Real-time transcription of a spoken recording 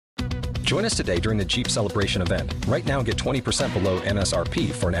Join us today during the Jeep Celebration event. Right now, get 20% below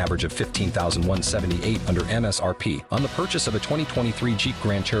MSRP for an average of $15,178 under MSRP on the purchase of a 2023 Jeep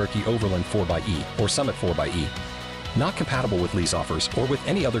Grand Cherokee Overland 4xE or Summit 4xE. Not compatible with lease offers or with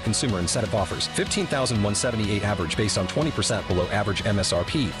any other consumer incentive offers. $15,178 average based on 20% below average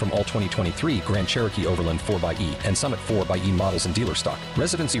MSRP from all 2023 Grand Cherokee Overland 4xE and Summit 4xE models in dealer stock.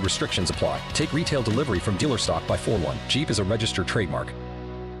 Residency restrictions apply. Take retail delivery from dealer stock by 4/1. Jeep is a registered trademark.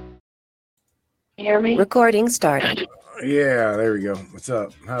 Hear me? Recording started. Yeah, there we go. What's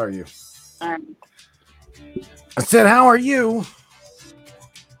up? How are you? I said, how are you?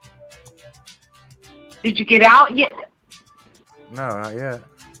 Did you get out yet? No, not yet.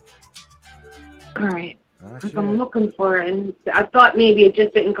 All right. I'm looking for it, and I thought maybe it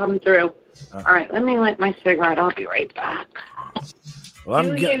just didn't come through. All right, let me light my cigarette. I'll be right back. Well,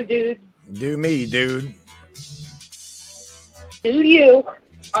 Do you, dude. Do me, dude. Do you.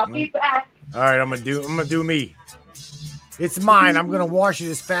 I'll be back. All right, I'm gonna do me. It's mine. I'm gonna wash it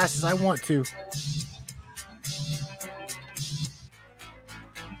as fast as I want to.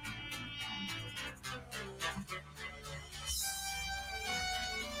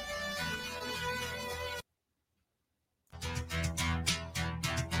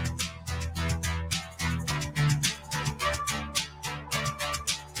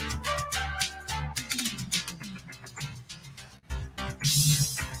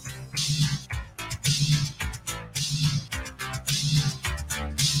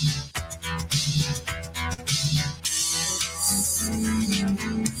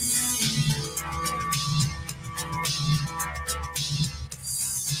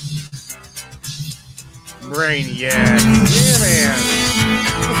 Brainiac. Yeah, man.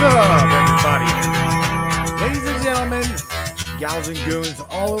 What's up, everybody? Ladies and gentlemen, gals and goons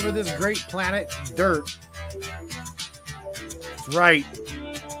all over this great planet, Dirt. That's right.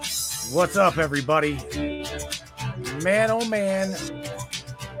 What's up, everybody? Man, oh man.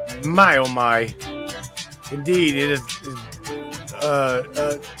 My, oh my. Indeed, it is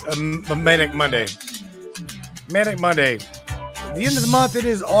a Manic Monday. Manic Monday. At the end of the month, it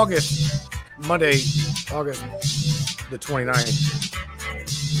is August. Monday, August the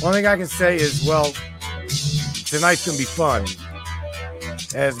 29th. One thing I can say is, well, tonight's going to be fun.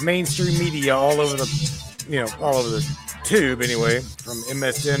 As mainstream media all over the tube anyway, from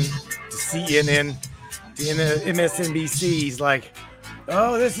MSN to CNN to MSNBC, is like,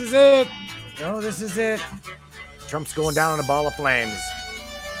 oh, this is it. Oh, this is it. Trump's going down in a ball of flames.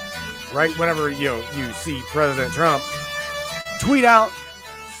 Right whenever, you see President Trump tweet out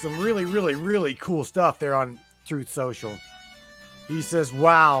some really, really, really cool stuff there on Truth Social. He says,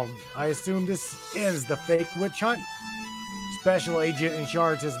 wow, I assume this ends the fake witch hunt. Special agent in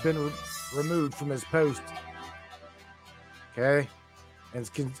charge has been removed from his post. Okay? And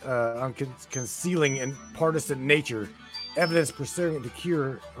concealing in partisan nature evidence pursuing to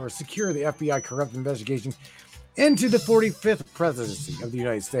secure the FBI corrupt investigation into the 45th presidency of the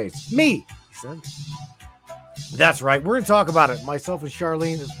United States. Me, he said. That's right. We're going to talk about it. Myself and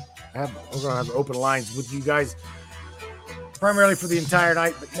Charlene, we're going to have open lines with you guys primarily for the entire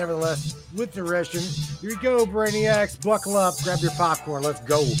night, but nevertheless, with direction. Here you go, Brainiacs. Buckle up. Grab your popcorn. Let's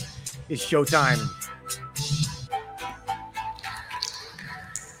go. It's showtime.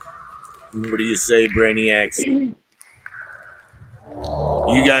 What do you say, Brainiacs? You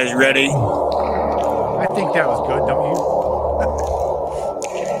guys ready? I think that was good, don't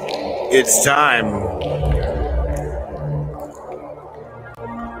you? It's time.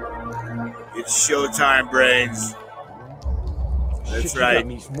 It's showtime, brains. That's right.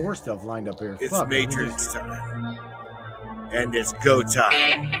 Needs more stuff lined up here. It's Matrix time. And it's go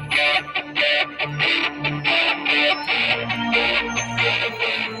time.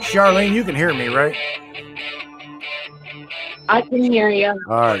 Charlene, you can hear me, right? I can hear you.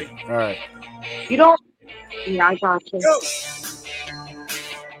 All right. You don't... Yeah, I got you. Go.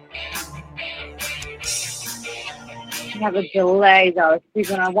 I have a delay, though. See,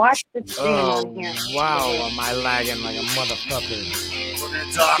 when I watch the stream on here... Wow, am I lagging like a motherfucker. We're going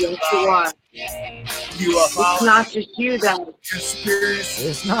to talk Yes, you about are. UFO. It's not just you, though. Conspiracy.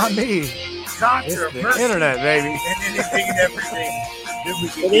 It's not me. It's the internet, baby. And anything and everything that we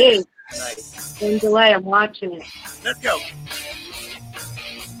can It get is. tonight. In delay, I'm watching it. Let's go.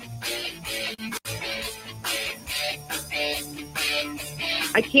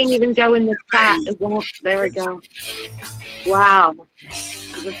 I can't even go in the chat. It won't. There we go. Wow.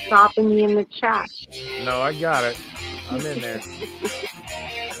 It was stopping me in the chat. No, I got it. I'm in there.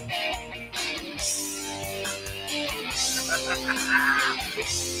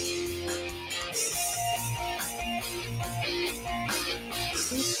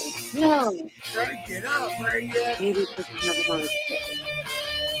 No. Try to get up, Brainiac. Maybe it's just another one.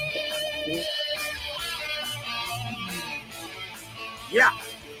 Yeah.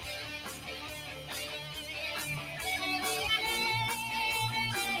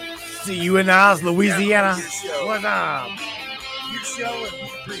 See you in the house, Louisiana. Yeah, What's up? Good show, and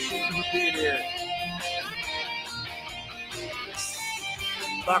we appreciate you being here.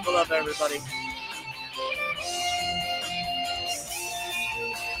 Buckle up, everybody.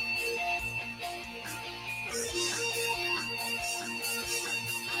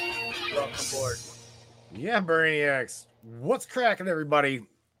 Welcome aboard. Yeah, Brainiacs. What's cracking, everybody?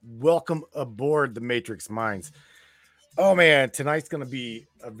 Welcome aboard the Matrix Minds. Oh man, tonight's gonna be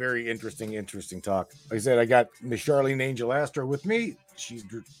a very interesting talk. Like I said, I got Miss Charlene Angel Astro with me. She's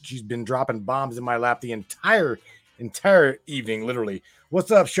been dropping bombs in my lap the entire evening, literally.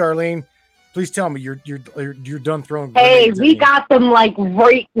 What's up, Charlene? Please tell me you're done throwing. Hey, we got them like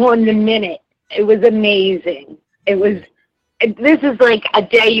right on the minute. It was amazing. This is like a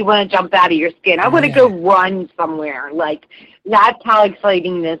day you want to jump out of your skin. I want to go run somewhere. Like, that's how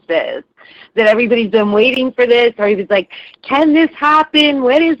exciting this is. That everybody's been waiting for this. Everybody's like, can this happen?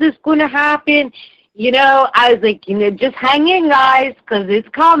 When is this going to happen? You know, I was like, just hang in, guys, because it's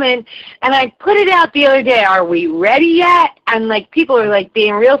coming. And I put it out the other day, are we ready yet? And, like, people are, like,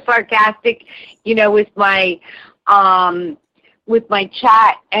 being real sarcastic, with my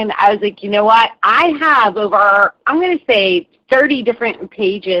chat, and I was like, you know what? I have over, I'm going to say 30 different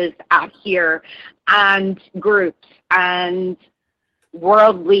pages out here and groups and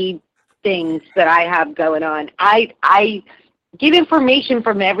worldly things that I have going on. I get information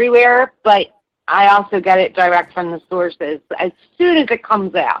from everywhere, but I also get it direct from the sources as soon as it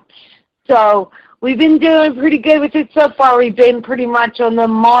comes out. So we've been doing pretty good with it so far. We've been pretty much on the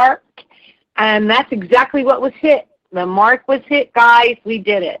mark, and that's exactly what was hit. The mark was hit, guys. We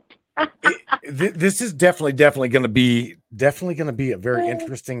did it. This is definitely going to be a very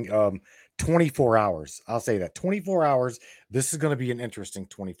interesting 24 hours. I'll say that 24 hours. This is going to be an interesting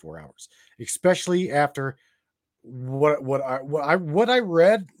 24 hours, especially after what I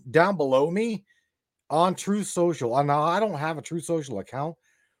read down below me on Truth Social. Now I don't have a Truth Social account,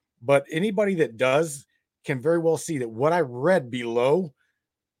 but anybody that does can very well see that what I read below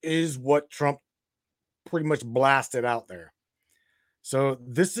is what Trump pretty much blasted out there. So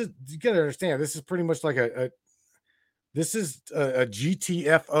this is, you gotta understand, this is pretty much like a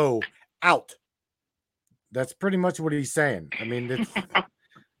GTFO out. That's pretty much what he's saying. I mean,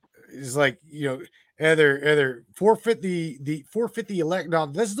 it's like, either forfeit the elect. Now,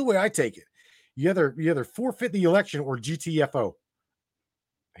 this is the way I take it. You either forfeit the election or GTFO.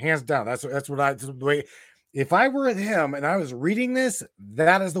 Hands down. That's the way. If I were him and I was reading this,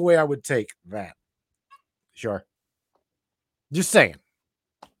 that is the way I would take that. Sure. Just saying.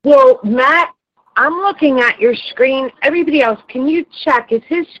 Well, Matt, I'm looking at your screen. Everybody else, can you check? Is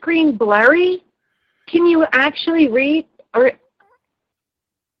his screen blurry? Can you actually read? Or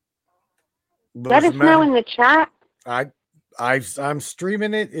let us know in the chat. I'm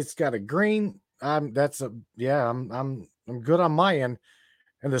streaming it. It's got a green. I'm good on my end.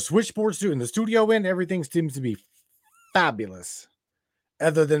 And the switchboards too, in the studio end, everything seems to be fabulous.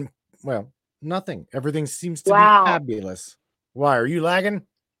 Other than, well, nothing. Everything seems to be fabulous. Why are you lagging?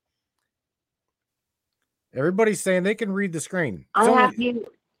 Everybody's saying they can read the screen. I'll have you.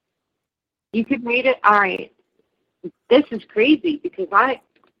 You could read it. All right. This is crazy because I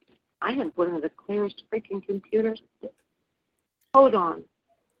have one of the clearest freaking computers. Hold on.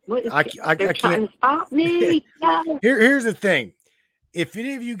 What is they're trying to stop me? No. Here's the thing. If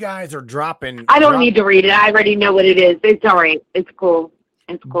any of you guys are dropping, I don't need to read it. I already know what it is. It's all right. It's cool.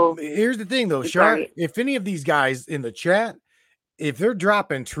 It's cool. Here's the thing, though, Sharp. Right. If any of these guys in the chat, if they're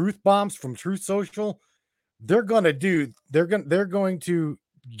dropping truth bombs from Truth Social, they're going to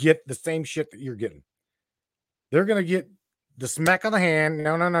get the same shit that you're getting. They're going to get the smack on the hand.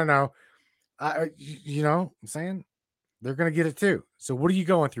 No. You know what I'm saying? They're going to get it too. So what are you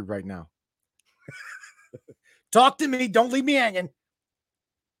going through right now? Talk to me. Don't leave me hanging.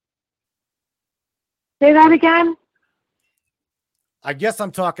 Say that again. I guess I'm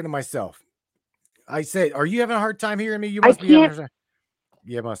talking to myself. I said, are you having a hard time hearing me? You must be. Yeah,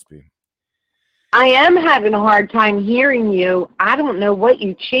 it must be. I am having a hard time hearing you. I don't know what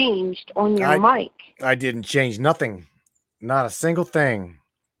you changed on your mic. I didn't change nothing. Not a single thing.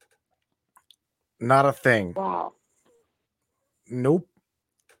 Not a thing. Wow. Nope.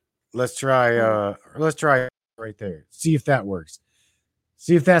 Let's try right there. See if that works.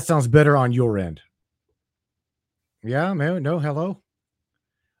 See if that sounds better on your end. Yeah, man. No, hello.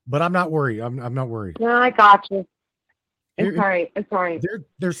 But I'm not worried. I'm not worried. No, I got you. It's Here- all right. It's all right.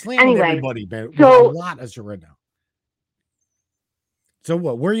 They're slamming Anyway, everybody, man. With a so lot as of right now. So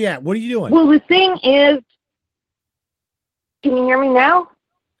what? Where you at? What are you doing? well, the thing is, can you hear me now?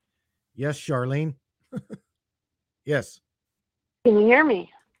 Yes, Charlene. Yes, Can you hear me?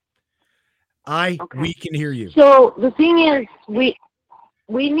 Okay. we can hear you. So the thing is, we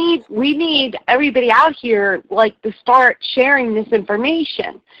need everybody out here like to start sharing this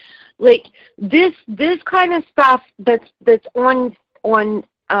information. Like this kind of stuff that's on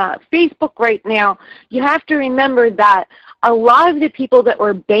Facebook right now. You have to remember that a lot of the people that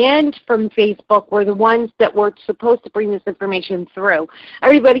were banned from Facebook were the ones that were supposed to bring this information through.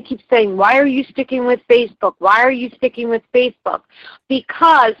 Everybody keeps saying, why are you sticking with Facebook? Why are you sticking with Facebook?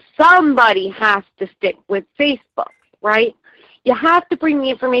 Because somebody has to stick with Facebook, right? You have to bring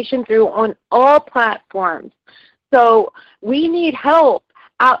the information through on all platforms. So we need help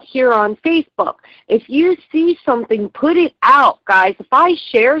out here on Facebook. If you see something, put it out, guys. If I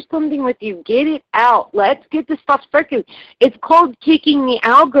share something with you, get it out. Let's get this stuff circulating. It's called kicking the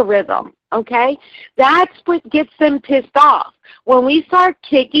algorithm, okay? That's what gets them pissed off. When we start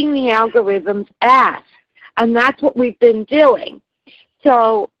kicking the algorithm's ass, and that's what we've been doing.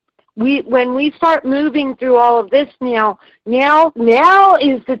 So when we start moving through all of this now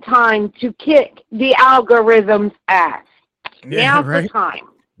is the time to kick the algorithm's ass. Now's the time.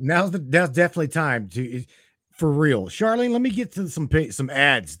 Now's definitely time to, for real. Charlene, let me get to some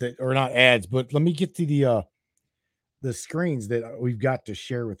ads that are not ads, but let me get to the screens that we've got to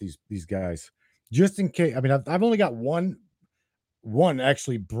share with these guys, just in case. I mean, I've only got one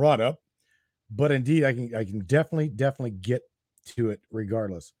actually brought up, but indeed, I can definitely get to it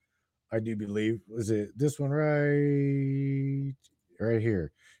regardless. I do believe, was it this one right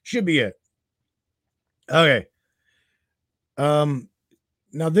here? Should be it. Okay.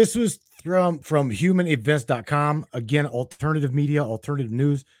 Now this was from humanevents.com. Again, alternative media, alternative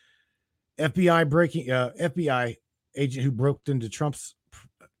news. FBI agent who broke into Trump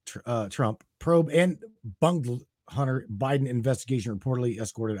probe and bungled Hunter Biden investigation, reportedly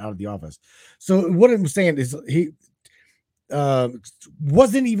escorted out of the office. So what I'm saying is he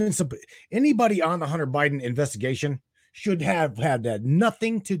wasn't even anybody on the Hunter Biden investigation should have had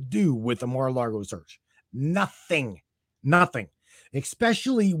nothing to do with the Mar-a-Lago search. Nothing.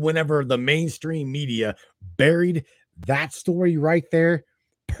 Especially whenever the mainstream media buried that story right there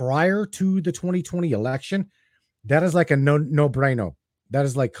prior to the 2020 election. That is like a no-brainer. That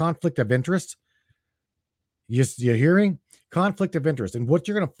is like conflict of interest. You're hearing conflict of interest. And what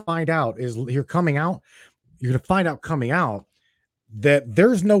you're going to find out is you're going to find out coming out that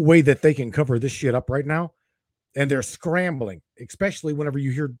there's no way that they can cover this shit up right now. And they're scrambling, especially whenever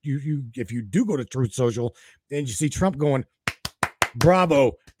you hear if you do go to Truth Social and you see Trump going,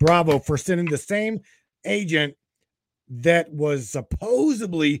 bravo for sending the same agent that was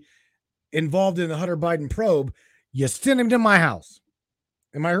supposedly involved in the Hunter Biden probe. You sent him to my house.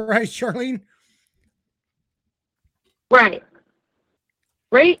 Am I right, Charlene? Right.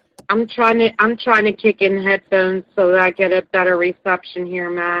 I'm trying to kick in headphones so that I get a better reception here,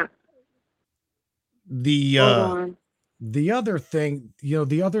 Matt. The other thing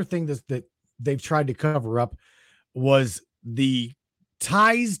that they've tried to cover up was the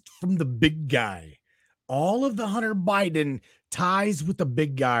ties from the big guy. All of the Hunter Biden ties with the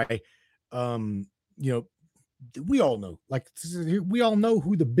big guy. We all know, we all know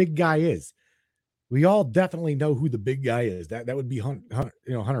who the big guy is. We all definitely know who the big guy is. That would be Hunter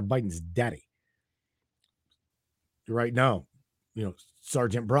Biden's daddy. Right now,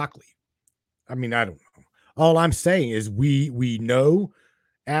 Sergeant Broccoli. I mean, I don't know. All I'm saying is we know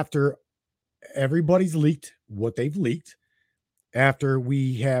after everybody's leaked what they've leaked, after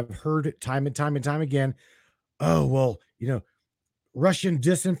we have heard it time and time again. Oh, well, Russian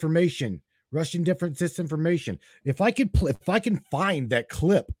disinformation. If I can find that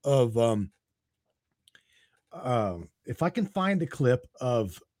clip of if I can find the clip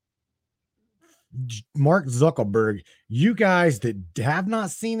of Mark Zuckerberg, you guys that have not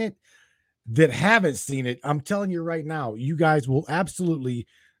seen it, that haven't seen it, I'm telling you right now, you guys will absolutely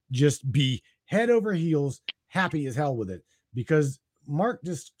just be head over heels happy as hell with it, because Mark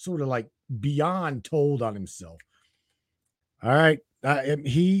just sort of like beyond told on himself. All right.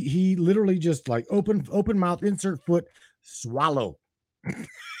 He literally just like open mouth, insert foot, swallow.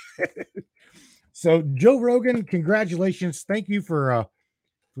 So Joe Rogan, congratulations. Thank you for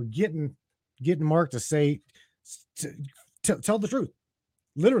getting Mark to say, tell the truth.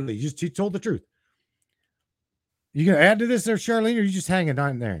 Literally, he told the truth. You gonna add to this there, Charlene, or are you just hanging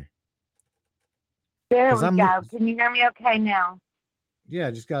on there? There we go. Can you hear me okay now? Yeah,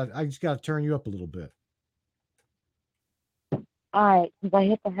 I just got to turn you up a little bit. All right, because I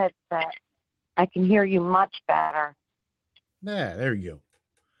hit the headset. I can hear you much better. Yeah, there you go.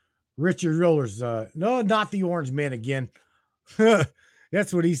 Richard Rollers. No, not the orange man again.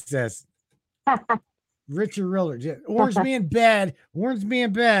 That's what he says. Richard Rollers. Yeah. Orange man bad. Orange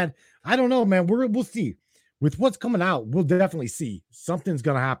man bad. I don't know, man. We'll see. With what's coming out, we'll definitely see. Something's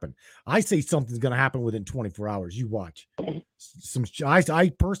gonna happen. I say something's gonna happen within 24 hours. You watch.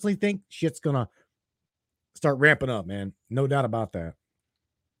 I personally think shit's gonna start ramping up, man. No doubt about that.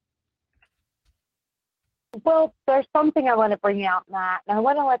 Well, there's something I want to bring out, Matt, and I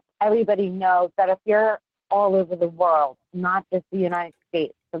want to let everybody know that if you're all over the world, not just the United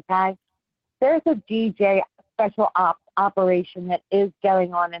States, okay, there's a DJ special ops operation that is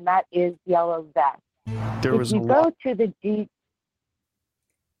going on, and that is Yellow Vest. If you go to the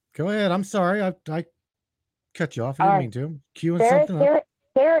Go ahead. I'm sorry. I cut you off. I didn't mean to. Queuing something up.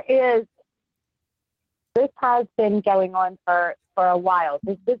 There is. This has been going on for a while.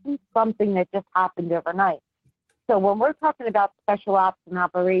 This isn't something that just happened overnight. So when we're talking about special ops and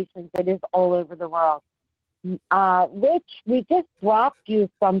operations, it is all over the world. Rich, we just dropped you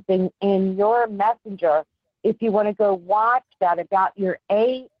something in your messenger. If you want to go watch that about your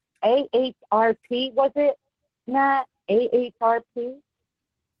AHRP, was it, Matt? AHRP?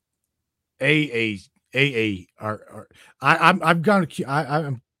 I'm gonna.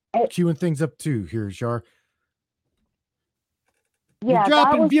 I'm queuing things up too here, Shar. Yeah, you're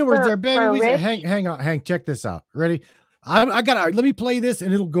dropping viewers there, baby. Hang on. Check this out. Ready? I got. Let me play this,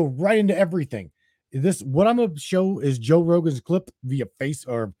 and it'll go right into everything. What I'm gonna show is Joe Rogan's clip via Face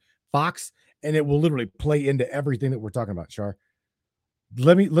or Fox, and it will literally play into everything that we're talking about. Shar,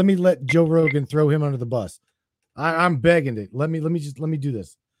 let me let Joe Rogan throw him under the bus. I'm begging it. Let me do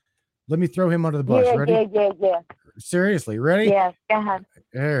this. Let me throw him under the bus. Ready? Yeah. Seriously, ready? Yeah, go ahead.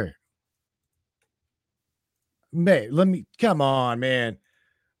 There. Come on, man.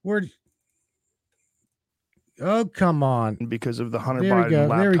 Come on. Because of the Hunter Biden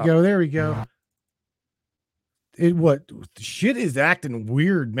laptop. There we go. Shit is acting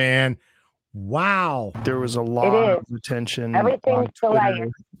weird, man. Wow. There was a lot of attention on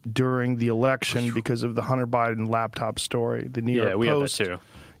Twitter during the election because of the Hunter Biden laptop story. The New York Post. We have that too.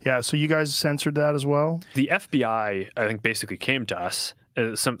 Yeah, so you guys censored that as well? The FBI, I think, basically came to us,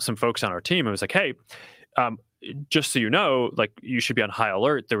 some folks on our team, and was like, hey, just so you know, like, you should be on high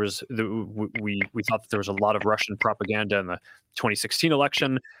alert. We thought that there was a lot of Russian propaganda in the 2016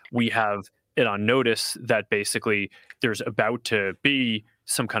 election. We have it on notice that basically there's about to be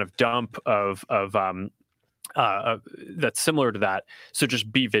some kind of dump of that's similar to that. So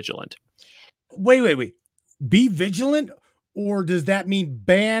just be vigilant. Wait. Be vigilant? Or does that mean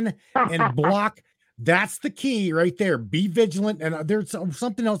ban and block? That's the key right there. Be vigilant. And there's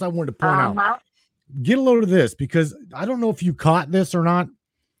something else I wanted to point out. Get a load of this, because I don't know if you caught this or not,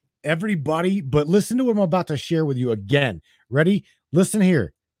 everybody, but listen to what I'm about to share with you again. Ready? Listen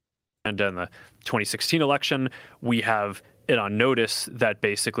here. And in the 2016 election, we have it on notice that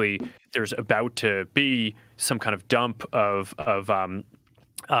basically there's about to be some kind of dump of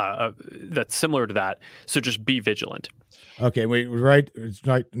that's similar to that. So just be vigilant. Okay, wait, right? It's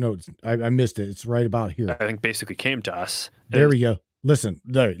right. No, I missed it. It's right about here. I think basically came to us. There we go. Listen.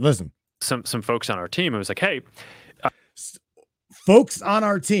 Some folks on our team. It was like, hey, folks on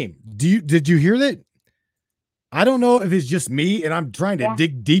our team. Did you hear that? I don't know if it's just me, and I'm trying to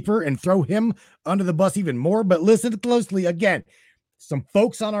dig deeper and throw him under the bus even more. But listen closely again. Some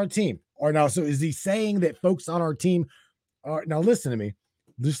folks on our team are now. So is he saying that folks on our team are now? Listen to me.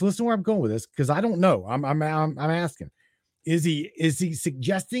 Just listen where I'm going with this, because I don't know. I'm asking. Is he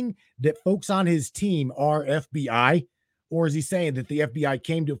suggesting that folks on his team are FBI, or is he saying that the FBI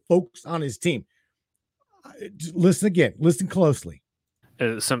came to folks on his team? Listen again. Listen closely.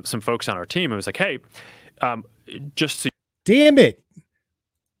 Some folks on our team. It was like, hey, just so. Damn it.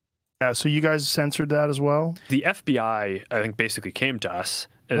 Yeah. So you guys censored that as well. The FBI, I think, basically came to us.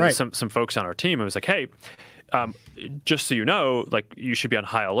 Right. Some folks on our team. It was like, hey, just so you know, like, you should be on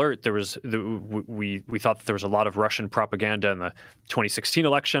high alert. We thought that there was a lot of Russian propaganda in the 2016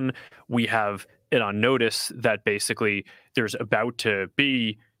 election. We have it on notice that basically there's about to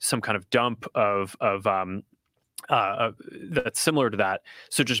be some kind of dump of that's similar to that.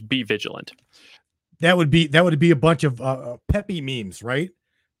 So just be vigilant. That would be a bunch of Peppy memes, right?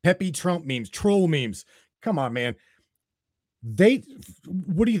 Peppy Trump memes, troll memes. Come on, man.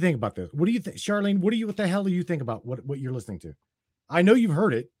 What do you think about this? What do you think, Charlene? What the hell do you think about what you're listening to? I know you've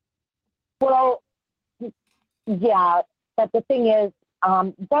heard it. Well, yeah, but the thing is,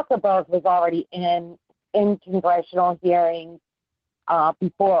 Zuckerberg was already in congressional hearings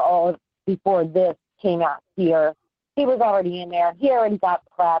before this came out here. He was already in there. He already got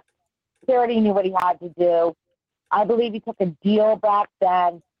prepped. He already knew what he had to do. I believe he took a deal back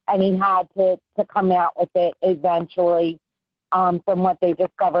then, and he had to come out with it eventually, from what they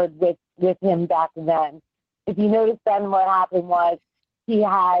discovered with him back then. If you notice, then what happened was he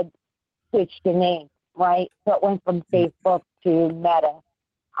had switched the name, right? So it went from Facebook to Meta.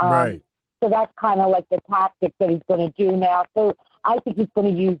 Right. So that's kind of like the tactic that he's going to do now. So I think he's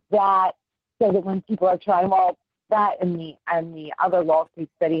going to use that so that when people are trying, well, that and the other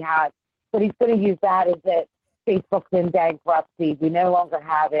lawsuits that he has, but he's going to use that as that Facebook's in bankruptcy. We no longer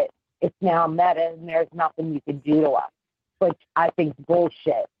have it. It's now Meta, and there's nothing you can do to us, which I think is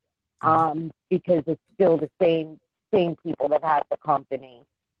bullshit, because it's still the same people that have the company.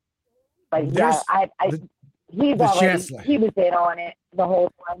 But he was in on it the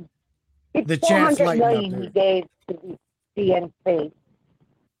whole time. It's the chat's $400 lighting up million there. he gave to DNC.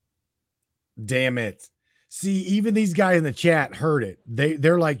 Damn it. See, even these guys in the chat heard it.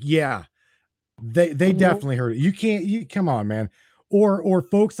 They're like, yeah, they definitely heard it. You come on, man. Or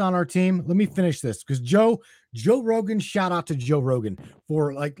folks on our team. Let me finish this, because Joe Rogan, shout out to Joe Rogan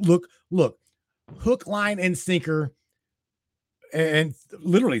for like, look, hook, line, and sinker. And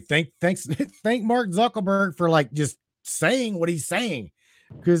literally thank Mark Zuckerberg for like just saying what he's saying.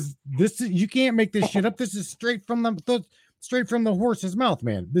 Because you can't make this shit up. This is straight from the horse's mouth,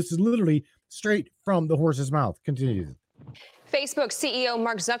 man. This is literally straight from the horse's mouth. Continue. Facebook CEO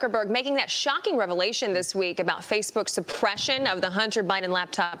Mark Zuckerberg making that shocking revelation this week about Facebook's suppression of the Hunter Biden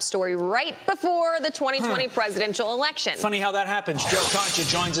laptop story right before the 2020 presidential election. Funny how that happens. Joe Concha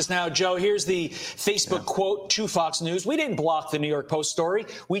joins us now. Joe, here's the Facebook quote to Fox News. We didn't block the New York Post story.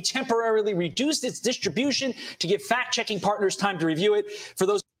 We temporarily reduced its distribution to give fact-checking partners time to review it. For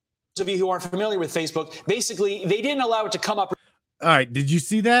those of you who aren't familiar with Facebook, basically, they didn't allow it to come up. All right, did you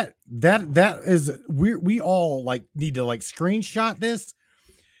see that? That is we all like need to like screenshot this.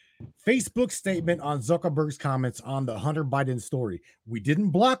 Facebook statement on Zuckerberg's comments on the Hunter Biden story. We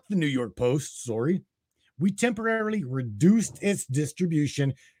didn't block the New York Post story. We temporarily reduced its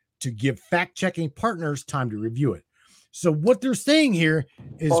distribution to give fact-checking partners time to review it. So what they're saying here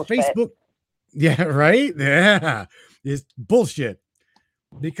is bullshit. Facebook, yeah, right? Yeah, is bullshit.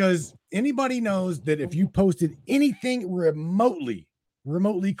 Because anybody knows that if you posted anything remotely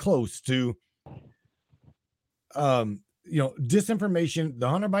close to, disinformation, the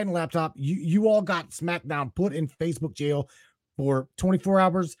Hunter Biden laptop, you all got smacked down, put in Facebook jail for 24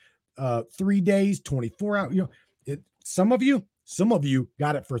 hours, 3 days, 24 hours. Some of you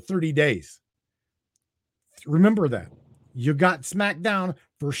got it for 30 days. Remember that. You got smacked down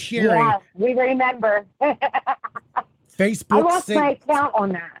for sharing. Yeah, we remember. Facebook. I lost my account on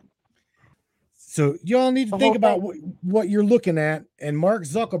that. So y'all need to think about what you're looking at. And Mark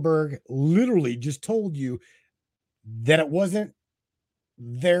Zuckerberg literally just told you that it wasn't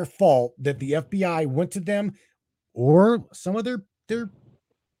their fault that the FBI went to them or some of their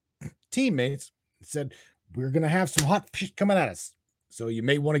teammates and said, we're going to have some hot shit coming at us. So you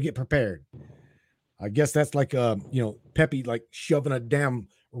may want to get prepared. I guess that's like, Pepe, like shoving a damn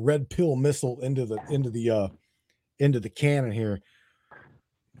red pill missile into the cannon here.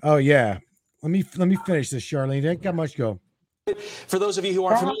 Oh yeah. Let me finish this, Charlene. Ain't got much go. For those of you who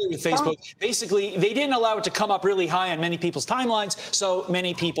aren't familiar with Facebook, basically, they didn't allow it to come up really high on many people's timelines, so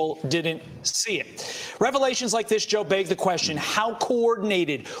many people didn't see it. Revelations like this, Joe, beg the question, how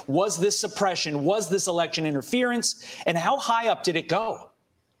coordinated was this suppression? Was this election interference? And how high up did it go?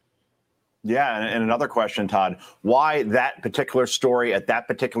 Yeah, and another question, Todd, why that particular story at that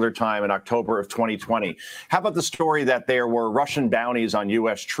particular time in October of 2020? How about the story that there were Russian bounties on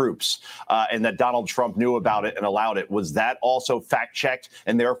U.S. troops and that Donald Trump knew about it and allowed it? Was that also fact-checked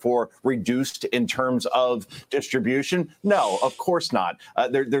and therefore reduced in terms of distribution? No, of course not.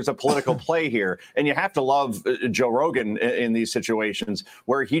 There's a political play here, and you have to love Joe Rogan in these situations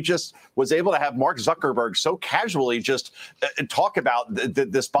where he just was able to have Mark Zuckerberg so casually just talk about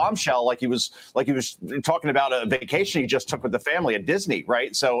this bombshell like he was talking about a vacation he just took with the family at Disney,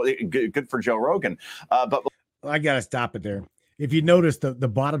 right? So good for Joe Rogan. But I gotta stop it there. If you notice the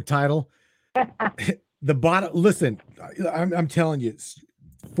bottom title, the bottom. Listen, I'm telling you,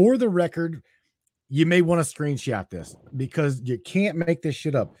 for the record, you may want to screenshot this because you can't make this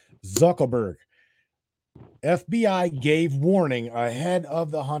shit up. Zuckerberg, FBI gave warning ahead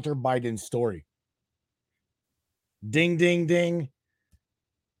of the Hunter Biden story. Ding, ding, ding.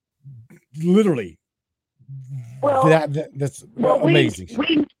 Literally, well, that's amazing.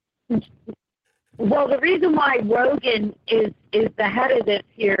 Well, the reason why Rogan is the head of this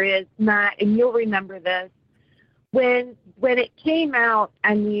here is, Matt, and you'll remember this, when it came out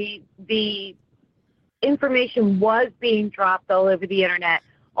and the information was being dropped all over the internet,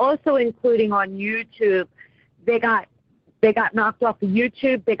 also including on YouTube. They got knocked off of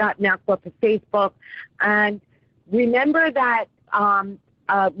YouTube. They got knocked off of Facebook. And remember that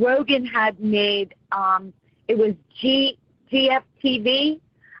Rogan had made, it was GFTV,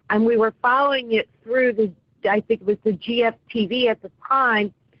 and we were following it through I think it was the GFTV at the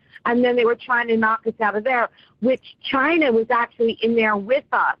time, and then they were trying to knock us out of there, which China was actually in there with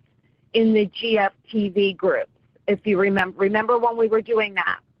us in the GFTV groups, if you remember. Remember when we were doing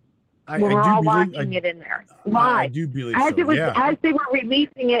that? We were all watching it in there live. I do believe as so, as they were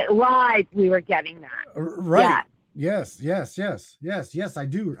releasing it live, we were getting that. Right. Yeah. Yes. I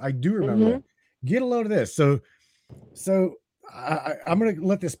do remember that. Get a load of this. So I'm going to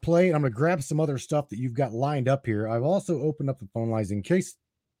let this play, and I'm going to grab some other stuff that you've got lined up here. I've also opened up the phone lines in case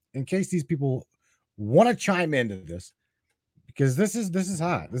these people want to chime into this, because this is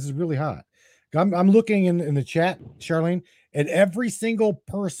hot. This is really hot. I'm looking in the chat, Charlene, and every single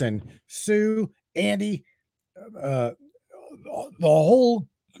person, Sue, Andy, the whole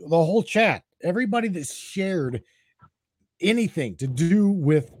chat, everybody that shared anything to do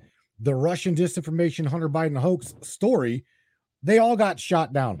with the Russian disinformation Hunter Biden hoax story, they all got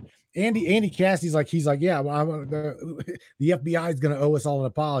shot down. Andy Cassidy's like, yeah, the FBI is going to owe us all an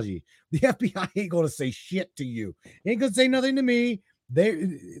apology. The FBI ain't going to say shit to you. Ain't going to say nothing to me.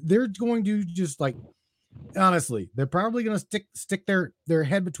 They're going to just, like, honestly, they're probably going to stick their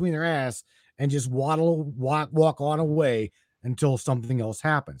head between their ass and just walk on away until something else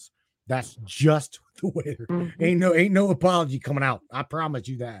happens. That's just the way. Ain't no apology coming out. I promise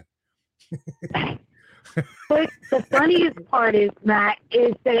you that. But the funniest part is, Matt,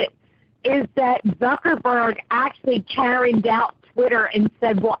 is that Zuckerberg actually carried out Twitter and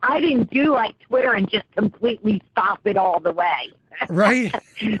said, well, I didn't do like Twitter and just completely stop it all the way. Right.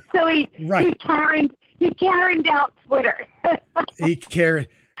 So he carried out Twitter. He carried.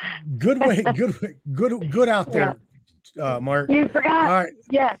 Good out there, Mark. You forgot. All right.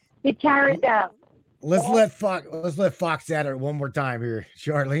 Yes, he carried out. Let's let Fox at it one more time here,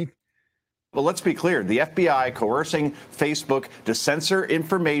 Charlene. Well, let's be clear. The FBI coercing Facebook to censor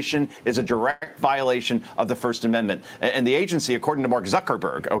information is a direct violation of the First Amendment. And the agency, according to Mark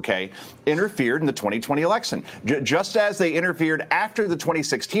Zuckerberg, interfered in the 2020 election, just as they interfered after the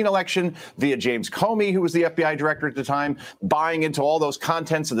 2016 election via James Comey, who was the FBI director at the time, buying into all those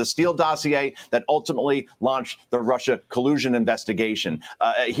contents of the Steele dossier that ultimately launched the Russia collusion investigation.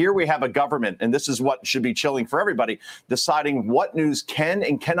 Here we have a government, and this is what should be chilling for everybody, deciding what news can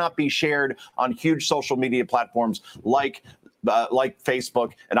and cannot be shared on huge social media platforms like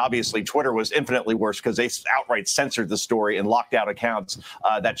Facebook, and obviously Twitter was infinitely worse because they outright censored the story and locked out accounts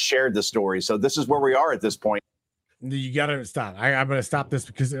that shared the story. So this is where we are at this point. You got to stop. I'm going to stop this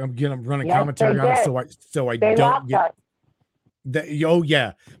because I'm running commentary on it, so I don't get that. Oh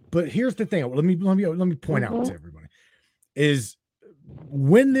yeah, but here's the thing. Let me point out to everybody is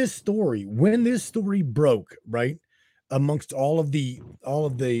when this story broke, right, amongst all of the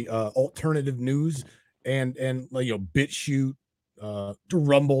alternative news and BitChute, to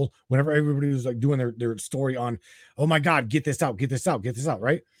Rumble, whenever everybody was like doing their story on, oh my God, get this out,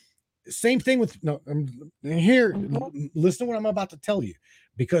 right? Same thing with here. Listen to what I'm about to tell you,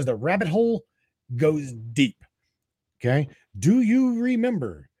 because the rabbit hole goes deep. Okay, do you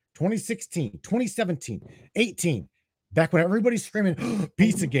remember 2016, 2017, 18, back when everybody's screaming,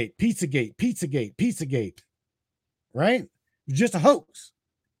 Pizzagate? Right? It was just a hoax.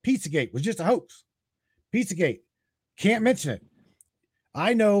 Pizzagate was just a hoax. Pizzagate. Can't mention it.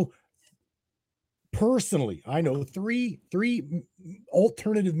 I know three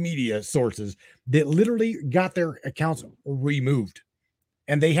alternative media sources that literally got their accounts removed.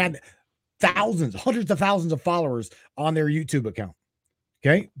 And they had hundreds of thousands of followers on their YouTube account.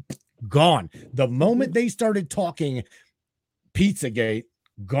 Okay? Gone. The moment they started talking Pizzagate,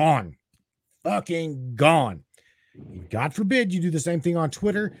 gone. Fucking gone. God forbid you do the same thing on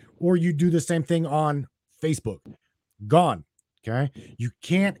Twitter or you do the same thing on Facebook. Gone. Okay. You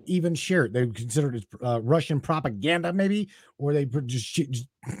can't even share it. They consider it Russian propaganda, maybe, or they just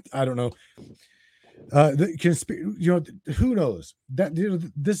I don't know. Who knows? That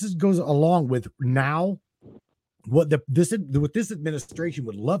this goes along with now what this administration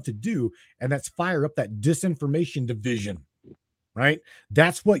would love to do, and that's fire up that disinformation division. Right.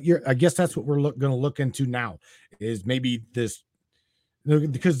 That's what I guess that's what we're going to look into now, is maybe this,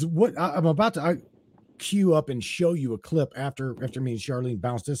 because what I'm about to queue up and show you a clip after me and Charlene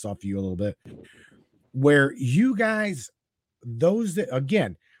bounce this off you a little bit, where you guys, those that,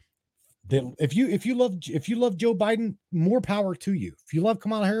 again, if you love Joe Biden, more power to you. If you love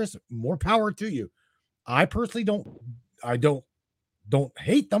Kamala Harris, more power to you. I personally don't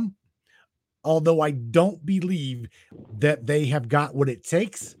hate them, although I don't believe that they have got what it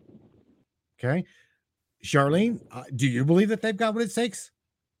takes. Okay. Charlene, do you believe that they've got what it takes?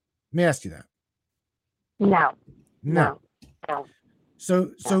 Let me ask you that. No.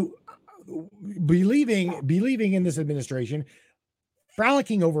 So believing in this administration,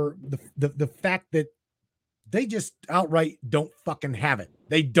 frolicking over the fact that they just outright don't fucking have it.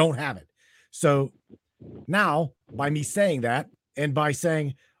 They don't have it. So now, by me saying that, and by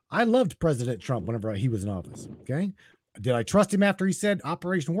saying I loved President Trump whenever he was in office, okay? Did I trust him after he said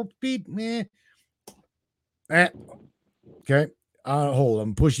Operation Warp Speed? Okay. Hold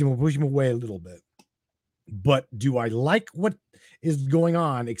on. Push him away a little bit. But do I like what is going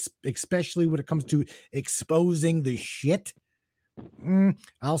on, especially when it comes to exposing the shit?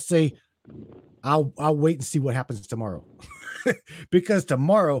 I'll say I'll wait and see what happens tomorrow. Because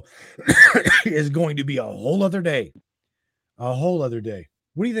tomorrow is going to be a whole other day. A whole other day.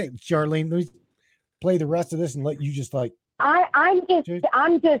 What do you think, Charlene? Let me play the rest of this and let you just like. I'm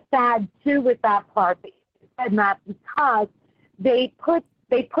just sad too with that part that you said, Matt, because they put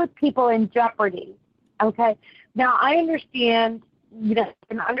people in jeopardy. Okay. Now I understand,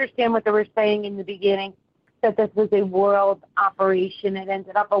 and understand what they were saying in the beginning, that this was a world operation. It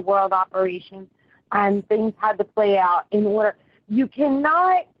ended up a world operation, and things had to play out in order. You can't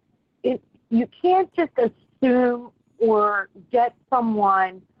just assume or get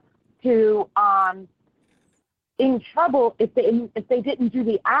someone to in trouble if they didn't do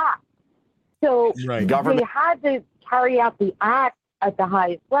the act. So right. They had to carry out the act at the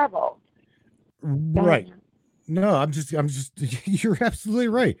highest level. Right. No, I'm just you're absolutely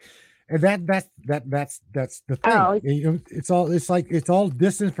right. And that's the thing. Oh, it's all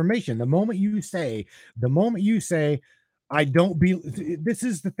disinformation. The moment you say I don't be, this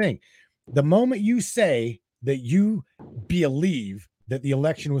is the thing. The moment you say that you believe that the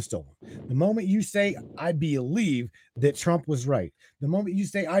election was stolen, the moment you say I believe that Trump was right, the moment you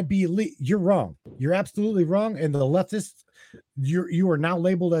say I believe, you're wrong. You're absolutely wrong. And the leftists, you are now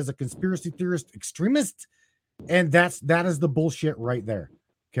labeled as a conspiracy theorist extremist, and that is the bullshit right there.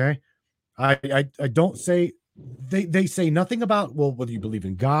 Okay. I don't say they say nothing about, well, whether you believe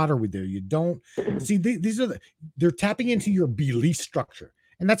in God or whether you don't. See, they're tapping into your belief structure,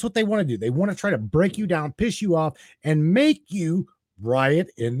 and that's what they want to do. They want to try to break you down, piss you off, and make you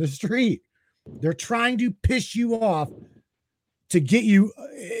riot in the street. They're trying to piss you off to get you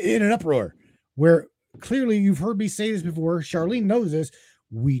in an uproar, where clearly you've heard me say this before. Charlene knows this.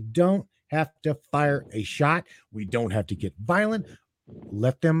 We don't have to fire a shot. We don't have to get violent.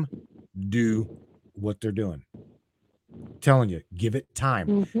 Let them do what they're doing. I'm telling you, give it time.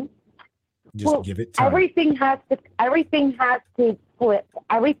 Mm-hmm. Just give it time. Everything has to flip.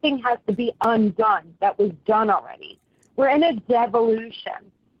 Everything has to be undone that was done already. We're in a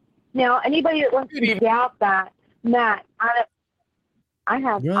devolution. Now, anybody that wants to doubt that, Matt,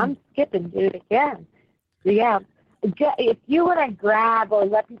 I'm skipping, dude, again. Yeah. If you want to grab or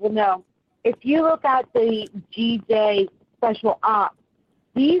let people know, if you look at the GJ special ops,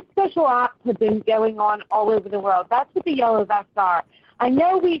 these special ops have been going on all over the world. That's what the yellow vests are. I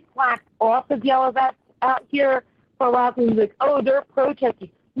know we slacked off of yellow vests out here for a while, and like, oh, they're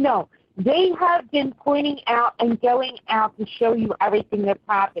protesting. No, they have been pointing out and going out to show you everything that's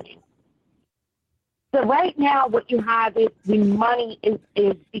happening. So right now what you have is the money is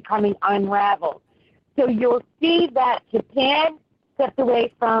becoming unraveled. So you'll see that Japan stepped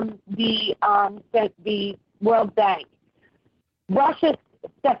away from the World Bank. Russia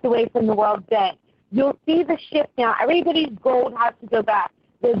stepped away from the World Bank. You'll see the shift now. Everybody's gold has to go back.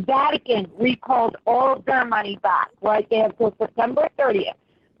 The Vatican recalled all of their money back, right? They have till September 30th.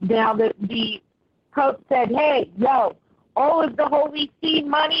 Now the Pope said, hey, all of the Holy See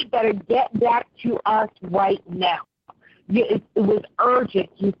money better get back to us right now. It was urgent,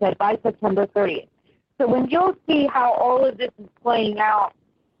 he said, by September 30th. So when you'll see how all of this is playing out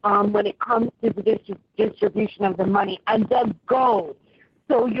when it comes to the distribution of the money and the gold.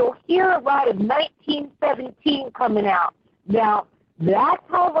 So you'll hear a lot of 1917 coming out. Now, that's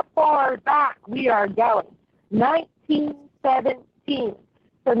how far back we are going. 1917.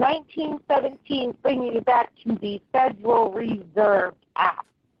 So 1917 bringing you back to the Federal Reserve Act,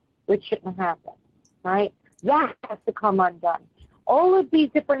 which shouldn't happen, right? That has to come undone. All of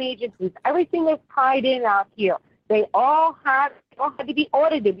these different agencies, everything is tied in out here. They all had to be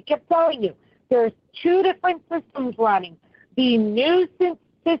audited. We kept telling you, there's two different systems running. The new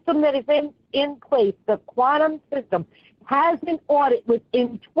system that is in place, the quantum system, has an audit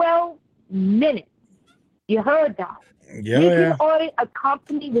within 12 minutes. You heard that. You can audit a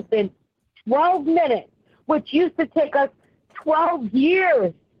company within 12 minutes. which used to take us 12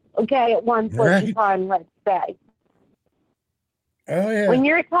 years, okay, at one point in time, let's say. Oh, yeah. When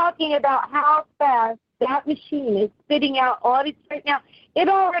you're talking about how fast that machine is spitting out audits right now, it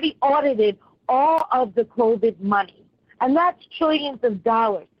already audited all of the COVID money, and that's trillions of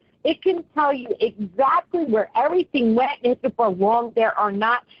dollars. It can tell you exactly where everything went, if it belonged there or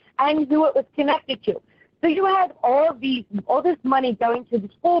not, and who it was connected to. So you had all this money going to the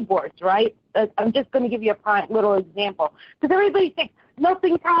school boards, right? I'm just going to give you a little example, because everybody thinks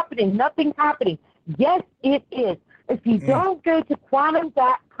nothing's happening. Yes, it is. If you don't go to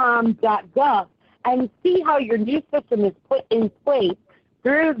quantum.com.gov and see how your new system is put in place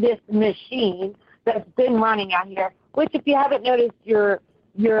through this machine that's been running out here, which if you haven't noticed, your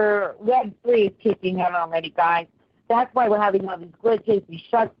Web 3 is kicking in already, guys. That's why we're having all these glitches, these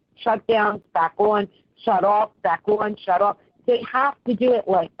shutdowns, back on, shut off, back on, shut off. They have to do it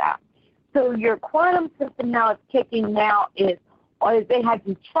like that. So your quantum system now is kicking now is they had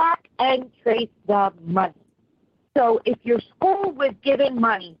to track and trace the money. So if your school was given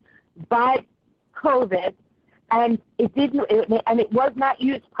money by COVID and it was not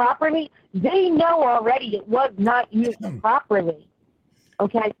used properly, they know already it was not used properly.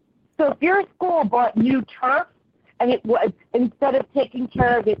 Okay? So if your school bought new turf and it was, instead of taking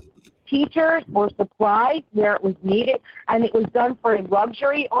care of its teachers or supplies where it was needed, and it was done for a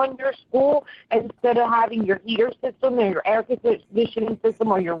luxury on your school instead of having your heater system or your air conditioning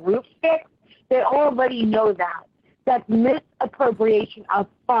system or your roof fixed, they already know that. That's misappropriation of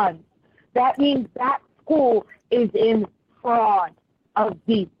funds. That means that school is in fraud of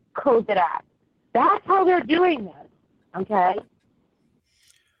the COVID Act. That's how they're doing this, okay?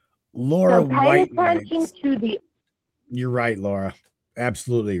 Laura so pay White. attention to the... You're right, Laura.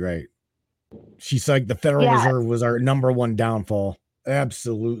 Absolutely right. She's like, the Federal Reserve was our number one downfall.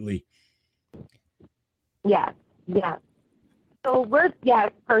 Absolutely. Yes. So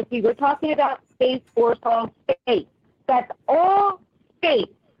Percy, we're talking about Space Force on space. That's all space,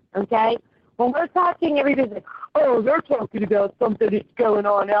 okay? When we're talking, everybody's like, oh, they're talking about something that's going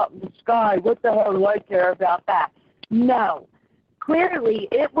on out in the sky. What the hell do I care about that? No. Clearly,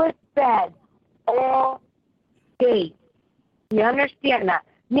 it was said all space. You understand that?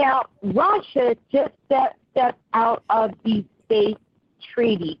 Now, Russia just stepped out of the space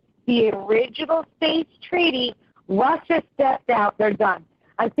treaty. The original space treaty, Russia stepped out. They're done.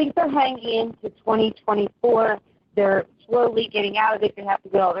 I think they're hanging into 2024. They're slowly getting out of it. They have to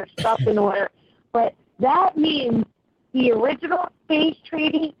get all their stuff in order. But that means the original space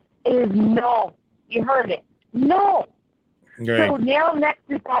treaty is null. You heard it. No. Right. So now next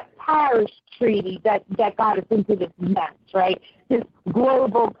is that Paris Treaty that got us into this mess, right? This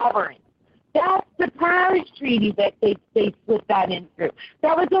global governance. That's the Paris Treaty that they slipped that in through.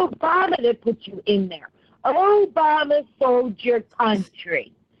 That was Obama that put you in there. Obama sold your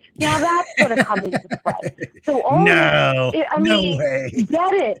country. Now that's going to come into play. So no way.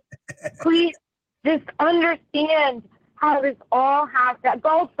 Get it. Please just understand how this all has that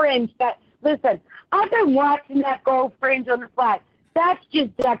gold fringe. Listen, I've been watching that gold fringe on the flag. That's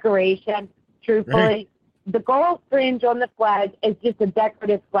just decoration, truthfully. Right. The gold fringe on the flag is just a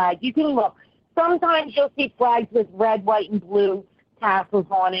decorative flag. You can look. Sometimes you'll see flags with red, white, and blue tassels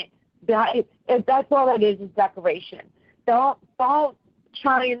on it. That's all that is decoration. Don't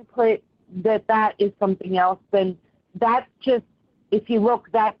try and put that is something else. Then that's just, if you look,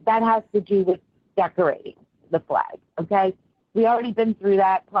 that has to do with decorating the flag, okay? We already been through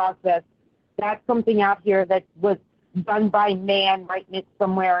that process. That's something out here that was done by man, writing it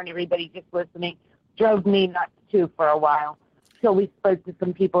somewhere, and everybody just listening. Drove me nuts, too, for a while. So we spoke to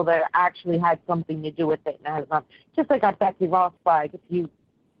some people that actually had something to do with it. And just like our Betsy Ross flag. You're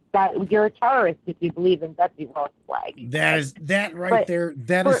a terrorist if you believe in Betsy Ross flag. That is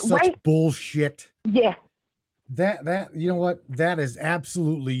such bullshit. Yeah. That you know what? That is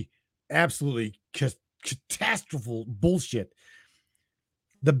absolutely catastrophic bullshit.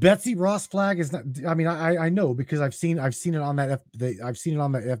 The Betsy Ross flag is not. I mean, I know because I've seen it on that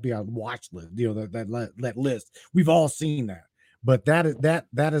FBI watch list. You know that list. We've all seen that. But that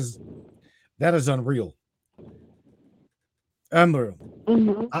is unreal. Unreal.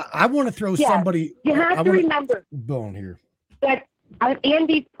 Mm-hmm. I want to throw somebody. You have to remember bone here that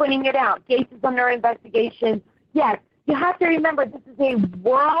Andy's putting it out. Gates is under investigation. Yes, you have to remember this is a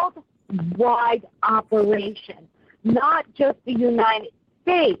worldwide operation, not just the United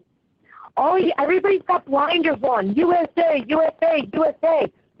States. Everybody's got blinders on. USA.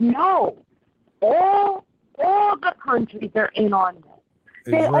 No, all the countries are in on this.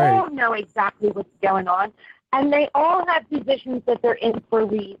 They all know exactly what's going on, and they all have positions that they're in for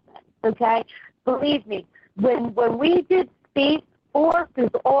reasons, okay? Believe me, when we did Space Force is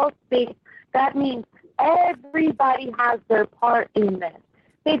all space, that means everybody has their part in this.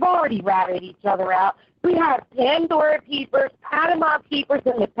 They've already ratted each other out. We have Pandora Papers, Panama Papers,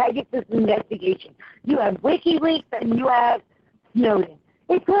 and the Pegasus investigation. You have WikiLeaks and you have Snowden.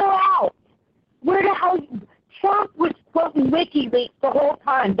 It's all out. Where the hell? Trump was quoting WikiLeaks the whole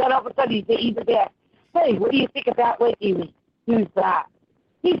time. Then all of a sudden he was asked, hey, what do you think about WikiLeaks? Who's that?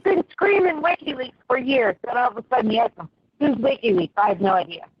 He's been screaming WikiLeaks for years. Then all of a sudden he asks him, who's WikiLeaks? I have no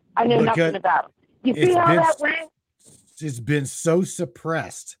idea. I know nothing about it. You see how that went? It's been so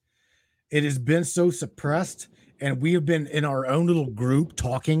suppressed. It has been so suppressed, and we have been in our own little group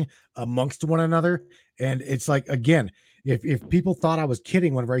talking amongst one another. And it's like, again, if people thought I was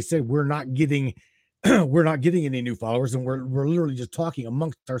kidding whenever I said we're not getting any new followers, and we're literally just talking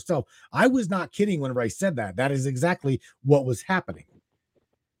amongst ourselves, I was not kidding whenever I said that. That is exactly what was happening.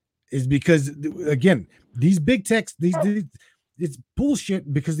 Is because, again, these big techs, it's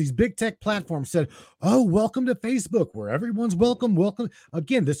bullshit, because these big tech platforms said, oh, welcome to Facebook, where everyone's welcome.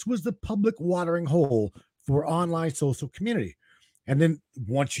 Again, this was the public watering hole for online social community. And then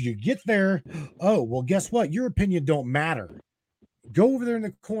once you get there, oh, well, guess what? Your opinion don't matter. Go over there in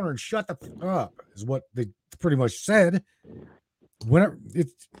the corner and shut the fuck up, is what they pretty much said. Whenever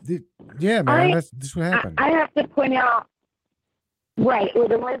yeah, man, that's what happened. I have to point out, right,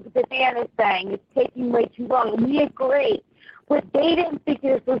 what Elizabeth Ann is saying, it's taking way too long. And we agree. But they didn't think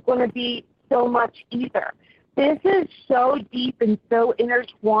this was going to be so much either. This is so deep and so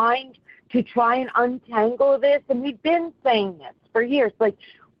intertwined to try and untangle this. And we've been saying this for years. Like,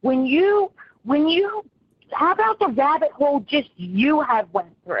 when you, how about the rabbit hole just you have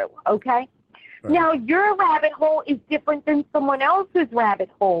went through, okay? Right. Now, your rabbit hole is different than someone else's rabbit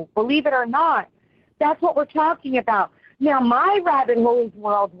hole, believe it or not. That's what we're talking about. Now, my rabbit hole is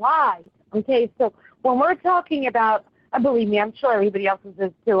worldwide, okay? So when we're talking about, believe me, I'm sure everybody else's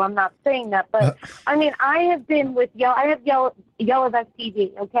is too. I'm not saying that, but I mean, I have been with Yellow Vest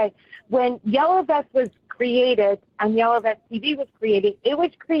TV. Okay, when Yellow Vest was created and Yellow Vest TV was created, it was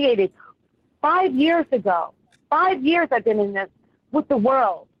created 5 years ago. 5 years I've been in this with the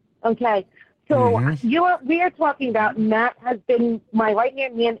world. Okay, so we are talking about, Matt has been my right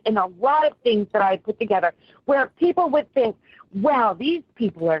hand man in a lot of things that I put together, where people would think, wow, these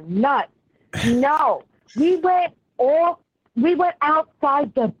people are nuts. No, we went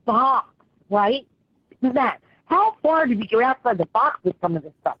outside the box, right? Matt, how far did we go outside the box with some of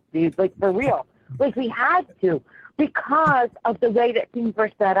this stuff, dude? Like, for real. Like, we had to. Because of the way that things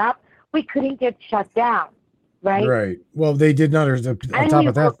were set up, we couldn't get shut down, right? Right. Well, they did not. On top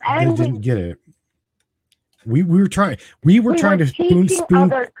of that, they didn't get it. We were trying. We were trying to spoon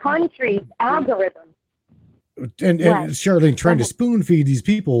other countries' algorithms. And Charlene, trying to spoon feed these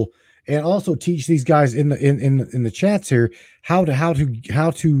people, and also teach these guys in the chats here how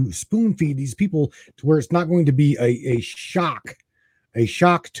to spoon feed these people to where it's not going to be a shock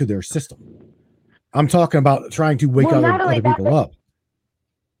to their system. I'm talking about trying to wake other people up.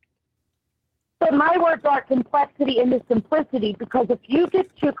 But my words are complexity into simplicity, because if you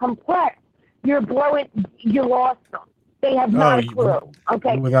get too complex, you lost them. They have not a clue.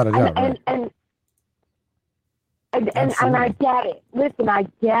 Okay, without a doubt. And I get it. Listen, I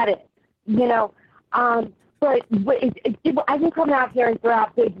get it. You know, but I can come out here and throw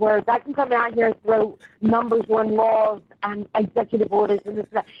out big words. I can come out here and throw numbers on laws and executive orders and this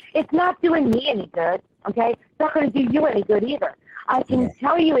and that. It's not doing me any good, okay? It's not going to do you any good either. I can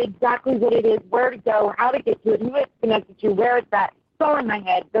tell you exactly what it is, where to go, how to get to it, who it's connected to, where it's at. It's all in my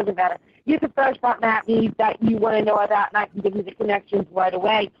head. It doesn't matter. You can throw something at me that you want to know about, and I can give you the connections right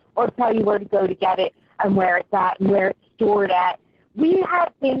away, or tell you where to go to get it and where it's at and where it's stored at. We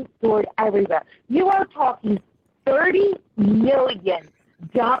have things stored everywhere. You are talking 30 million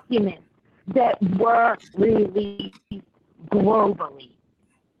documents that were released globally.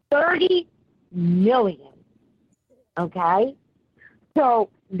 30 million. Okay? So,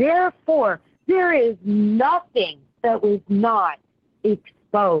 therefore, there is nothing that was not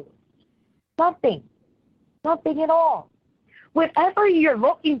exposed. Nothing. Nothing at all. Whatever you're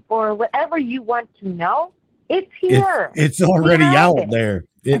looking for, whatever you want to know, it's here. It's already out there.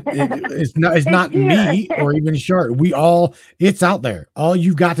 It's not me or even Char. It's out there. All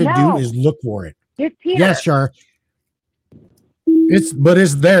you got to do is look for it. It's here. Yes, Char. It's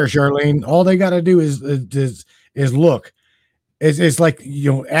there, Charlene. All they got to do is look. It's like,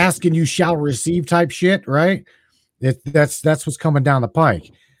 ask and you shall receive type shit, right? That's what's coming down the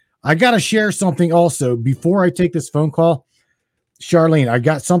pike. I got to share something also before I take this phone call. Charlene, I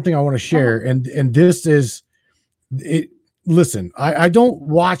got something I want to share, and this is it. listen, I don't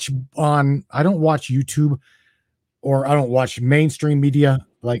watch YouTube, or I don't watch mainstream media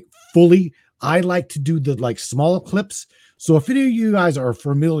like fully. I like to do the like small clips. So if any of you guys are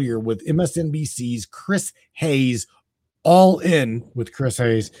familiar with MSNBC's Chris Hayes, All In with Chris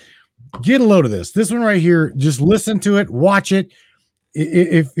Hayes, get a load of this. This one right here, just listen to it, watch it.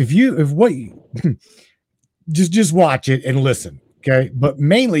 Just watch it and listen, okay? But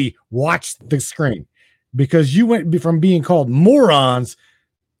mainly watch the screen, because you went from being called morons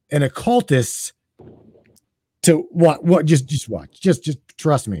and occultists to what just watch. Just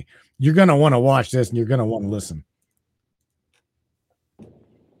trust me. You're going to want to watch this and you're going to want to listen.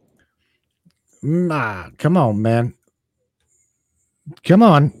 Come on, man. Come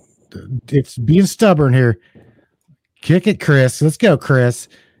on. It's being stubborn here. Kick it, Chris. Let's go, Chris.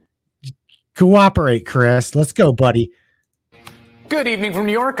 Cooperate, Chris. Let's go, buddy. Good evening from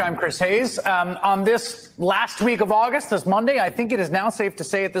New York. I'm Chris Hayes. On this last week of August, this Monday, I think it is now safe to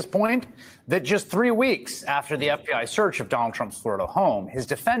say at this point that just 3 weeks after the FBI search of Donald Trump's Florida home, his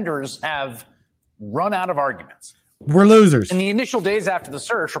defenders have run out of arguments. We're losers. In the initial days after the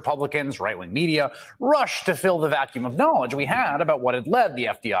search, Republicans, right-wing media rushed to fill the vacuum of knowledge we had about what had led the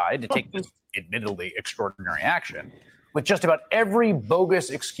FBI to take this admittedly extraordinary action, with just about every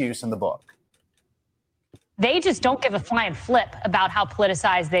bogus excuse in the book. They just don't give a flying flip about how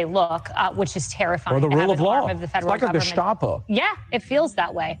politicized they look, which is terrifying. Or the rule of law. Of the federal it's like government. a Gestapo. Yeah, it feels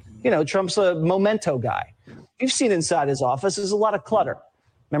that way. You know, Trump's a memento guy. You've seen inside his office, there's a lot of clutter,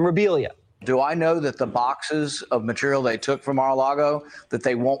 memorabilia. Do I know that the boxes of material they took from Mar-a-Lago, that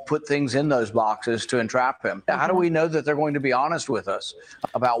they won't put things in those boxes to entrap him? How do we know that they're going to be honest with us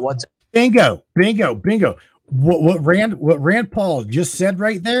about what's... Bingo. What Rand Paul just said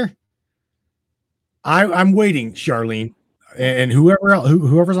right there, I'm waiting, Charlene, and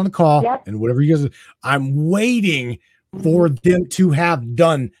whoever's on the call, and whatever you guys, I'm waiting for them to have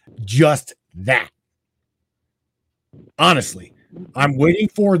done just that. Honestly, I'm waiting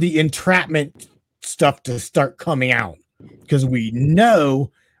for the entrapment stuff to start coming out, because we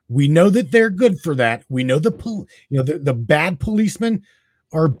know that they're good for that. We know the bad policemen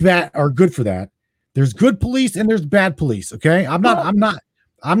are good for that. There's good police and there's bad police. Okay, I'm not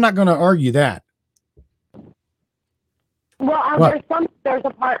going to argue that. Well, there's a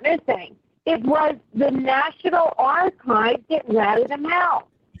part missing. It was the National Archives that ratted him out.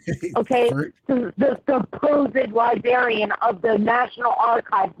 Okay, the supposed librarian of the National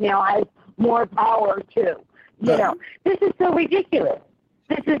Archives now has more power too. You know, this is so ridiculous.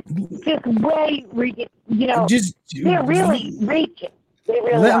 This is just way ridiculous. They're really reaching.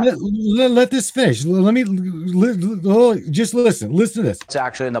 Let this finish. Let me just listen. Listen to this. It's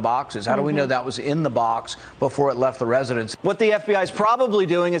actually in the boxes. How do we know that was in the box before it left the residence? What the FBI is probably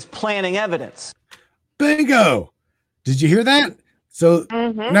doing is planning evidence. Bingo. Did you hear that? So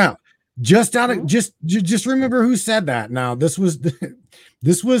now, just remember who said that. Now, this was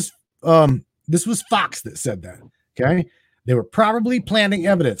Fox that said that. Okay. They were probably planting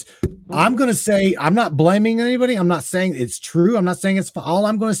evidence. I'm going to say, I'm not blaming anybody. I'm not saying it's true. I'm not saying it's all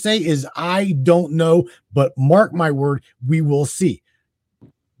I'm going to say is I don't know, but mark my word, we will see,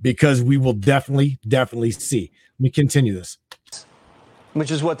 because we will definitely see. Let me continue this.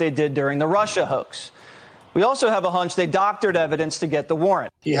 Which is what they did during the Russia hoax. We also have a hunch they doctored evidence to get the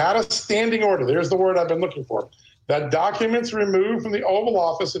warrant. He had a standing order. There's the word I've been looking for. That documents removed from the Oval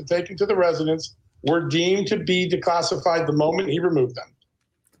Office and taken to the residence were deemed to be declassified the moment he removed them.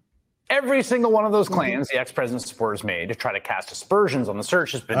 Every single one of those claims the ex-president's supporters made to try to cast aspersions on the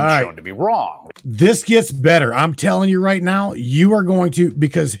search has been shown to be wrong. This gets better. I'm telling you right now, you are going to,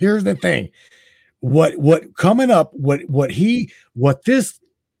 because here's the thing. What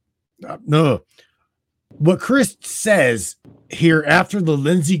Chris says here after the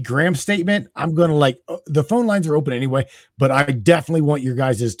Lindsey Graham statement, I'm going to the phone lines are open anyway, but I definitely want your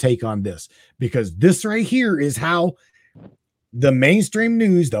guys' take on this, because this right here is how the mainstream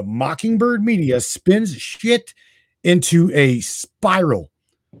news, the Mockingbird media, spins shit into a spiral.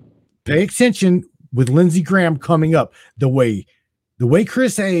 Pay attention with Lindsey Graham coming up. The way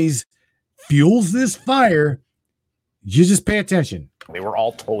Chris Hayes fuels this fire, you just pay attention. They were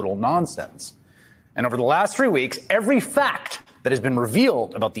all total nonsense. And over the last 3 weeks, every fact that has been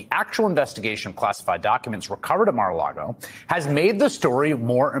revealed about the actual investigation of classified documents recovered at Mar-a-Lago has made the story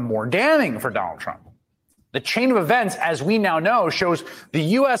more and more damning for Donald Trump. The chain of events, as we now know, shows the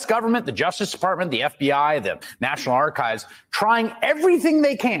U.S. government, the Justice Department, the FBI, the National Archives, trying everything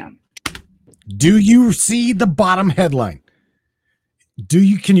they can. Do you see the bottom headline?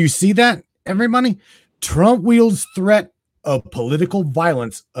 Can you see that, everybody? Trump wields threat of political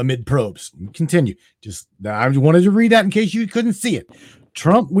violence amid probes. Continue. I wanted to read that in case you couldn't see it.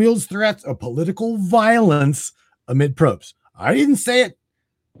 Trump wields threats of political violence amid probes. I didn't say it.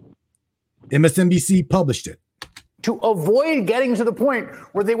 MSNBC published it. To avoid getting to the point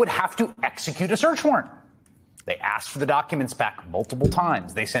where they would have to execute a search warrant. They asked for the documents back multiple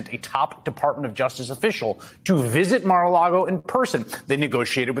times. They sent a top Department of Justice official to visit Mar-a-Lago in person. They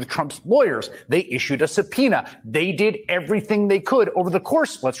negotiated with Trump's lawyers. They issued a subpoena. They did everything they could over the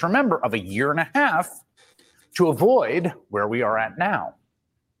course, let's remember, of a year and a half to avoid where we are at now.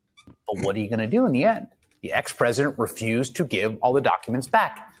 But what are you going to do in the end? The ex-president refused to give all the documents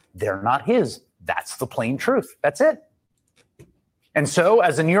back. They're not his. That's the plain truth. That's it. And so,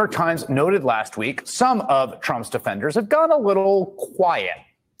 as the New York Times noted last week, some of Trump's defenders have gone a little quiet.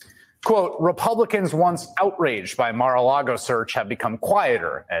 Quote, Republicans once outraged by Mar-a-Lago search have become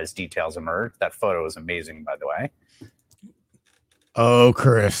quieter as details emerge. That photo is amazing, by the way. Oh,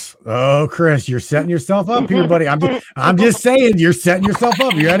 Chris, you're setting yourself up here, buddy. I'm just saying, you're setting yourself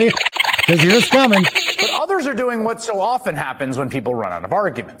up. You ready? Because here's coming. But others are doing what so often happens when people run out of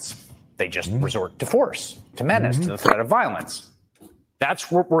arguments. They just resort to force, to menace, to the threat of violence.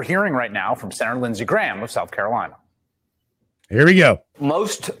 That's what we're hearing right now from Senator Lindsey Graham of South Carolina. Here we go.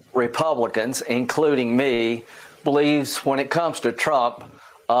 Most Republicans, including me, believes when it comes to Trump,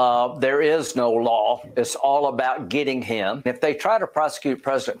 there is no law. It's all about getting him. If they try to prosecute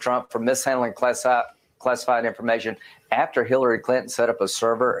President Trump for mishandling classified information after Hillary Clinton set up a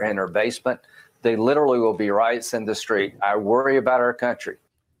server in her basement, they literally will be riots in the street. I worry about our country.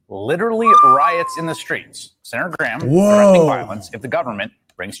 Literally riots in the streets. Senator Graham threatening violence if the government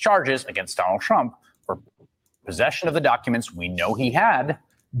brings charges against Donald Trump for possession of the documents we know he had.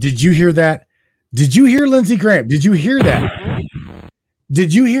 Did you hear that? Did you hear Lindsey Graham? Did you hear that?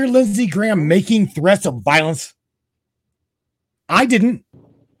 Did you hear Lindsey Graham making threats of violence? I didn't.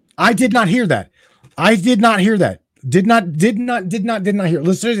 I did not hear that. I did not hear that. Did not hear.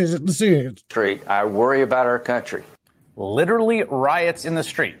 Let's see. I worry about our country. Literally riots in the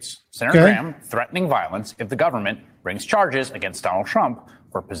streets. Senator Graham threatening violence if the government brings charges against Donald Trump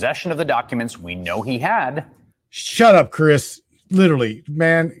for possession of the documents we know he had. Shut up, Chris. Literally,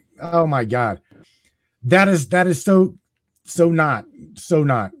 man. Oh my God. That is so not.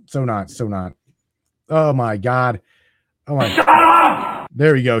 Oh my God. Oh my. Shut up!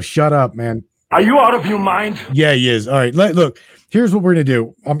 There we go. Shut up, man. Are you out of your mind? Yeah, he is. All right. Look, here's what we're gonna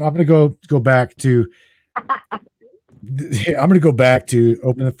do. I'm gonna go back to. I'm going to go back to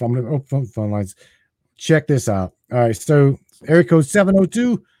open the phone. I'm going to open phone lines. Check this out. All right. So area code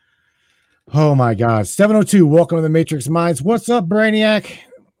 702. Oh my God. 702. Welcome to the Matrix Minds. What's up, Brainiac?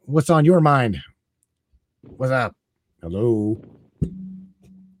 What's on your mind? What's up? Hello.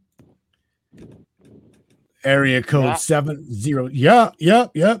 Area code 70.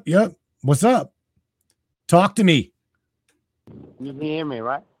 Yep. What's up? Talk to me. You can hear me,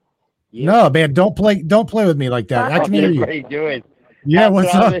 right? Yeah. No, man, don't play with me like that. I can hear you. What are you doing? Yeah,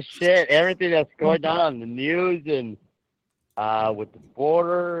 what's up? This shit, everything that's going on, the news and with the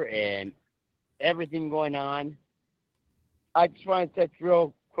border and everything going on. I just want to touch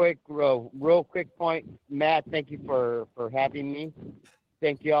real quick point. Matt, thank you for having me.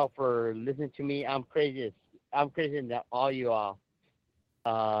 Thank you all for listening to me. I'm crazy that all you all.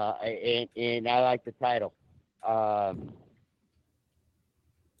 And I like the title.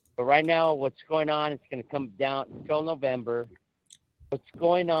 But right now, what's going on, it's going to come down until November. What's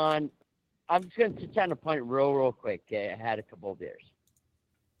going on, I'm just going to touch on a point real quick. I had a couple of beers.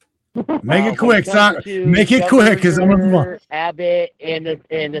 Make it quick, son. Make it quick, because I'm going to move on. Abbott and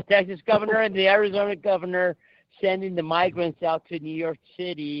the Texas governor and the Arizona governor sending the migrants out to New York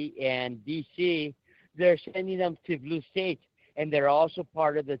City and D.C. They're sending them to blue states, and they're also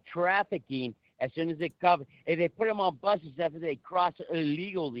part of the trafficking. As soon as they come, if they put them on buses after they cross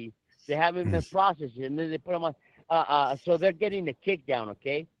illegally, they haven't been processed, and then they put them on. So they're getting the kick down,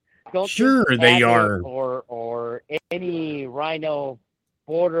 okay? Don't sure they are. Or any rhino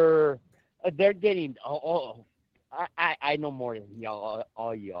border, they're getting. I know more than y'all,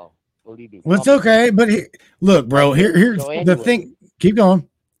 all y'all. Believe me. Well, it's okay, but look, bro. Here's the thing. Keep going.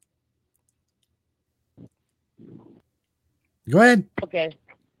 Go ahead. Okay.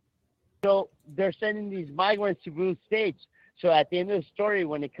 So they're sending these migrants to blue states. So at the end of the story,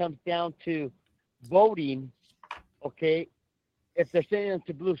 when it comes down to voting, okay, if they're sending them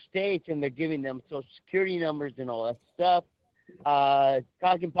to blue states and they're giving them social security numbers and all that stuff,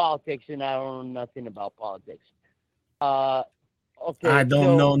 talking politics, and I don't know nothing about politics. Okay, I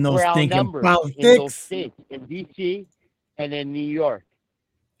don't know no stinking politics. In those states, in D.C. and in New York.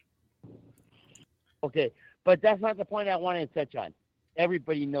 Okay, But that's not the point I wanted to touch on.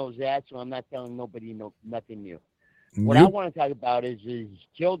 Everybody knows that, so I'm not telling nobody nothing new. What I want to talk about is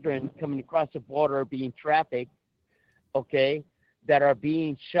children coming across the border being trafficked, okay, that are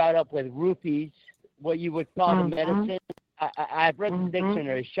being shot up with roofies, what you would call the medicine. I've read the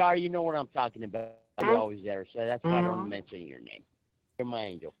dictionary. Shar, you know what I'm talking about. You're always there, so that's why I don't mention your name. You're my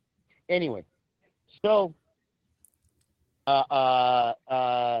angel. Anyway, so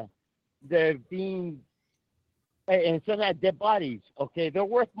they're being, and it's not dead bodies, okay? They're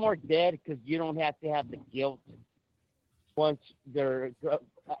worth more dead because you don't have to have the guilt once they're.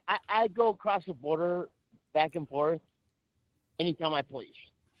 I go across the border back and forth anytime I please.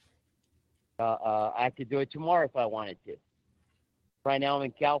 I could do it tomorrow if I wanted to. Right now I'm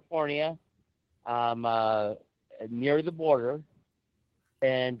in California. I'm near the border,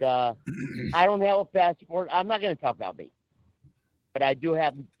 and I don't have a passport. I'm not going to talk about me, but I do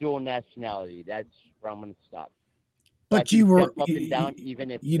have dual nationality. That's where I'm going to stop. But you were, up and down,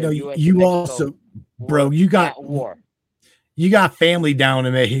 even if you know, US you also, bro, you got family down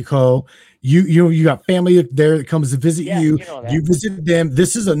in Mexico. You got family there that comes to visit you. You visit them.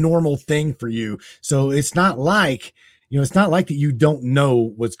 This is a normal thing for you. So it's not like, it's not like that you don't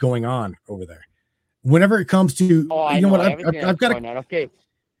know what's going on over there. Whenever it comes to, you know what, I've got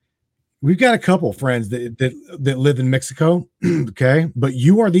we've got a couple friends that live in Mexico, okay? But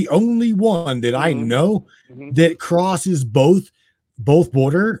you are the only one that I know that crosses both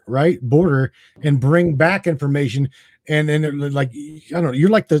border and bring back information. And then, like, I don't know, you're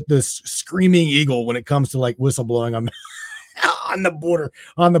like the screaming eagle when it comes to like whistleblowing on the border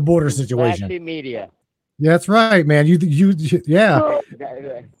situation. Flashy media. Yeah, that's right, man. You yeah.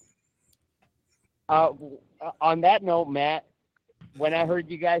 On that note, Matt, when I heard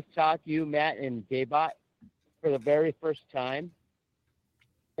you guys talk, you, Matt, and Daybot, for the very first time,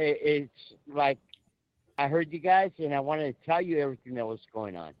 it's like I heard you guys, and I wanted to tell you everything that was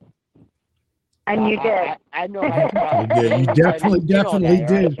going on. And you did. I know how to talk. You definitely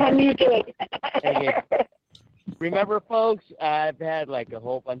did. And you did. Remember, folks, I've had like a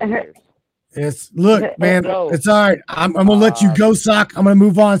whole bunch of years. Look, man, it's all right. I'm gonna let you go, Sock. I'm gonna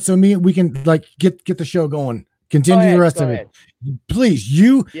move on so we can like get the show going. Continue the rest of it. Please,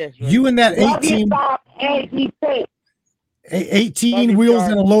 you and that 18 wheels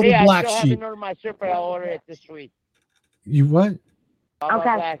and a loaded black sheep. I still haven't ordered my super. I'll order it this week. You what?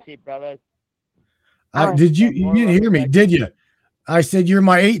 Black sheep, brother. You didn't hear me, did you? I said you're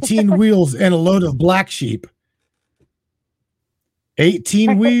my 18 wheels and a load of black sheep.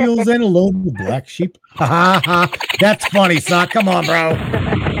 18 wheels and a load of black sheep. Ha ha ha. That's funny, Sock. Come on, bro.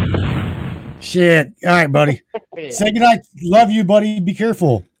 Shit. All right, buddy. Say goodnight. Love you, buddy. Be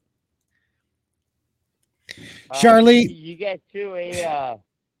careful. Charlie. You get to a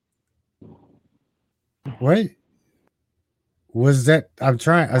what? Was that? I was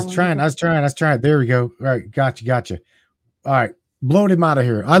trying. There we go. All right. Gotcha. All right. Blowed him out of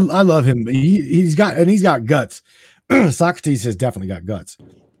here. I love him. He's got guts. Socrates has definitely got guts.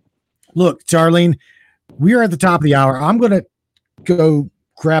 Look, Charlene, we are at the top of the hour. I'm going to go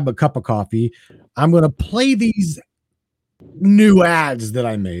grab a cup of coffee. I'm going to play these new ads that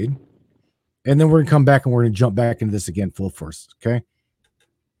I made. And then we're going to come back and we're going to jump back into this again full force. Okay.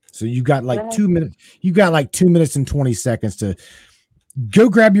 So you got like 2 minutes. You got like 2 minutes and 20 seconds to go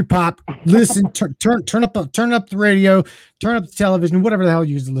grab your pop, listen, turn up the radio, turn up the television, whatever the hell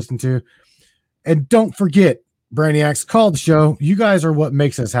you used to listen to. And don't forget, Brainiacs, call the show. You guys are what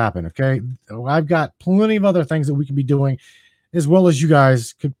makes us happen. Okay. I've got plenty of other things that we can be doing, as well as you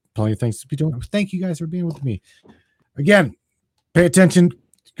guys could plenty of things to be doing. Thank you guys for being with me. Again, pay attention.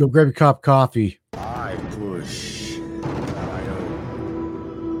 Go grab your cup of coffee. I push.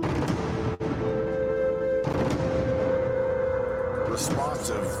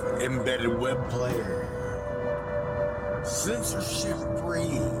 Responsive embedded web player. Censorship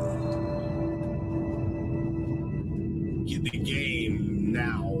free. Get the game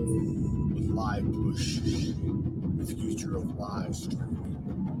now with Live Push. The future of live streaming.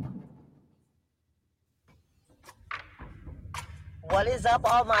 What is up,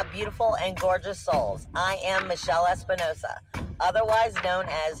 all my beautiful and gorgeous souls? I am Michelle Espinosa, otherwise known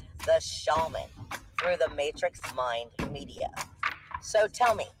as the Shaman, through the Matrix Mind Media. So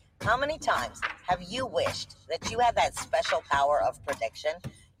tell me, how many times have you wished that you had that special power of prediction?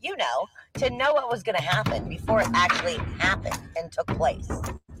 You know, to know what was going to happen before it actually happened and took place.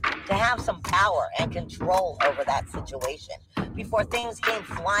 To have some power and control over that situation before things came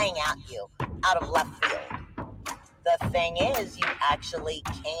flying at you out of left field. The thing is, you actually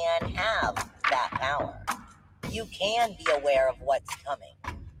can have that power. You can be aware of what's coming.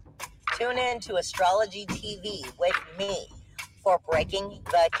 Tune in to Astrology TV with me for Breaking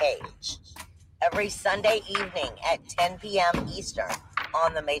the Cage every Sunday evening at 10 p.m. Eastern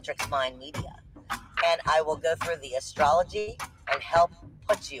on the Matrix Mind Media. And I will go through the astrology and help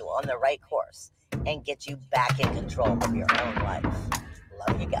put you on the right course and get you back in control of your own life.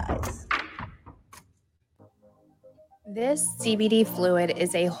 Love you guys. This CBD fluid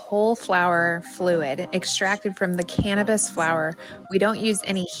is a whole flower fluid extracted from the cannabis flower. We don't use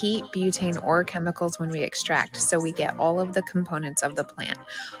any heat, butane, or chemicals when we extract, so we get all of the components of the plant.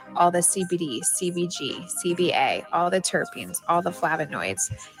 All the CBD, CBG, CBA, all the terpenes, all the flavonoids.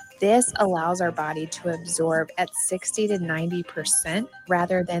 This allows our body to absorb at 60 to 90%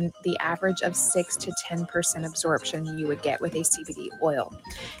 rather than the average of 6 to 10% absorption you would get with a CBD oil.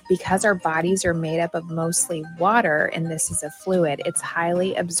 Because our bodies are made up of mostly water and this is a fluid, it's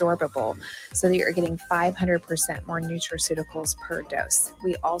highly absorbable so that you're getting 500% more nutraceuticals per dose.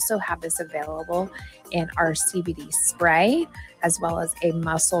 We also have this available in our CBD spray as well as a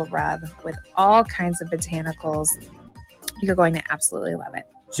muscle rub with all kinds of botanicals. You're going to absolutely love it.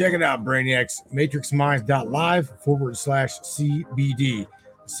 Check it out, Brainiacs. MatrixMinds.live/CBD.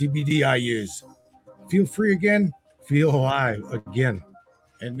 CBD I use. Feel free again. Feel alive again.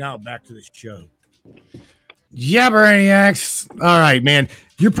 And now back to the show. Yeah, Brainiacs. All right, man.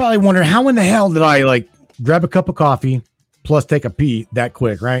 You're probably wondering how in the hell did I grab a cup of coffee plus take a pee that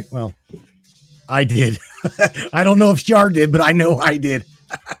quick, right? Well, I did. I don't know if Char did, but I know I did.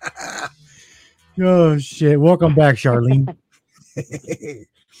 Oh, shit. Welcome back, Charlene.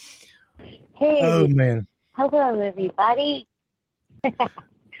 Hey. Oh, man. Hello, everybody.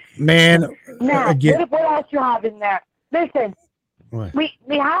 Man. Matt, Again. what else you have in there? Listen, What? we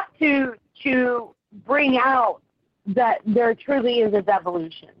have to bring out that there truly is a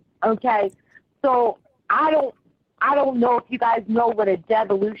devolution. Okay, so I don't know if you guys know what a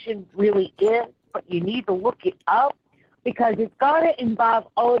devolution really is, but you need to look it up because it's got to involve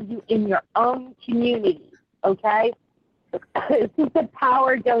all of you in your own community. Okay. This is the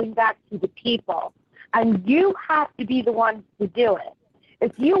power going back to the people, and you have to be the ones to do it.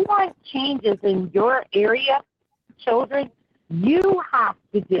 If you want changes in your area, children, you have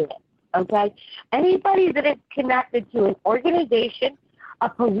to do it, okay? Anybody that is connected to an organization, a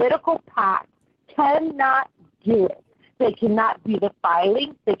political pact, cannot do it. They cannot do the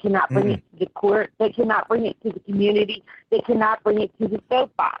filings. They cannot bring it to the court. They cannot bring it to the community. They cannot bring it to the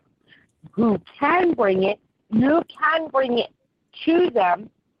soapbox. Who can bring it? You can bring it to them.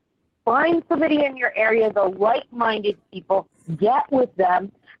 Find somebody in your area, the like-minded people, get with them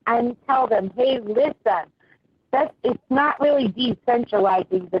and tell them, hey, listen, it's not really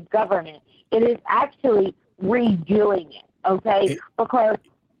decentralizing the government. It is actually redoing it, okay? Because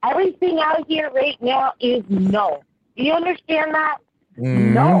everything out here right now is no. Do you understand that?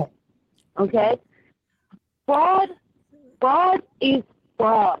 Mm-hmm. No. Okay? Fraud is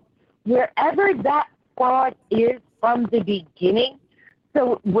fraud. Wherever that fraud is from the beginning,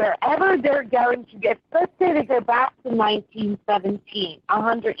 so wherever they're going to get, let's say they go back to 1917,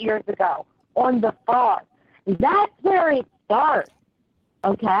 100 years ago, on the fraud, that's where it starts,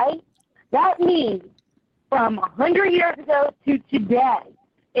 okay? That means from 100 years ago to today,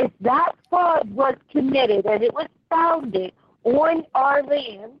 if that fraud was committed and it was founded on our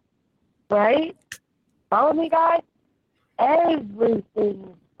land, right? Follow me, guys? Everything is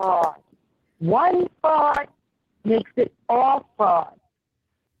fraud. One fraud makes it all fraud.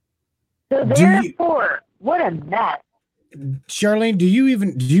 So therefore, what a mess. Charlene, do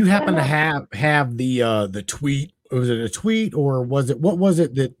you happen to have the tweet? Was it a tweet or what was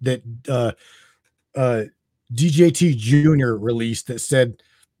it that DJT Jr. released that said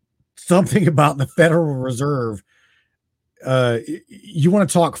something about the Federal Reserve? You want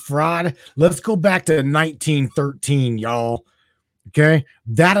to talk fraud? Let's go back to 1913, y'all. Okay,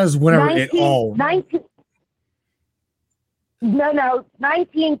 that is whenever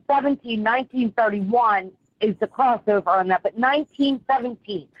 1917, 1931 is the crossover on that, but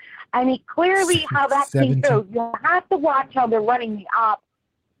 1917. And it clearly how that came through. You have to watch how they're running the ops.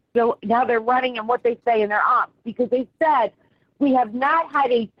 So now they're running and what they say in their ops, because they said we have not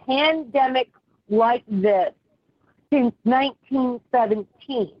had a pandemic like this since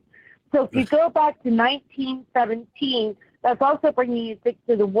 1917. So if you go back to 1917, that's also bringing you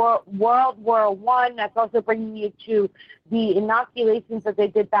to the World War I. That's also bringing you to the inoculations that they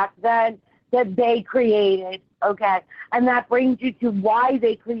did back then that they created, okay? And that brings you to why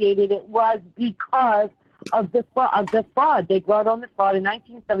they created it was because of the fraud. They brought on the fraud in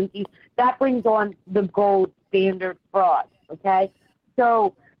 1917. That brings on the gold standard fraud, okay?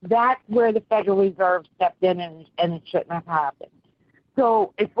 So that's where the Federal Reserve stepped in and it shouldn't have happened.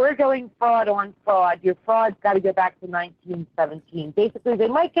 So if we're going fraud on fraud, your fraud's got to go back to 1917. Basically, they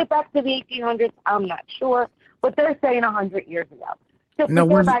might get back to the 1800s. I'm not sure, but they're saying 100 years ago. So if we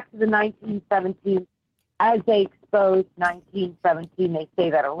go back to the 1917, as they exposed 1917, they say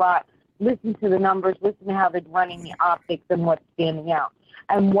that a lot. Listen to the numbers, listen to how they're running the optics and what's standing out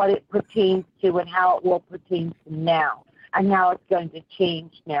and what it pertains to and how it will pertain to now and how it's going to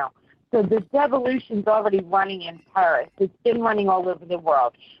change now. So the devolution's already running in Paris. It's been running all over the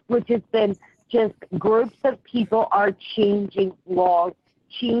world, which has been just groups of people are changing laws,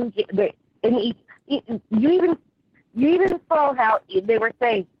 changing. And you even saw how they were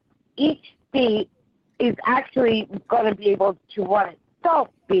saying each state is actually going to be able to run itself,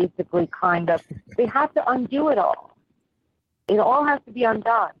 basically, kind of. They have to undo it all. It all has to be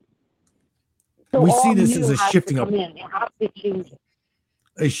undone. So we see this as a shifting of. They have to change it.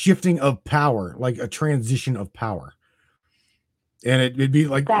 A shifting of power, like a transition of power. And it'd be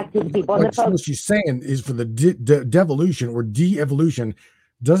like what she's saying is for the devolution or de-evolution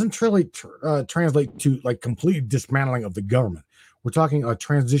doesn't really translate to like complete dismantling of the government. We're talking a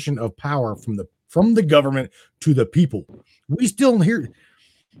transition of power from the government to the people. We still here's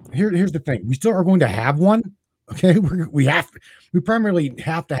the thing. We still are going to have one. Okay. We primarily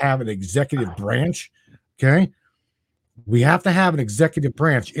have to have an executive branch. Okay. We have to have an executive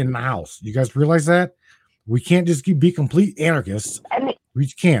branch in the House. You guys realize that? We can't just be complete anarchists. We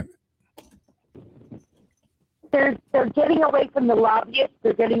can't. They're getting away from the lobbyists.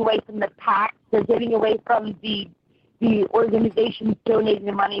 They're getting away from the PACs. They're getting away from the organizations donating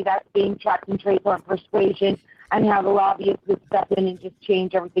the money that's being tracked and traced on persuasion, and how the lobbyists would step in and just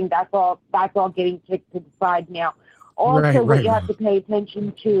change everything. That's all getting kicked to the side now. Also, what you have to pay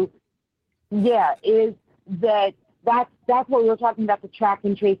attention to, is that's what we were talking about, the track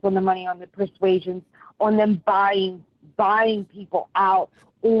and trace on the money, on the persuasions, on them buying people out,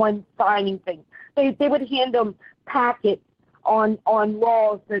 on signing things. They would hand them packets on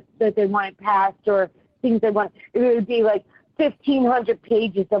laws that they want passed or things they want. It would be like 1,500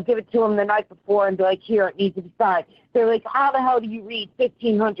 pages. They'll give it to them the night before and be like, here, it needs to be signed. They're like, how the hell do you read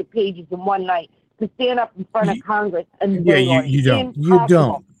 1,500 pages in one night to stand up in front of Congress and vote on it? You don't. You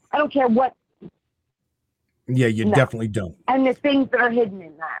don't. I don't care what. Yeah, you definitely don't. And the things that are hidden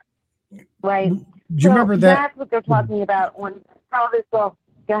in that, right? Do you remember that? That's what they're talking about on how this all.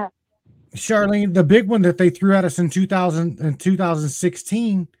 Yeah. Charlene, the big one that they threw at us in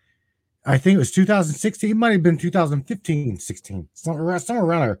 2016, I think it was 2016. It might have been 2015, 16, somewhere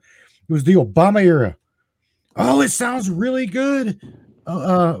around there. It was the Obama era. Oh, it sounds really good.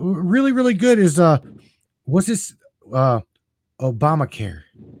 Really, really good. What's this? Obamacare.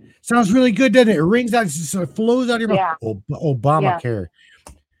 Sounds really good, doesn't it? It rings out, it flows out of your mouth. Obamacare.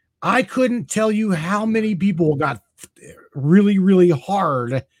 Yeah. I couldn't tell you how many people got really, really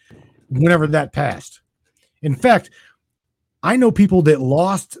hard whenever that passed. In fact, I know people that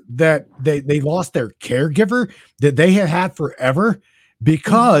lost they lost their caregiver that they had had forever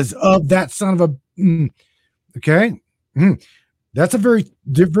because of that son of a. Okay, that's a very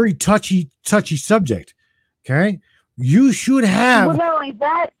touchy subject. Okay, you should have not only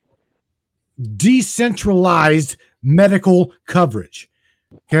that, decentralized medical coverage.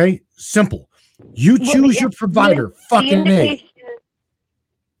 Okay, simple. You choose your provider. Fucking A.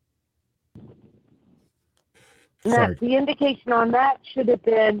 The indication on that should have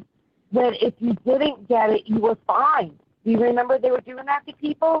been that if you didn't get it, you were fined. Do you remember they were doing that to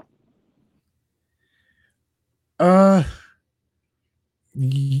people?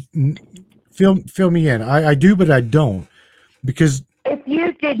 Fill me in. I do, but I don't, because if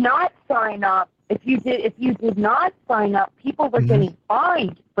you did not sign up, if you did not sign up, people were getting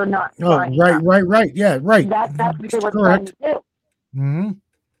fined for not signing up. Right. Yeah, right. That's what they were trying to do.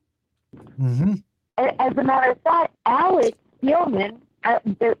 As a matter of fact, Alex Spielman,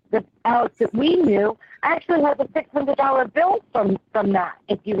 the Alex that we knew, actually has a $600 bill from that,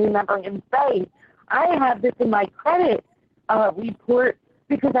 if you remember him saying, I have this in my credit report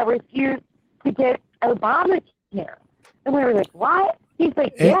because I refused to get Obamacare. And we were like, what? He's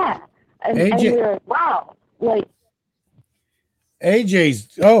like, yeah. And we were like, wow. Like,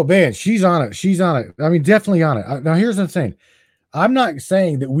 AJ's, oh man, she's on it. I mean, definitely on it. Now, here's the thing. I'm not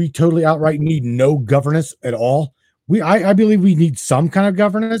saying that we totally outright need no governance at all. I believe we need some kind of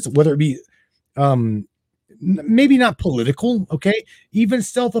governance, whether it be maybe not political, okay, even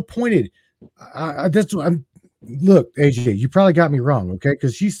self-appointed. Look, AJ, you probably got me wrong, okay,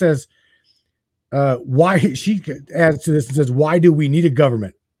 because she says why she adds to this and says, why do we need a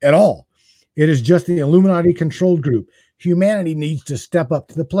government at all? It is just the Illuminati controlled group. Humanity needs to step up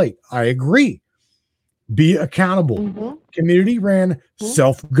to the plate. I agree. Be accountable. Community ran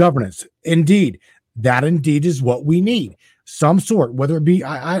self-governance. Indeed, that indeed is what we need. Some sort, whether it be,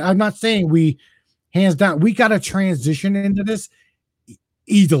 I'm not saying we, hands down, we got to transition into this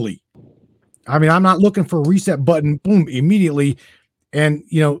easily. I mean, I'm not looking for a reset button, boom, immediately. And,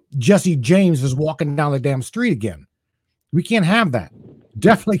 Jesse James is walking down the damn street again. We can't have that.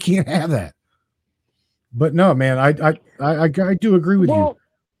 Definitely can't have that. But no, man, I do agree with you.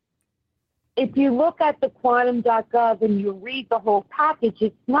 If you look at the quantum.gov and you read the whole package,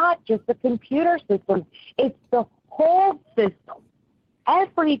 it's not just the computer system. It's the whole system.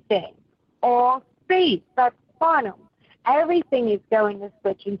 Everything. All space. That's quantum. Everything is going to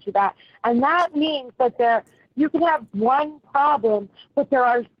switch into that. And that means that you can have one problem, but there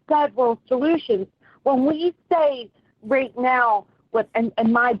are several solutions. When we say right now,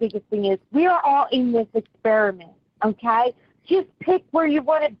 and my biggest thing is, we are all in this experiment, okay? Just pick where you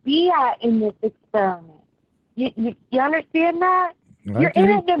want to be at in this experiment. You understand that? You're in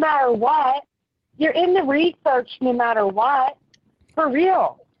it no matter what. You're in the research no matter what. For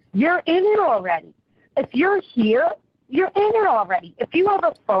real. You're in it already. If you're here, you're in it already. If you have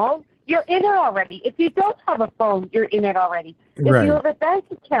a phone, you're in it already. If you don't have a phone, you're in it already. If you have a bank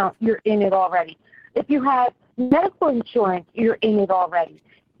account, you're in it already. If you have medical insurance, you're in it already.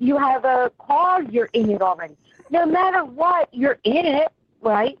 You have a car, you're in it already. No matter what, you're in it,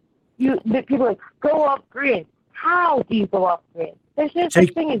 right? The people are like, go off grid. How do you go off grid? There's no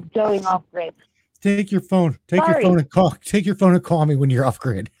such thing as going off grid. Take your phone. Take your phone and call. Take your phone and call me when you're off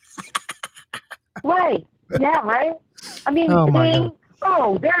grid. Right. Yeah, right? I mean,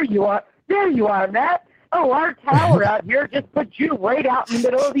 there you are. There you are, Matt. Oh, our tower out here just put you right out in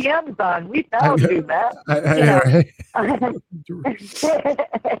the middle of the Amazon. We found you, Matt.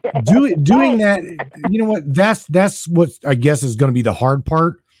 Doing that, you know what? That's what I guess is going to be the hard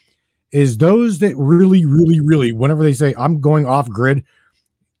part. Is those that really, really, really, whenever they say I'm going off grid,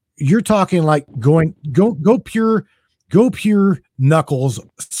 you're talking like go pure knuckles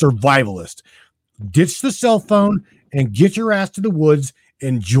survivalist. Ditch the cell phone and get your ass to the woods.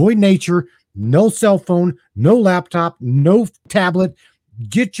 Enjoy nature. No cell phone, no laptop, no tablet.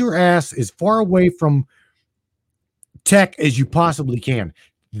 Get your ass as far away from tech as you possibly can.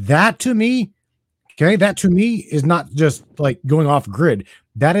 That to me is not just like going off grid.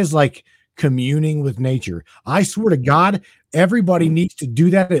 That is like communing with nature. I swear to God, everybody needs to do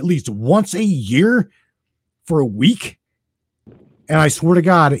that at least once a year for a week. And I swear to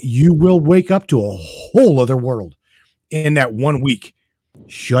God, you will wake up to a whole other world in that 1 week.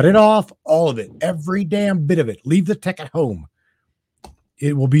 Shut it off, all of it, every damn bit of it. Leave the tech at home.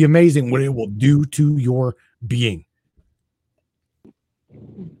 It will be amazing what it will do to your being.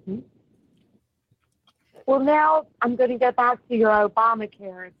 Well, now I'm going to go back to your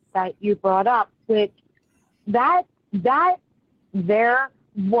Obamacare that you brought up, which that there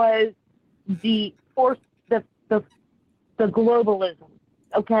was the force, the globalism,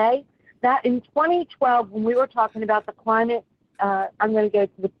 okay? That in 2012, when we were talking about the climate, I'm going to go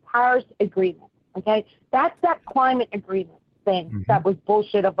to the Paris Agreement, okay? That's that climate agreement thing that was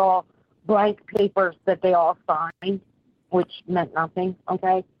bullshit of all blank papers that they all signed, which meant nothing,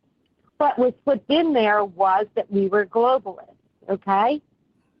 okay? But what's put in there was that we were globalists, okay?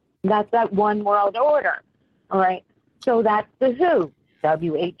 That's that one world order, all right? So that's the WHO,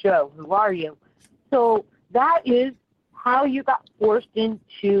 WHO, who are you? So that is how you got forced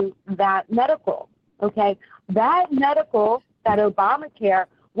into that medical, okay? That medical, that Obamacare,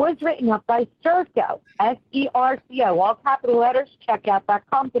 was written up by Serco, S-E-R-C-O, all capital letters. Check out that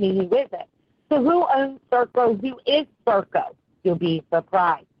company. Who is it? So who owns Serco? Who is Serco? You'll be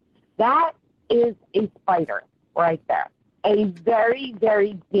surprised. That is a spider right there, a very,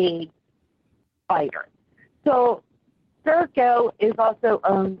 very big spider. So Serco is also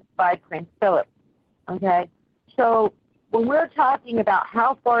owned by Prince Philip, okay? So when we're talking about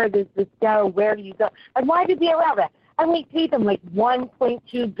how far does this go, where do you go, and why did they allow that? And we paid them like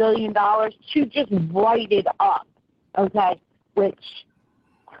 $1.2 billion to just write it up, okay? Which,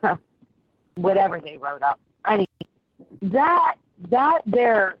 whatever they wrote up. I mean, that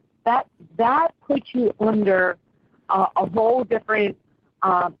puts you under a whole different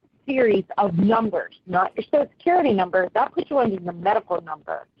series of numbers, not your Social Security number. That puts you under the medical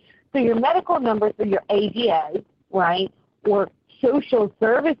number. So your medical numbers are your ADA, right, or social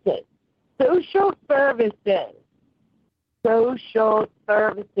services. Social services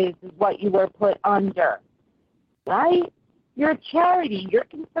is what you were put under, right? You're a charity. You're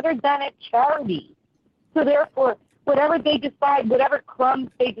considered then a charity. So therefore, whatever they decide, whatever crumbs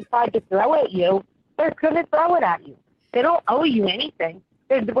they decide to throw at you, they're going to throw it at you. They don't owe you anything.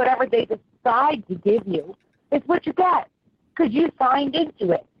 Whatever they decide to give you, it's what you get because you signed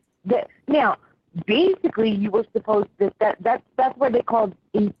into it. Now, basically, you were supposed to, that's what they called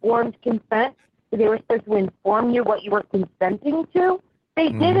informed consent. So they were supposed to inform you what you were consenting to. They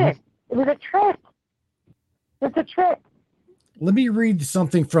didn't. It was a trick. It's a trick. Let me read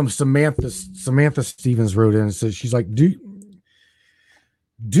something from Samantha. Samantha Stevens wrote in and says, she's like, do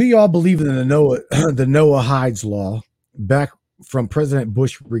y'all believe in the Noah Hides law back from President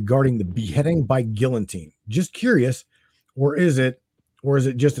Bush regarding the beheading by guillotine? Just curious, or is it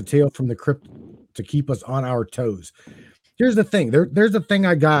just a tale from the crypt to keep us on our toes? Here's the thing. There's a thing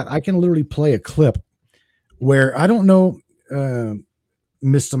I got. I can literally play a clip where I don't know,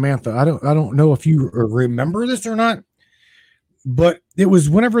 Miss Samantha. I don't know if you remember this or not, but it was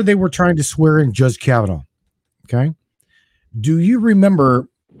whenever they were trying to swear in Judge Kavanaugh. Okay. Do you remember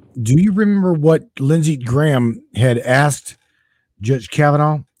what Lindsey Graham had asked Judge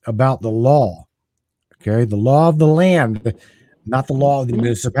Kavanaugh about the law? Okay. The law of the land, not the law of the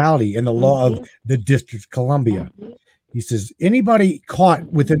municipality, and the law of the District of Columbia. He says, anybody caught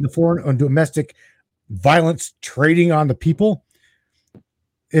within the foreign or domestic violence trading on the people,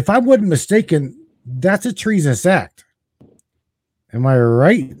 if I wasn't mistaken, that's a treasonous act. Am I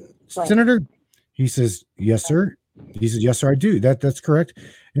right, Senator? He says, yes, sir. He says, yes, sir, I do. That's correct.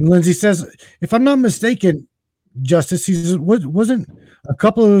 And Lindsay says, if I'm not mistaken, Justice, he says, wasn't a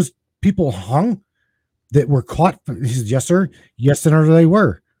couple of those people hung that were caught? He says, yes, sir. Yes, Senator, they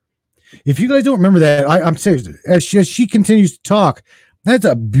were. If you guys don't remember that, I'm serious. As she continues to talk, that's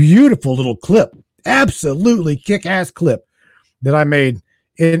a beautiful little clip. Absolutely kick-ass clip that I made.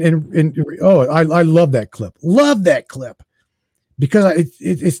 I love that clip. Love that clip. Because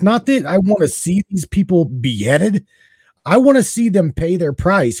it's not that I want to see these people beheaded. I want to see them pay their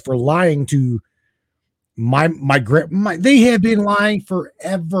price for lying to my they have been lying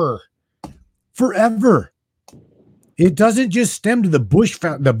forever. Forever. It doesn't just stem to the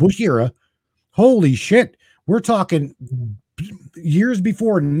Bush era. Holy shit. We're talking years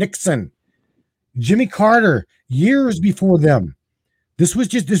before Nixon, Jimmy Carter, years before them. This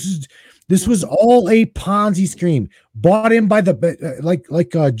was all a Ponzi scheme bought in by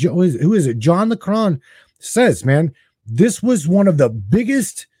who is it? John LeCron says, man, this was one of the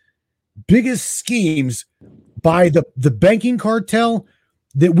biggest schemes by the banking cartel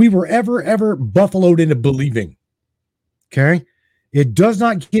that we were ever buffaloed into believing. Okay. It does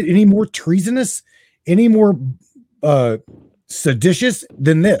not get any more treasonous, any more seditious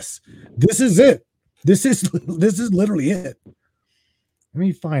than this. This is it. This is literally it. Let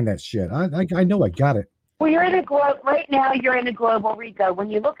me find that shit. I know I got it. Well, you're in right now. You're in a global RICO.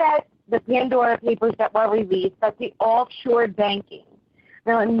 When you look at the Pandora Papers that were released, that's the offshore banking.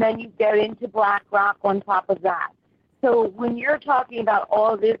 Now, and then you get into BlackRock on top of that. So when you're talking about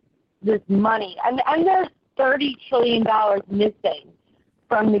all this money, and there's $30 trillion missing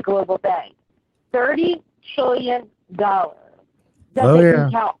from the global bank. $30 trillion. That they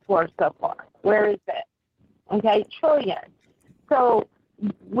can count for so far. Where is it? Okay, trillion. So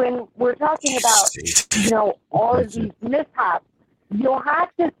when we're talking about, all of these mishaps, you'll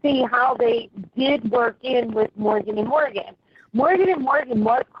have to see how they did work in with Morgan & Morgan. Morgan & Morgan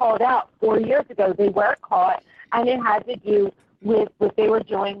was called out 4 years ago. They were caught, and it had to do with what they were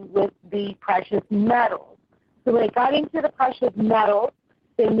doing with the precious metals. So when they got into the precious metals,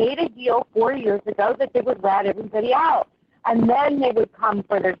 they made a deal 4 years ago that they would rat everybody out. And then they would come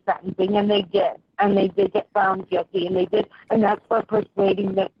for their sentencing, and they did. And they did get found guilty, and that's for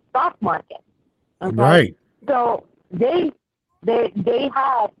persuading the stock market. Okay? Right. So they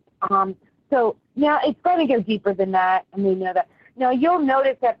have, so now it's going to go deeper than that, and we know that. Now, you'll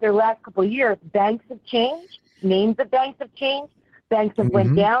notice after the last couple of years, banks have changed, names of banks have changed, banks have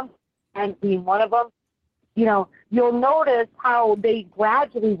went down, and being one of them. You'll notice how they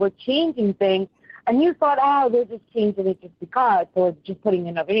gradually were changing things, and you thought, they're just changing it just because, or just putting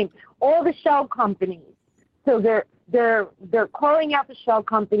another name. All the shell companies, so they're calling out the shell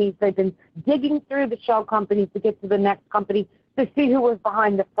companies. They've been digging through the shell companies to get to the next company to see who was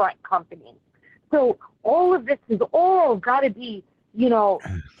behind the front company. So all of this has all got to be,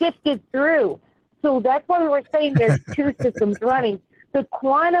 sifted through. So that's why we were saying there's two systems running. The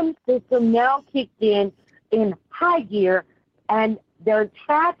quantum system now kicked in high gear, and they're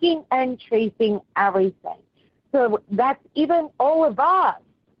tracking and tracing everything. So that's even all of us,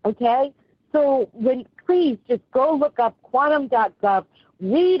 okay? So please just go look up quantum.gov,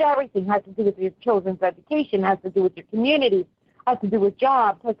 read everything. Has to do with your children's education, has to do with your communities, has to do with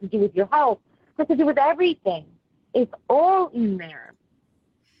jobs, has to do with your health, has to do with everything. It's all in there.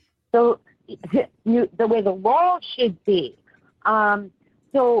 So the way the law should be.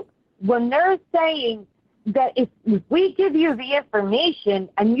 So when they're saying that if we give you the information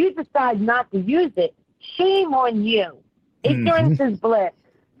and you decide not to use it, shame on you. Ignorance is bliss.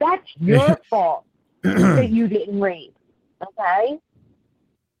 That's your fault that you didn't read. Okay?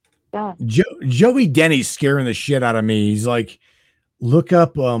 Yeah. Joey Denny's scaring the shit out of me. He's like, look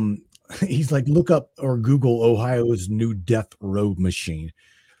up or Google Ohio's new death row machine.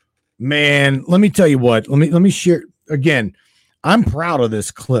 Man, let me tell you what. Let me share again. I'm proud of this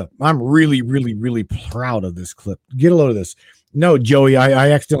clip. I'm really, really, really proud of this clip. Get a load of this. No, Joey,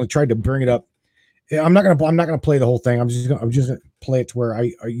 I accidentally tried to bring it up. I'm not gonna play the whole thing. I'm just gonna play it to where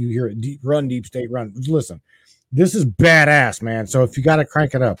you hear it. Run, Deep State, run. Listen, this is badass, man. So if you got to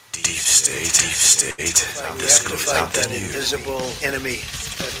crank it up. Deep State. This goes out to you. Invisible enemy.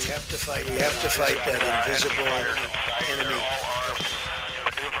 You have to fight that invisible enemy.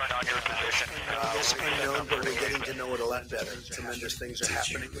 It's unknown, but we're getting to know it a lot better. Tremendous things are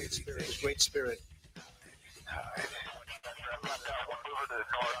happening. Great spirit.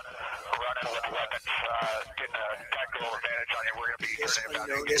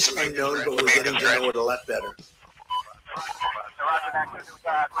 It's unknown, but we're getting to know it a lot better.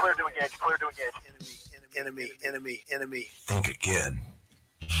 Clear to engage. Enemy. Think again.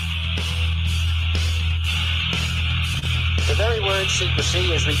 The very word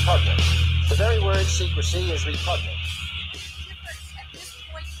secrecy is repugnant.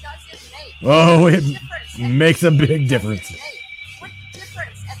 Oh, it makes a big difference. What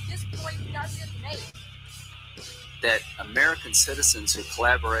difference at this point does it make? That American citizens who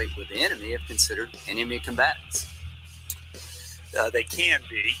collaborate with the enemy have considered enemy combatants. They can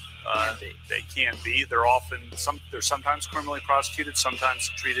be. They can be. They're sometimes criminally prosecuted, sometimes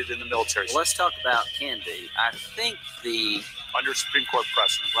treated in the military. Well, let's talk about can be. I think under Supreme Court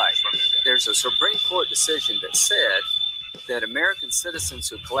precedent. Right. There's a Supreme Court decision that said that American citizens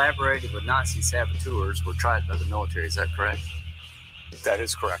who collaborated with Nazi saboteurs were tried by the military. Is that correct? That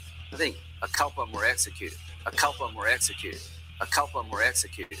is correct. I think a couple of them were executed.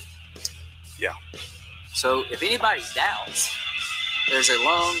 Yeah. So if anybody doubts, there's a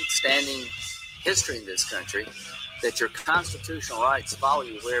long-standing history in this country that your constitutional rights follow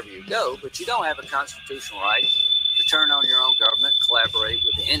you wherever you go, but you don't have a constitutional right to turn on your own government, collaborate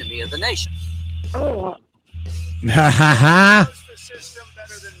with the enemy of the nation. Oh.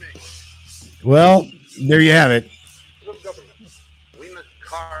 Well, there you have it. We must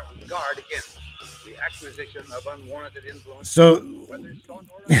guard against the acquisition of unwarranted influence. So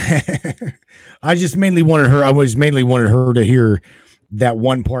I was mainly wanted her to hear that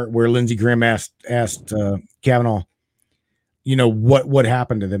one part where Lindsey Graham asked Kavanaugh, what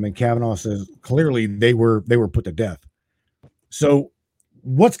happened to them, and Kavanaugh says clearly they were put to death. So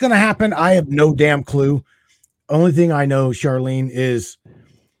what's going to happen? I have no damn clue. Only thing I know, Charlene, is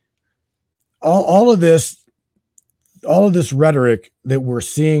all of this rhetoric that we're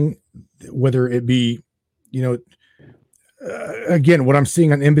seeing, whether it be, again, what I'm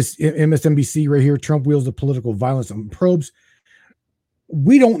seeing on MSNBC right here, Trump wields the political violence and probes.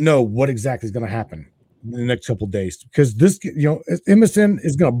 We don't know what exactly is going to happen in the next couple of days, because this, MSN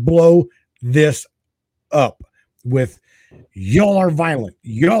is going to blow this up with y'all are violent,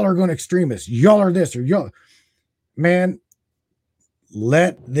 y'all are going extremists, y'all are this, or y'all. Man,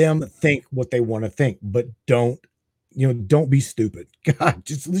 let them think what they want to think, but don't be stupid. God,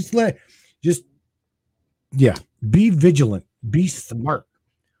 be vigilant, be smart.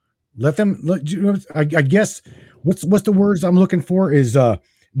 Let them. I guess what's the words I'm looking for is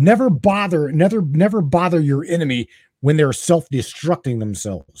never bother your enemy when they're self-destructing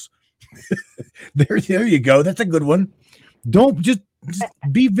themselves. There you go. That's a good one. Don't just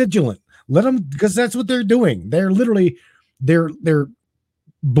be vigilant. Let them, because that's what they're doing. They're literally they're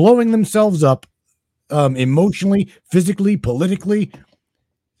blowing themselves up emotionally, physically, politically.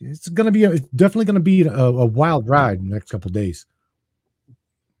 It's definitely going to be a wild ride in the next couple of days.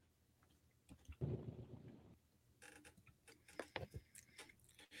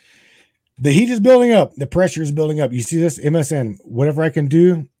 The heat is building up. The pressure is building up. You see this, MSN, whatever I can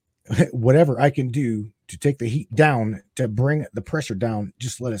do to take the heat down, to bring the pressure down,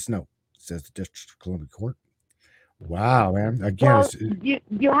 just let us know, says the District of Columbia Court. Wow, man. Again, well,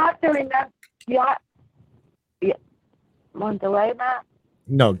 you have to remember. Want delay, Matt?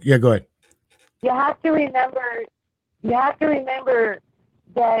 No, yeah, go ahead. You have to remember that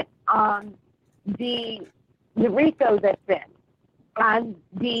the RICO that's in, and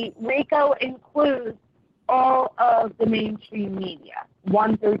the RICO includes all of the mainstream media,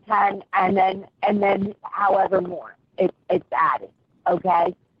 1 through 10, and then however more it's added.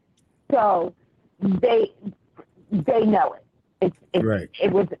 Okay, so they know it. Right.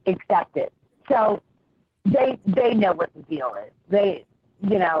 It was accepted. So they know what the deal is. They,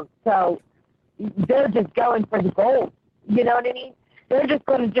 so they're just going for the gold. You know what I mean? They're just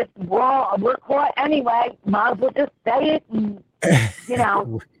going to we're caught anyway. Might as well just say it. And,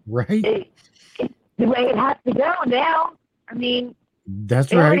 right. It's the way it has to go now. I mean, That's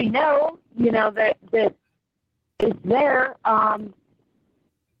they right. already know, that it's there. A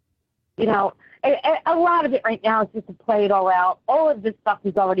lot of it right now is just to play it all out. All of this stuff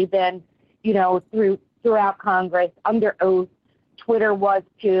has already been, throughout Congress, under oath. Twitter was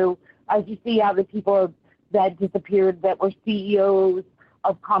too. As you see how the people that disappeared that were CEOs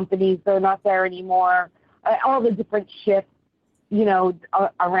of companies, they're not there anymore. All the different shifts,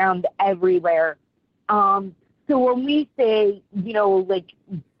 around everywhere. So when we say,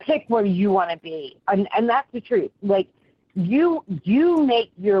 pick where you want to be, and that's the truth. Like, you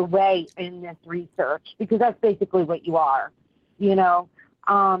make your way in this research, because that's basically what you are.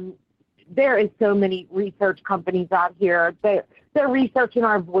 There is so many research companies out here. They're researching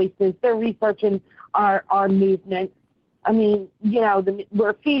our voices. They're researching our movements. I mean,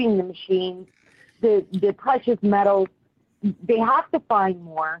 we're feeding the machines. The precious metals, they have to find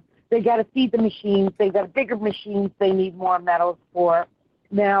more. They got to feed the machines. They got bigger machines. They need more metals for.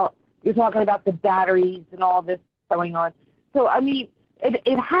 Now, you're talking about the batteries and all this going on. So, I mean,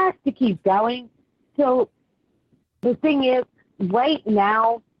 it has to keep going. So the thing is, right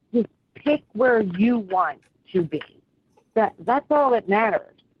now, just pick where you want to be. That's all that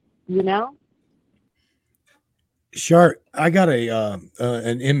matters, Shart, I got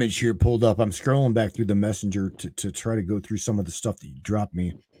an image here pulled up. I'm scrolling back through the messenger to try to go through some of the stuff that you dropped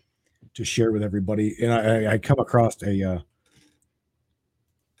me to share with everybody. And I come across let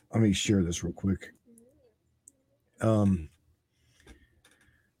me share this real quick.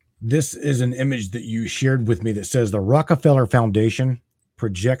 This is an image that you shared with me that says the Rockefeller Foundation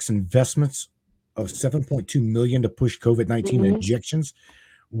projects investments of $7.2 million to push COVID-19 injections.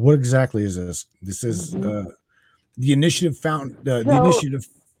 What exactly is this? This is the initiative the initiative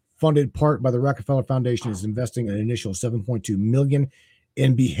funded part by the Rockefeller Foundation is investing an initial $7.2 million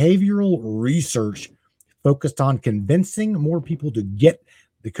in behavioral research focused on convincing more people to get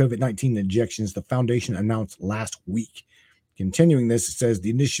the COVID-19 injections, the foundation announced last week. Continuing this, it says the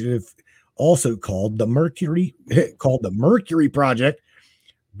initiative, also called the Mercury Project,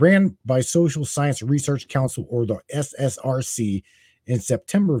 ran by Social Science Research Council, or the SSRC, in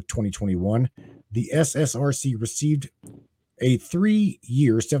September of 2021. The SSRC received a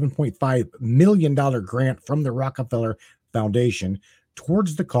 3-year, $7.5 million grant from the Rockefeller Foundation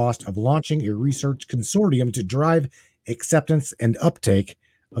towards the cost of launching a research consortium to drive acceptance and uptake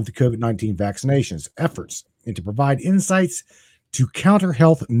of the COVID-19 vaccinations efforts and to provide insights to counter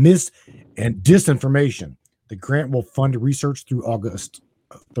health mis and disinformation. The grant will fund research through August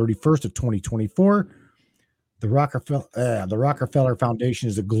 31st of 2024. The Rockefeller Foundation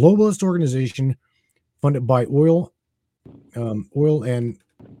is a globalist organization funded by oil and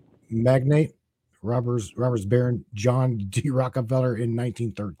magnate Roberts Baron John D. Rockefeller in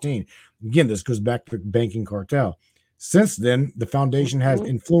 1913. Again, this goes back to the banking cartel. Since then, the foundation has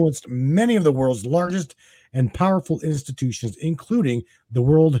influenced many of the world's largest and powerful institutions, including the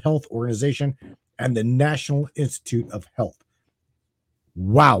World Health Organization and the National Institute of Health.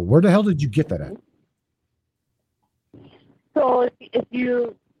 Wow, where the hell did you get that at? So if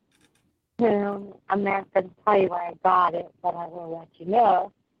you, I'm not going to tell you where I got it, but I will let you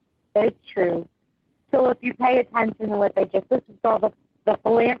know. It's true. So if you pay attention to what this is all the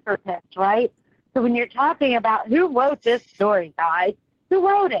philanthropists, right? So when you're talking about who wrote this story, guys, who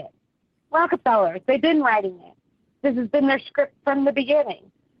wrote it? Rockefellers. They've been writing it. This has been their script from the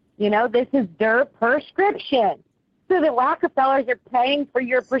beginning. This is their prescription. So the Rockefellers are paying for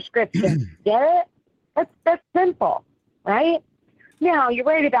your prescription. Get it? That's simple, right? Now, you're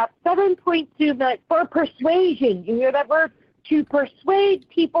worried about $7.2 million for persuasion. You hear that word? To persuade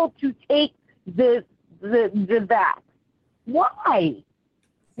people to take the vax. Why?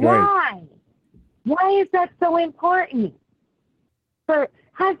 Why? Why is that so important? There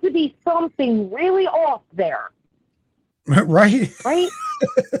has to be something really off there. Right? Right?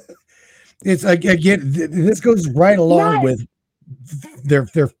 It's again, this goes right along with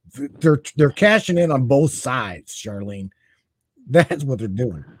they're cashing in on both sides, Charlene. That's what they're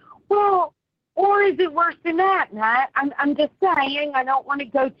doing. Well, or is it worse than that, Matt? I'm just saying, I don't want to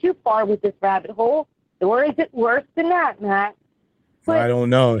go too far with this rabbit hole. Or is it worse than that, Matt? But, I don't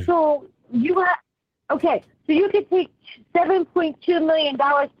know. So you could take $7.2 million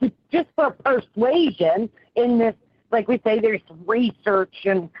just for persuasion in this, like we say, there's research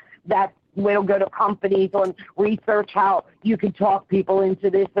and that's we'll go to companies and research how you can talk people into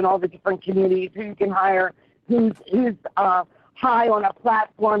this and all the different communities, who you can hire, who's high on a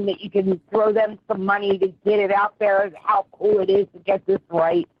platform that you can throw them some money to get it out there, and how cool it is to get this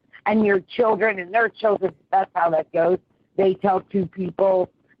right. And your children and their children, that's how that goes. They tell two people.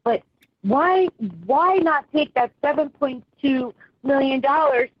 But why not take that $7.2 million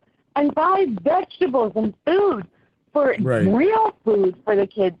and buy vegetables and food for real food for the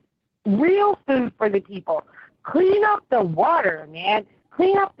kids, real food for the people? Clean up the water, man.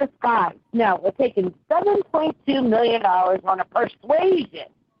 Clean up the sky. No, we're taking $7.2 million on a persuasion.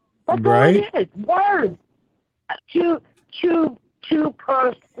 That's all it is. Words. To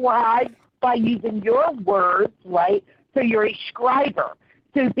prescribe by using your words, right? So you're a scriber.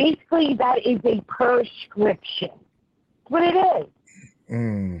 So basically that is a prescription. That's what it is.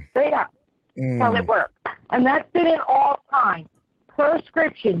 Straight up. That's how it works. And that's been at all times.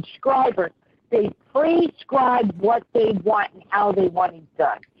 Prescription, scribers. They prescribe what they want and how they want it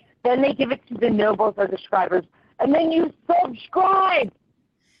done. Then they give it to the nobles or the scribers. And then you subscribe.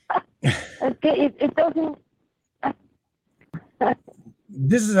 It doesn't...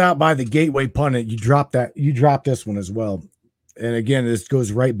 This is out by the Gateway Pundit. You dropped this one as well. And again, this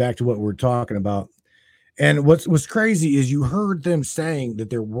goes right back to what we're talking about. And what's crazy is you heard them saying that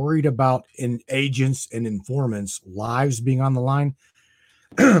they're worried about agents and informants' lives being on the line.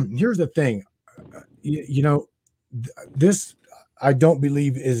 Here's the thing. This I don't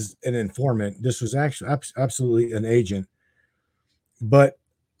believe is an informant. This was actually absolutely an agent. But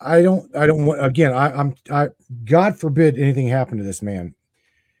I don't want, again, I God forbid anything happened to this man.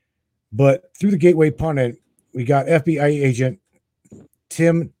 But through the Gateway Pundit, we got FBI agent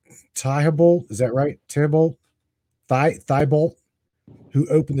Tim Thibault, is that right? Thibault, who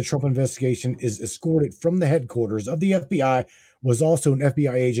opened the Trump investigation, is escorted from the headquarters of the FBI, was also an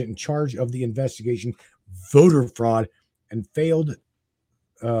FBI agent in charge of the investigation, voter fraud, and failed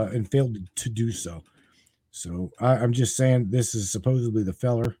to do so. So I'm just saying this is supposedly the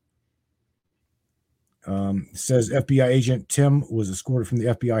feller. Says FBI agent Tim was escorted from the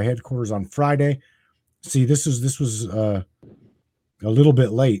FBI headquarters on Friday. See, this was a little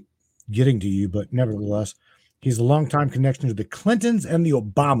bit late getting to you, but nevertheless, he's a longtime connection to the Clintons and the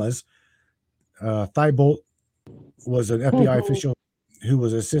Obamas. Thibault was an FBI official who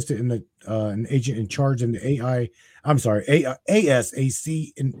was assisted in the an agent in charge in the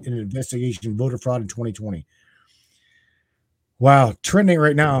ASAC in an investigation of voter fraud in 2020. Wow, trending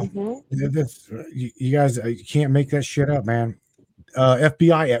right now. You guys, you can't make that shit up, man.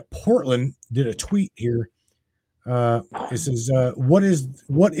 FBI at Portland did a tweet here. It says, "What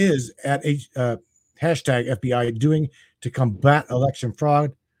is at hashtag FBI doing to combat election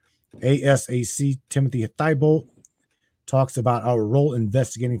fraud?" ASAC Timothy Thibault talks about our role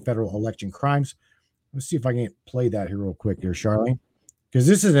investigating federal election crimes. Let's see if I can play that here real quick, here, Charlene, because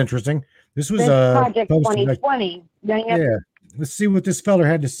this is interesting. This was Project 2020. Yeah. Let's see what this feller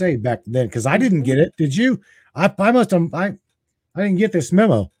had to say back then, because I didn't get it. Did you? I didn't get this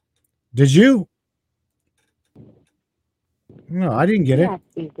memo. Did you? No, I didn't get it.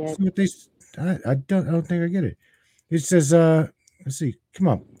 You did. See what I don't think I get it. It says, let's see. Come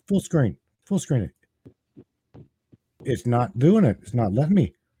on, full screen it. It's not doing it. It's not letting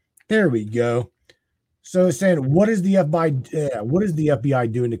me. There we go. So it's saying, what is the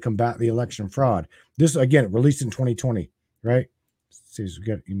FBI doing to combat the election fraud? This again, released in 2020. Right? See, we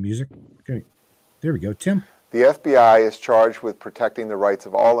got music. Okay. There we go, Tim. The FBI is charged with protecting the rights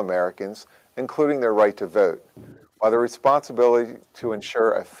of all Americans, including their right to vote. While the responsibility to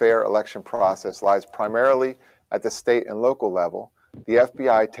ensure a fair election process lies primarily at the state and local level, the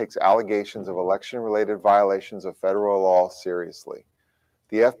FBI takes allegations of election-related violations of federal law seriously.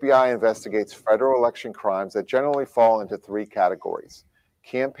 The FBI investigates federal election crimes that generally fall into three categories: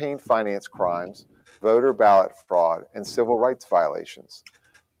 campaign finance crimes, voter ballot fraud, and civil rights violations.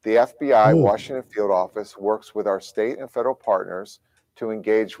 The FBI Washington Field Office works with our state and federal partners to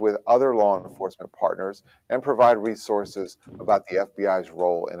engage with other law enforcement partners and provide resources about the FBI's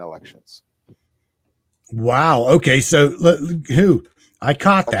role in elections. Wow. Okay. So who? I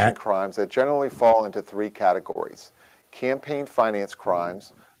caught that. Crimes that generally fall into three categories: campaign finance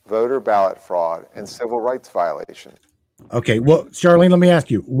crimes, voter ballot fraud, and civil rights violations. Okay, well, Charlene, let me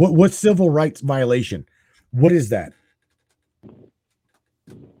ask you, what civil rights violation? What is that?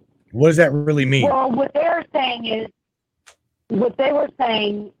 What does that really mean? Well, what they were saying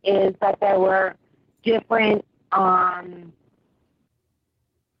is that there were different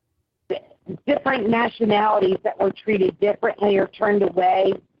nationalities that were treated differently or turned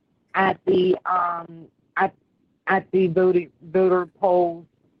away at the voter polls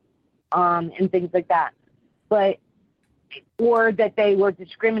and things like that. But, or that they were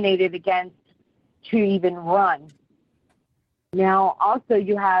discriminated against to even run. Now, also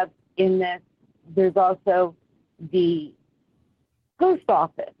you have in this, there's also the post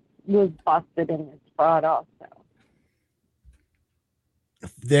office was busted in this fraud also.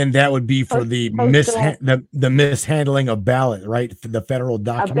 Then that would be for the mishandling of ballot, right? For the federal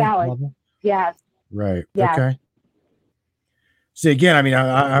document. A ballot. Level? Yes. Right. Yes. Okay. See, again, I mean,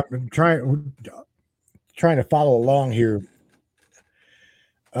 I'm trying to follow along here.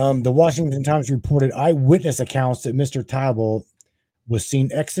 The Washington Times reported eyewitness accounts that Mr. Tybalt was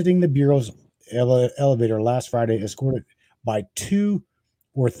seen exiting the Bureau's elevator last Friday, escorted by 2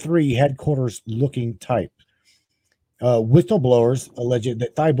 or 3 headquarters-looking types. Whistleblowers alleged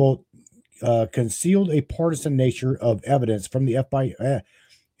that Tybalt concealed a partisan nature of evidence from the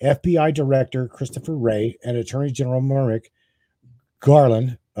FBI Director Christopher Wray and Attorney General Merrick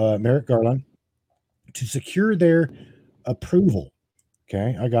Garland to secure their approval.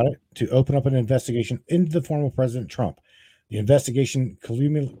 Okay, I got it. To open up an investigation into the former President Trump. The investigation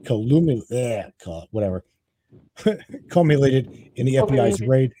culminated in the FBI's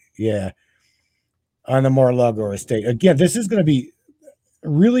raid. Yeah. On the Mar-a-Lago estate. Again, this is going to be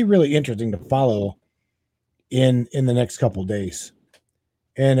really, really interesting to follow in the next couple of days.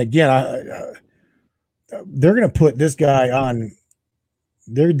 And again, they're going to put this guy on.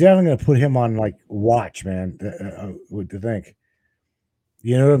 They're definitely going to put him on like watch, man. What do you think?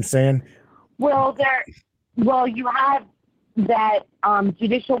 You know what I'm saying? Well, you have that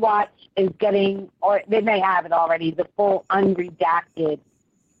Judicial Watch is getting, or they may have it already, the full unredacted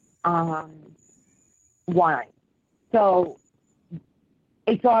warrant. So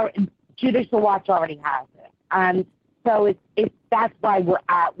it's Judicial Watch already has it. So that's why we're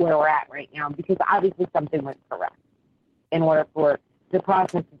at where we're at right now, because obviously something went correct in order for the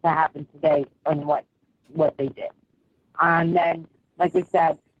process to happen today and what they did. And then, like we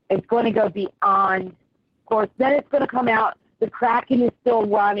said, it's going to go beyond, of course, then it's going to come out. The Kraken is still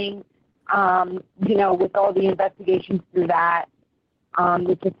running, with all the investigations through that,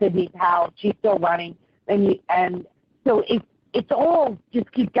 with the Sidney Powell, she's still running. And so it's all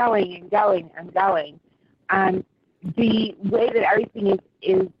just keep going and going and going. And the way that everything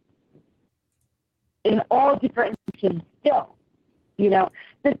is in all different nations still,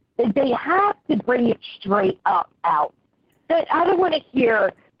 that they have to bring it straight up out. That I don't want to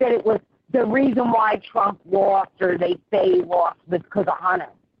hear that it was the reason why Trump lost or they say he lost was because of Hunter.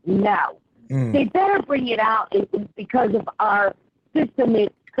 No. They better bring it out. It was because of our system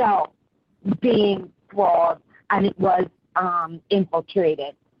itself being flawed, and it was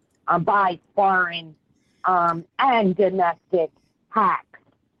infiltrated by foreign and domestic hacks.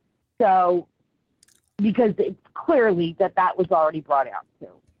 So, because it's clearly that was already brought out too.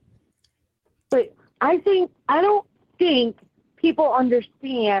 But I don't think people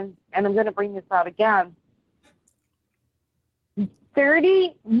understand, and I'm going to bring this out again,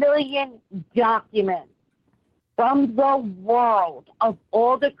 30 million documents from the world of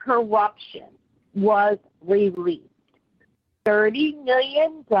all the corruption was released. 30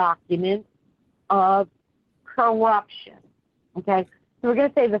 million documents of corruption. Okay? So we're going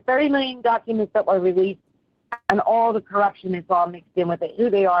to say the 30 million documents that were released and all the corruption is all mixed in with it. Who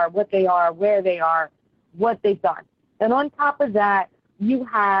they are, what they are, where they are, what they've done. And on top of that, you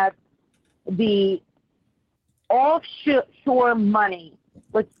have the offshore money,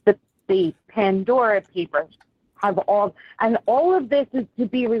 which the Pandora Papers have all, and all of this is to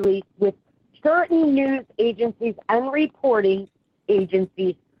be released with certain news agencies and reporting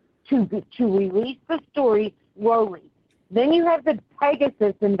agencies to release the story slowly. Then you have the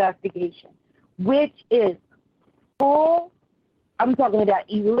Pegasus investigation, which is full, I'm talking about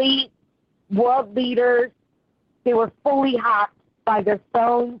elite world leaders. They were fully hacked by their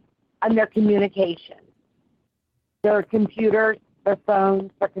phones and their communications. Their computers, their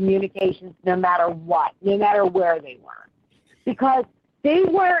phones, their communications, no matter what, no matter where they were. Because they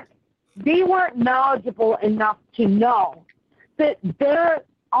weren't knowledgeable enough to know that their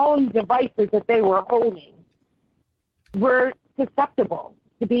own devices that they were holding were susceptible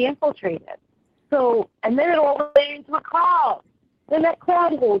to be infiltrated. So, and then it all went into a cloud. Then that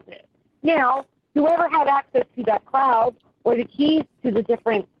cloud holds it. Now, whoever had access to that cloud or the keys to the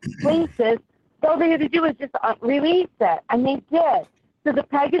different places, all they had to do was just release it, and they did. So the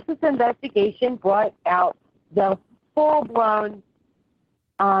Pegasus investigation brought out the full-blown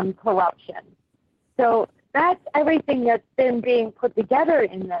corruption. So that's everything that's been being put together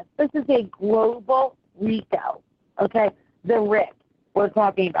in this. This is a global RICO, okay? The RIC we're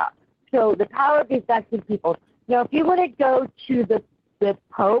talking about. So the power of the affected people. Now, if you want to go to the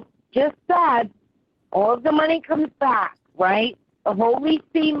Pope just said all of the money comes back, right? The Holy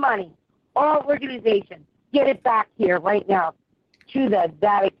See money, all organizations, get it back here right now to the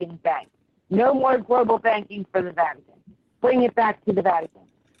Vatican Bank. No more global banking for the Vatican. Bring it back to the Vatican.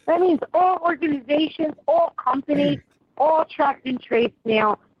 That means all organizations, all companies, all tracked and traced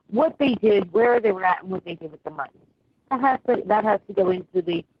now what they did, where they were at, and what they did with the money. That has to go into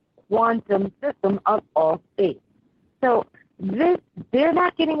the quantum system of all states. So they're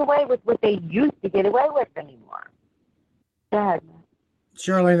not getting away with what they used to get away with anymore. Go ahead, man.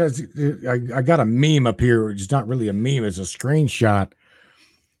 Charlene, I got a meme up here. It's not really a meme. It's a screenshot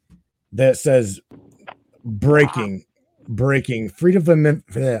that says breaking freedom of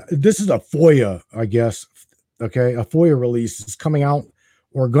this is a FOIA, I guess. Okay. A FOIA release is coming out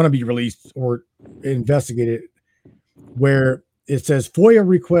or going to be released or investigated where it says FOIA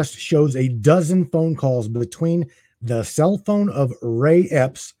request shows a dozen phone calls between the cell phone of Ray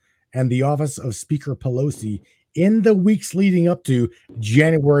Epps and the office of Speaker Pelosi in the weeks leading up to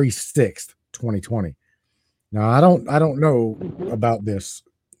January 6th, 2020. Now, I don't know about this.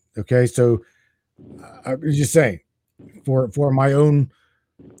 Okay, so I was just saying for my own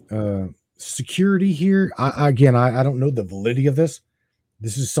security here, I don't know the validity of this.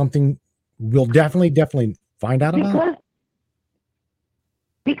 This is something we'll definitely find out about.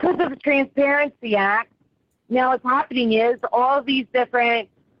 Because of the Transparency Act, now what's happening is all these different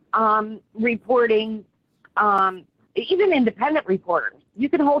reporting, even independent reporters. You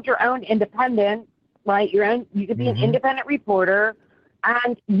can hold your own independent, right? You could be an independent reporter,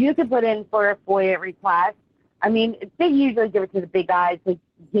 and you could put in for a FOIA request. I mean, they usually give it to the big guys. Like,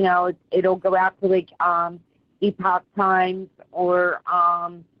 you know, it'll go out to like Epoch Times or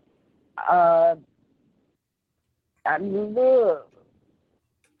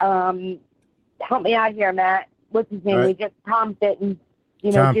help me out here, Matt. What's his name? We just Tom Fitton,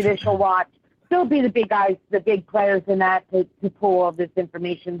 Judicial Watch. Still be the big guys, the big players in that to pull all this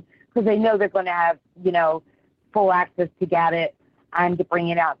information because they know they're going to have, full access to get it and to bring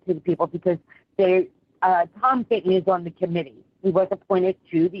it out to the people because Tom Fitton is on the committee. He was appointed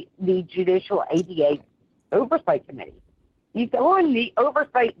to the Judicial ADA Oversight Committee. He's on the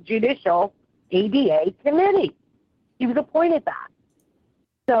Oversight Judicial ADA Committee. He was appointed that.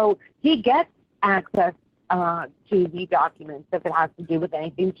 So he gets access to the documents if it has to do with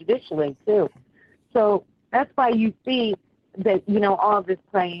anything judicially too. So that's why you see that, all of this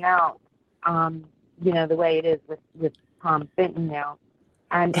playing out, the way it is with Tom Fitton now.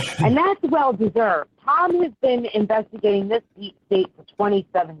 And that's well deserved. Tom has been investigating this deep state for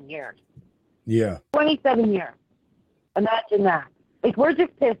 27 years. Yeah. 27 years. Imagine that. Like, we're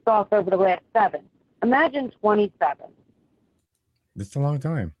just pissed off over the last 7. Imagine 27. That's a long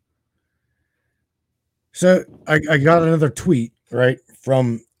time. So I got another tweet, right,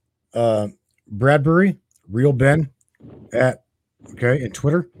 from Bradbury, Real Ben, in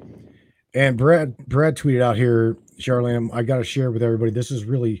Twitter. And Brad tweeted out here, Charlene, I got to share with everybody. This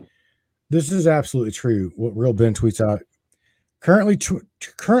is absolutely true. What Real Ben tweets out. Currently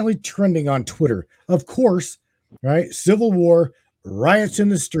trending on Twitter. Of course, right? Civil war, riots in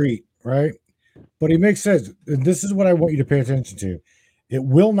the street, right? But he makes sense. This is what I want you to pay attention to. It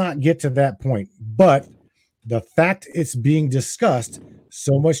will not get to that point, but the fact it's being discussed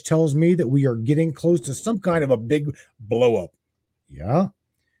so much tells me that we are getting close to some kind of a big blow up. Yeah.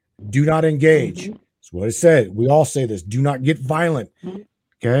 Do not engage. That's what I said. We all say this. Do not get violent.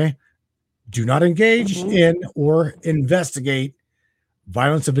 Okay. Do not engage in or investigate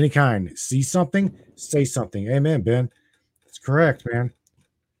violence of any kind. See something, say something. Amen, Ben. That's correct, man.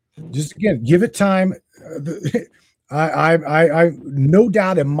 Just again, give it time. I no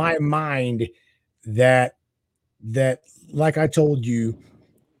doubt in my mind that like I told you,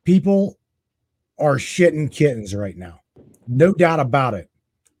 people are shitting kittens right now. No doubt about it.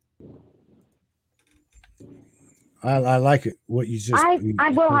 I like it. What you just. I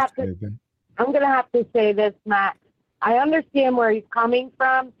will have to. I'm going to have to say this, Matt. I understand where he's coming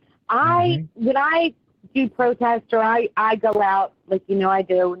from. When I do protest or I go out, like I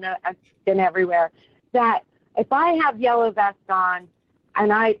do, I've been everywhere, that if I have yellow vest on,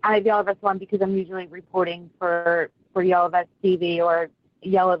 and I have yellow vest on because I'm usually reporting for Yellow Vest TV or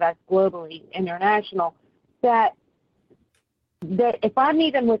Yellow Vest globally, international, that if I'm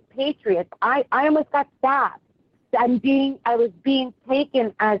meeting with patriots, I almost got stabbed. I was being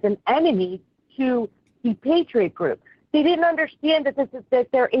taken as an enemy to the Patriot group. They didn't understand that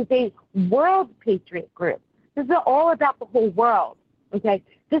there is a world Patriot group. This is all about the whole world. Okay,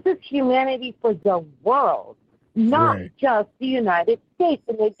 this is humanity for the world, not just the United States.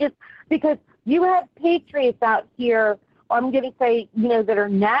 And they just because you have patriots out here I'm going to say, that are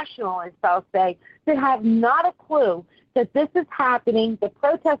nationalists, I'll say, that have not a clue that this is happening, the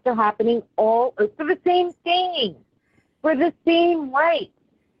protests are happening all for the same thing, for the same rights,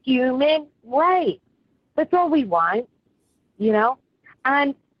 human rights. That's all we want,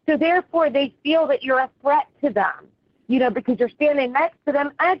 And so therefore they feel that you're a threat to them, because you're standing next to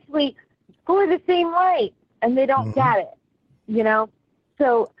them actually for the same rights, and they don't get it,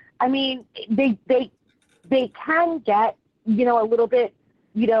 So, I mean, they can get, a little bit,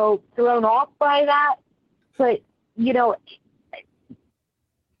 thrown off by that, but,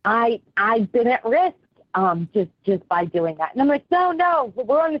 I've been at risk just by doing that. And I'm like, no,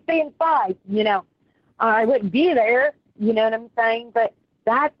 we're on the same side, I wouldn't be there, you know what I'm saying? But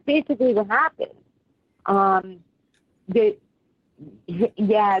that's basically what happened.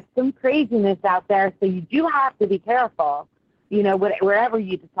 Some craziness out there, so you do have to be careful, wherever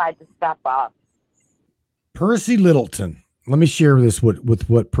you decide to step up. Percy Littleton. Let me share this with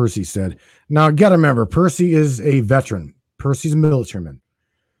what Percy said. Now, got to remember, Percy is a veteran. Percy's a militaryman.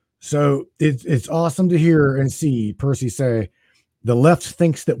 So it's awesome to hear and see Percy say, the left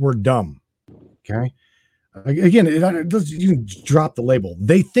thinks that we're dumb. Okay. Again, you can drop the label.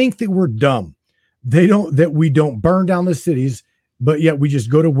 They think that we're dumb. That we don't burn down the cities, but yet we just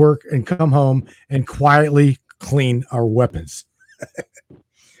go to work and come home and quietly clean our weapons.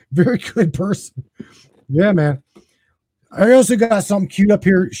 Very good person. Yeah, man. I also got something queued up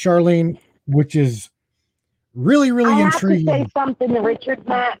here, Charlene, which is really, really intriguing. I have to say something to Richard,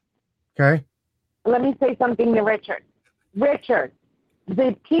 Matt. Okay. Let me say something to Richard. Richard,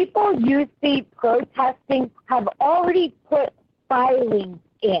 the people you see protesting have already put filings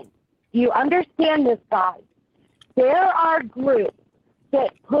in. You understand this, guys. There are groups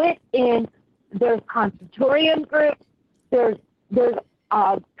that put in, there's constitutorial groups, there's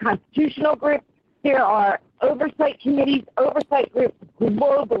constitutional groups, there are oversight committees, oversight groups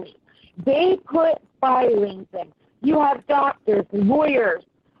globally. They put filings in. You have doctors, lawyers,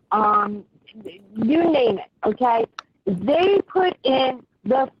 you name it, okay? They put in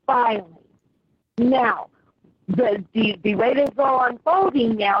the filing. Now, the way this is all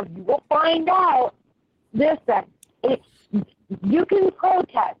unfolding now, you will find out, listen, you can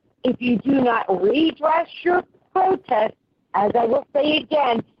protest. If you do not redress your protest, as I will say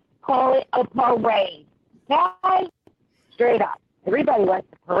again, call it a parade. Okay? Straight up. Everybody wants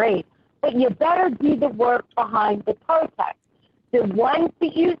a parade. But you better do the work behind the protest. The ones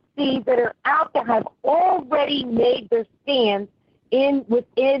that you see that are out there have already made their stands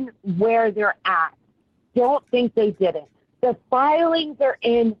within where they're at. Don't think they didn't. The filings are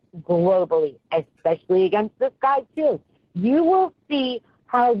in globally, especially against this guy too. You will see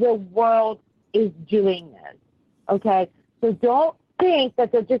how the world is doing this. Okay? So don't think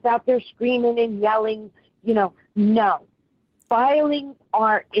that they're just out there screaming and yelling, no. Filings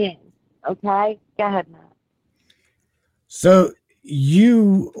are in. Okay? Go ahead, Matt. So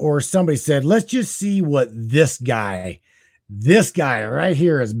you or somebody said, let's just see what this guy right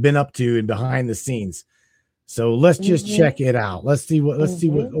here has been up to and behind the scenes. So let's just check it out. Let's see.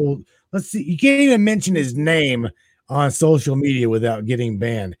 You can't even mention his name on social media without getting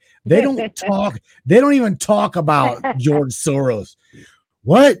banned. They don't even talk about George Soros.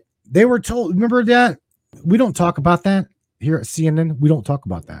 What? They were told, remember that? We don't talk about that here at CNN. We don't talk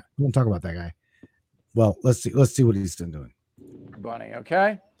about that. We don't talk about that guy. Well, let's see what he's been doing. Bunny,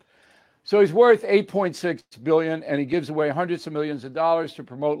 okay? So he's worth $8.6 billion, and he gives away hundreds of millions of dollars to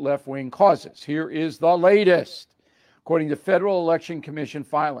promote left-wing causes. Here is the latest. According to Federal Election Commission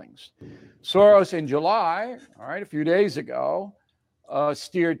filings, Soros in July, a few days ago,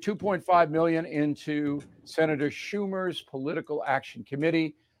 steered $2.5 million into Senator Schumer's Political Action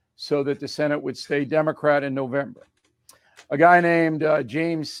Committee so that the Senate would stay Democrat in November. A guy named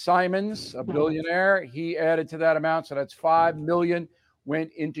James Simons, a billionaire, he added to that amount, so that's $5 million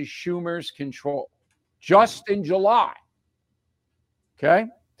went into Schumer's control just in July. Okay?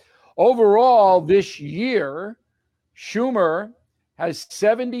 Overall, this year, Schumer has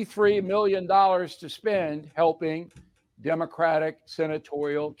 $73 million to spend helping Democratic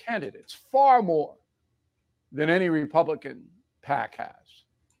senatorial candidates, far more than any Republican PAC has.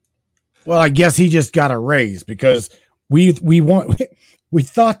 Well, I guess he just got a raise because we thought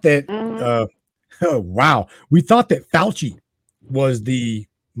that we thought that Fauci was the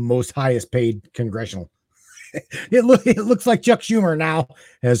most highest paid congressional. It looks like Chuck Schumer now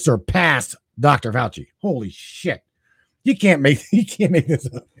has surpassed Dr. Fauci. Holy shit. You can't make this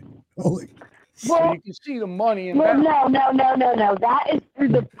up. Holy. Well, you can see the money in that. No. That is through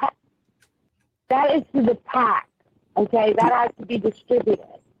the PAC. Okay, that has to be distributed.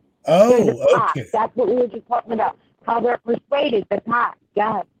 Oh, okay. That's what we were just talking about. how they're persuaded, the PAC.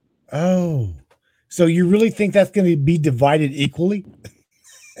 Yeah. Oh, so you really think that's going to be divided equally,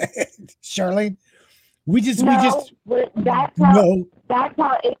 Charlene? No, that's how, no. that's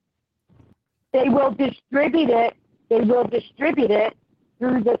how it, they will distribute it. They will distribute it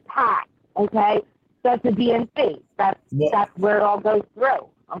through the PAC. Okay, that's the DNC. That's where it all goes through.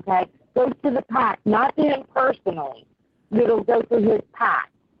 Okay, goes to the PAC, not to him personally. It'll go through his PAC.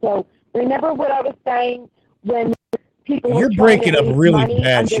 So remember what I was saying when people You're were trying breaking to up raise really money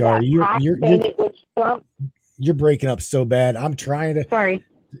bad, under Char. that You're PAC, you're saying you're, it was Trump. you're breaking up so bad. I'm trying to. Sorry.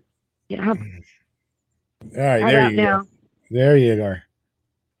 Yeah. All right, How there about you now? go. There you go.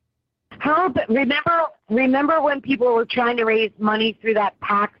 How about, remember when people were trying to raise money through that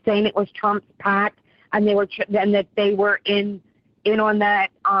PAC, saying it was Trump's PAC, and they were and that they were in on that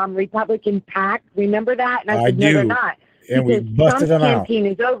Republican PAC? Remember that? And I said, no, they're not. And we Because busted Trump's them out. campaign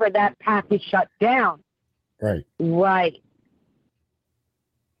is over. That PAC is shut down. Right. Right.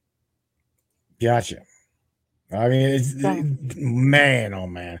 Gotcha. I mean, it's man, oh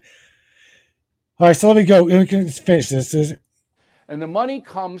man. All right, so let me go. We can finish this. And the money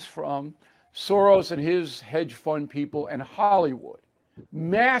comes from Soros and his hedge fund people and Hollywood.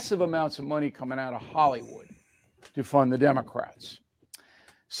 Massive amounts of money coming out of Hollywood to fund the Democrats.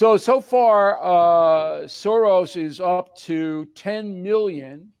 So far, Soros is up to 10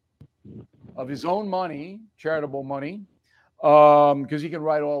 million of his own money, charitable money, because he can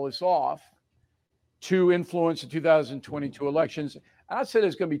write all this off, to influence the 2022 elections. I'd say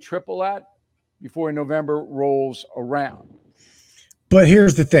there's going to be triple that before November rolls around. But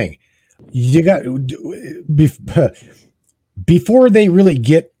here's the thing. You got before they really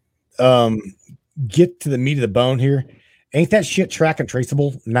get to the meat of the bone here, ain't that shit track and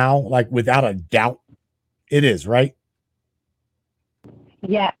traceable now? Like without a doubt, it is, right?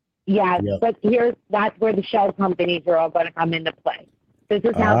 Yeah. Yep. But that's where the shell companies are all going to come into play. This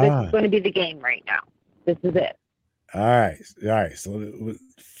is how this is going to be the game right now. This is it. All right. So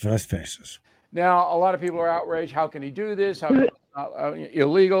let's finish this. Now, a lot of people are outraged. How can he do this? How can it's not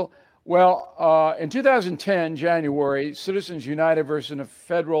illegal? Well, in 2010, January, Citizens United versus the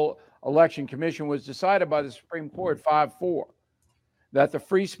Federal Election Commission was decided by the Supreme Court 5-4 that the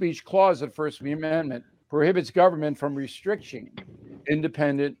free speech clause of the First Amendment prohibits government from restricting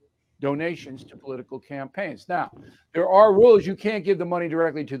independent donations to political campaigns. Now, there are rules. You can't give the money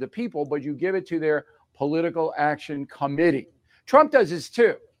directly to the people, but you give it to their political action committee. Trump does this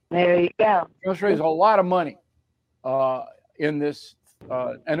too. There you go. Trump's raised a lot of money in this,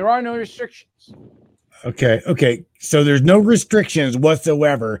 and there are no restrictions. Okay. So there's no restrictions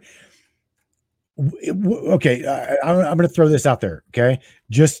whatsoever. Okay, I'm going to throw this out there. Okay,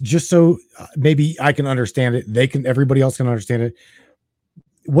 just so maybe I can understand it. Everybody else can understand it.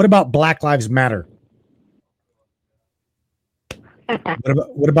 What about Black Lives Matter?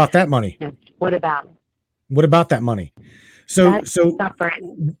 What about that money? What about that money? That's separate.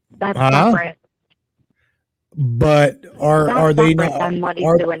 That's separate. But are they not?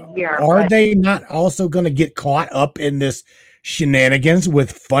 Are they not also going to get caught up in this shenanigans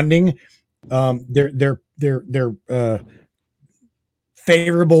with funding their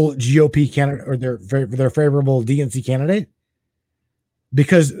favorable GOP candidate or their favorable DNC candidate?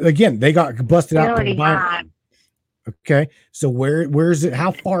 Because again, they got busted out. Okay, so where is it?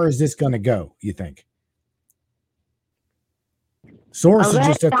 How far is this going to go? You think? Source is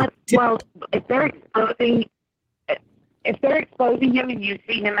just at the tip. Well, if they're exposing him and you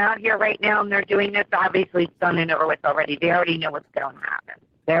see him out here right now and they're doing this, obviously it's done and over with already. They already know what's going to happen.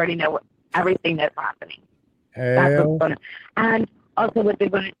 They already know everything that's happening. That's what's going to, and also what they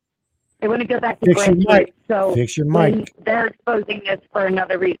want to go back to grassroots. So fix your mic. They're exposing this for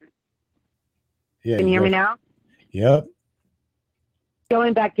another reason. Yeah, can you hear me now? Yep.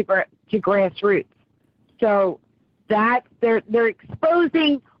 Going back to grassroots. So that they're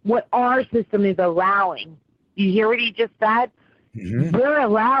exposing what our system is allowing. You hear what he just said? Mm-hmm. We're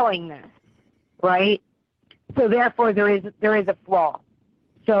allowing this, right? So therefore there is a flaw.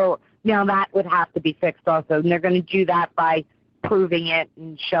 So now that would have to be fixed also. And they're going to do that by proving it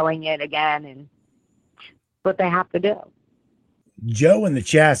and showing it again, and what they have to do. Joe in the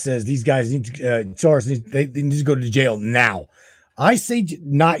chat says these guys need to, they need to go to jail now. I say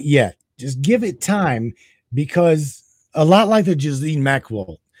not yet. Just give it time, because a lot like the Ghislaine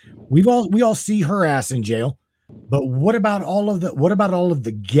Maxwell, we all see her ass in jail. But what about all of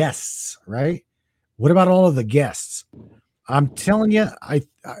the guests, right? What about all of the guests? I'm telling you, I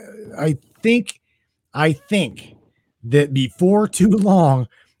think that before too long,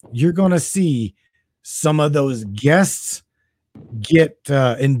 you're going to see some of those guests get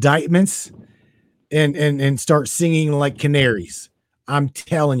indictments and start singing like canaries. I'm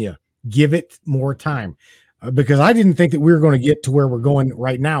telling you, give it more time, because I didn't think that we were going to get to where we're going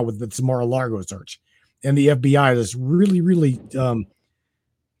right now with the Mar-a-Lago search and the FBI. That's really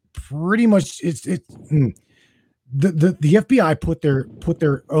pretty much the FBI put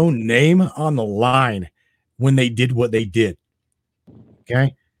their own name on the line when they did what they did.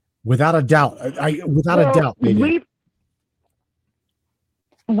 Okay, without a doubt, without a doubt they did.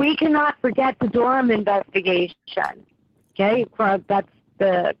 We cannot forget the Durham investigation. Okay, that's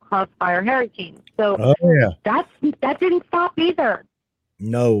the Crossfire Hurricane. So that didn't stop either.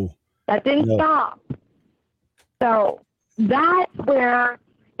 No, that didn't stop. So that's where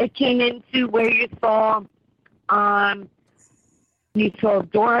it came into where you saw Durham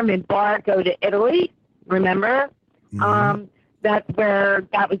and Barr go to Italy. Remember? That's where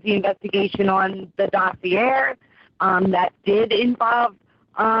that was the investigation on the dossier. That did involve.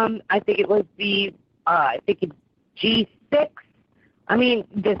 I think it was the G6. I mean,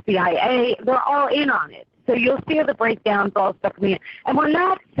 the CIA. They're all in on it. So you'll see the breakdowns all stuff coming in. And we're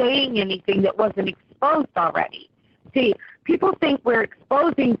not saying anything that wasn't exposed already. See, people think we're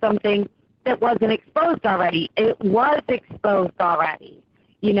exposing something that wasn't exposed already. It was exposed already.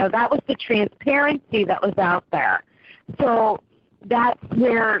 That was the transparency that was out there. So that's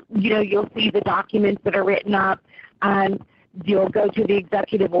where, you'll see the documents that are written up, and you'll go to the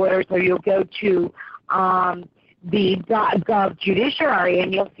executive orders, or you'll go to the Gov judiciary,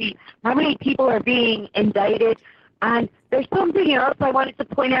 and you'll see how many people are being indicted. And there's something else I wanted to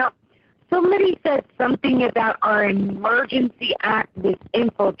point out. Somebody said something about our Emergency Act was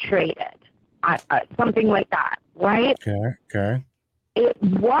infiltrated, something like that, right? Okay. It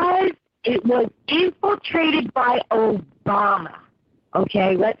was infiltrated by Obama.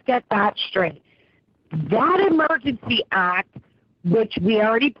 Okay, let's get that straight. That Emergency Act, which we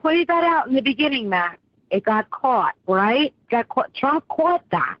already pointed that out in the beginning, Matt, it got caught, right? Trump caught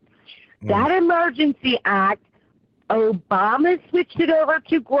that. That Emergency Act, Obama switched it over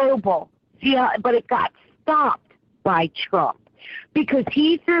to global. But it got stopped by Trump because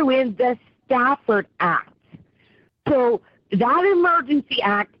he threw in the Stafford Act. So that Emergency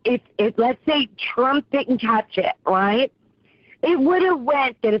Act, if let's say Trump didn't catch it, right? It would have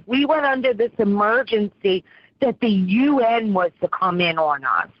went that if we went under this emergency, that the UN was to come in on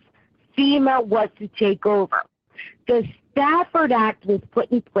us. FEMA was to take over. The Stafford Act was put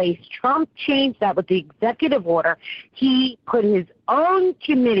in place. Trump changed that with the executive order. He put his own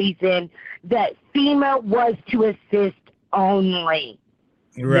committees in that FEMA was to assist only.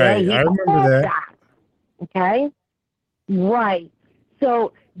 Right, I remember that. Okay? Right.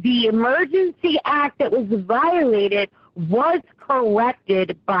 So the Emergency Act that was violated was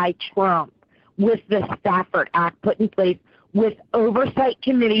corrected by Trump with the Stafford Act put in place, with oversight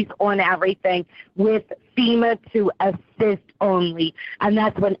committees on everything, with FEMA to assist only. And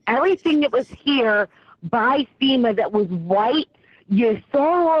that's when everything that was here by FEMA that was white, you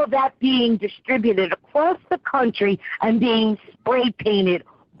saw all that being distributed across the country and being spray painted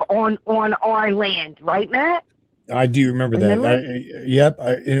on our land. Right, Matt? I do remember that. Yep.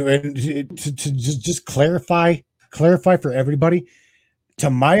 And to just clarify for everybody, to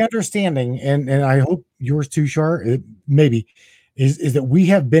my understanding, and I hope yours too, Shar, maybe, is that we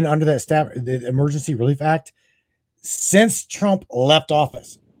have been under the Emergency Relief Act since Trump left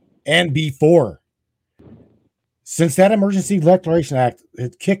office and before. Since that Emergency Declaration Act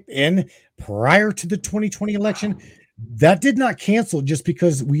had kicked in prior to the 2020 election, that did not cancel just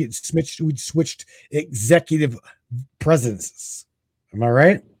because we'd switched executive presidencies. Am I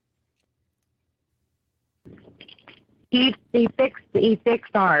right? He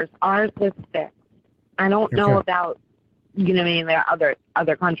fixed ours. Ours was fixed. I don't know about there are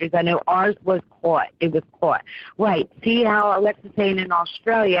other countries. I know ours was caught. It was caught. Right. See how Alexa's saying in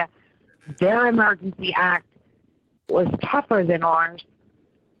Australia, their Emergency Act was tougher than ours,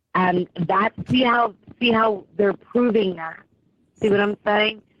 and see how they're proving that. See what I'm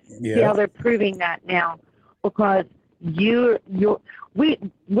saying? Yeah. See how they're proving that now, because when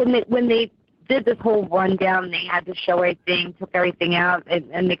they did this whole rundown, they had to show everything, took everything out,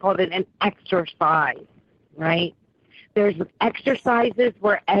 and they called it an exercise, right? There's exercises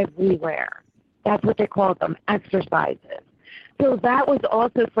were everywhere. That's what they called them, exercises. So that was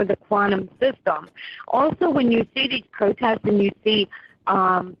also for the quantum system. Also, when you see these protests and you see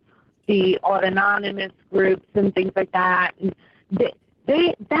the autonomous groups and things like that,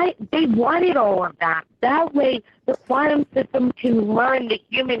 they wanted all of that. That way, the quantum system can learn the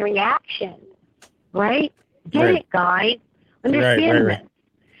human reaction, right? Get it, guys? Understand this.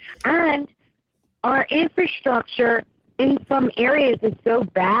 And our infrastructure in some areas is so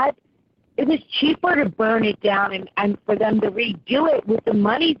bad, It was cheaper to burn it down and for them to redo it with the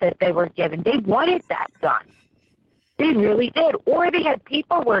money that they were given. They wanted that done. They really did. Or they had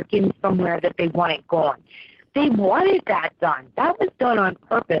paperwork in somewhere that they wanted gone. They wanted that done. That was done on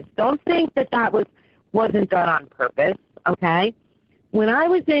purpose. Don't think that wasn't done on purpose, okay? When I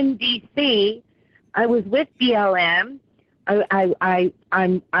was in D.C., I was with BLM. I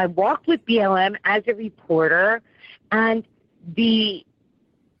walked with BLM as a reporter, and the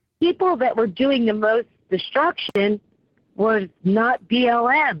people that were doing the most destruction was not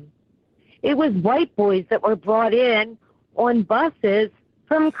BLM. It was white boys that were brought in on buses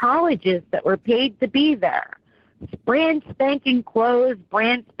from colleges that were paid to be there. Brand spanking clothes,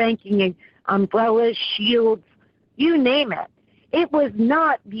 brand spanking umbrellas, shields, you name it. It was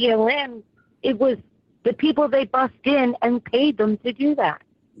not BLM. It was the people they bussed in and paid them to do that.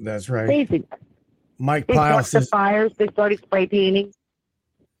 That's right. Crazy. Mike They Pyle started the says, fires. They started spray painting.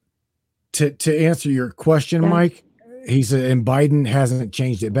 to answer your question, Mike, he said, and Biden hasn't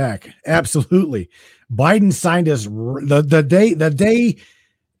changed it back. Absolutely. Biden signed us the day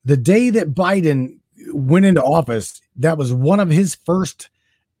that Biden went into office. That was one of his first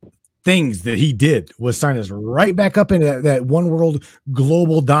things that he did, was sign us right back up into that one world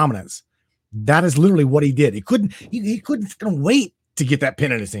global dominance. That is literally what he did. He couldn't wait to get that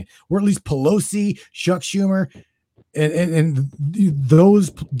pin in his hand. Or at least Pelosi, Chuck Schumer, and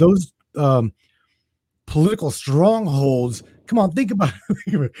those political strongholds. Come on, think about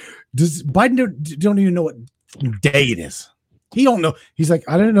it. Does Biden don't even know what day it is? He don't know. He's like,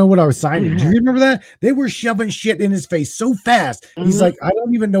 I didn't know what I was signing. Do you remember that? They were shoving shit in his face so fast. He's like, I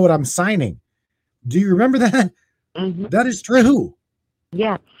don't even know what I'm signing. Do you remember that? That is true.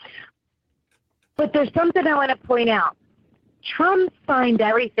 Yeah. But there's something I want to point out. Trump signed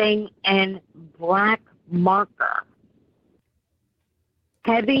everything in black marker.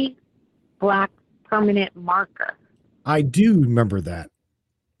 Heavy black permanent marker. I do remember that.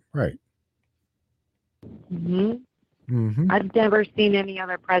 Right. I've never seen any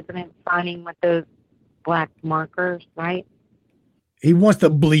other president signing with those black markers, right? He wants to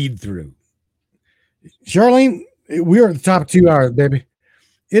bleed through. Charlene, we're at the top 2 hours, baby.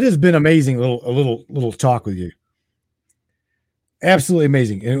 It has been amazing. A little talk with you. Absolutely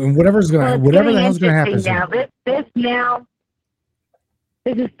amazing. And whatever the hell's gonna happen. Now,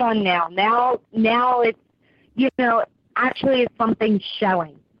 this is fun now. Now it's, actually it's something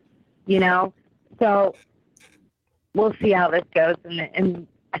showing, so we'll see how this goes. And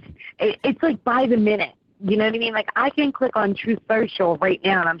it's like by the minute, you know what I mean? Like I can click on Truth Social right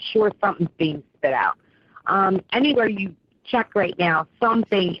now and I'm sure something's being spit out. Anywhere you check right now,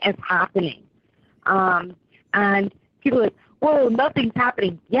 something is happening. And people are like, whoa, nothing's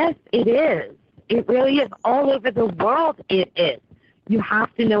happening. Yes, it is. It really is. All over the world, it is. You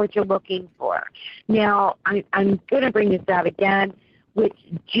have to know what you're looking for. Now, I'm going to bring this out again, which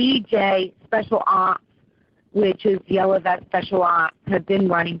GJ Special Ops, which is Yellow Vest Special Ops, have been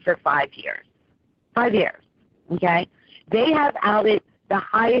running for 5 years. 5 years, okay? They have outed the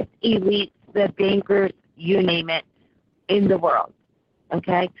highest elites, the bankers, you name it, in the world,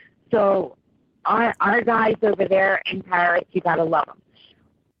 okay? So our guys over there in Paris, you got to love them.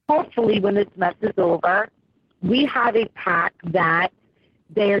 Hopefully, when this mess is over, we have a pact that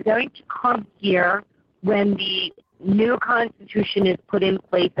they are going to come here when the new Constitution is put in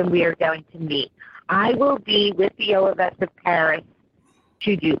place and we are going to meet. I will be with the Yellow Vest of Paris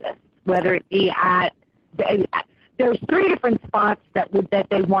to do this, whether it be at there's 3 different spots that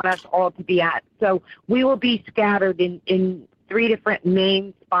they want us all to be at. So we will be scattered in 3 different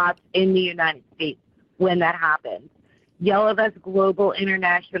main spots in the United States when that happens. Yellow Vest Global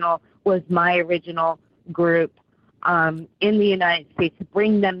International was my original group in the United States to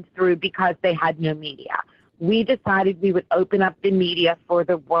bring them through because they had no media. We decided we would open up the media for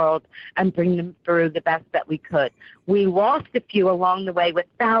the world and bring them through the best that we could. We lost a few along the way with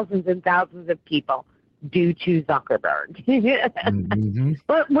thousands and thousands of people due to Zuckerberg.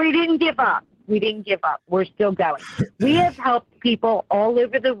 But we didn't give up. We're still going. We have helped people all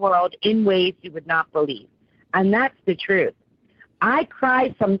over the world in ways you would not believe. And that's the truth. I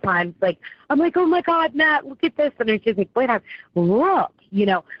cry sometimes, I'm like, oh my God, Matt, look at this. And it's just like, wait, look,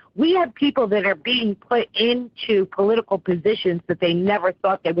 we have people that are being put into political positions that they never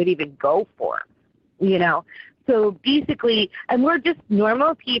thought they would even go for, So basically, and we're just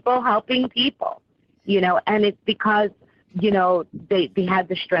normal people helping people, and it's because, they had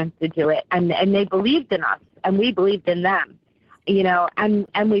the strength to do it and they believed in us and we believed in them,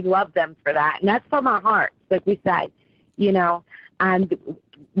 and we love them for that. And that's from our hearts, like we said, and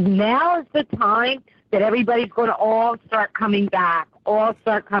now is the time that everybody's going to all start coming back, all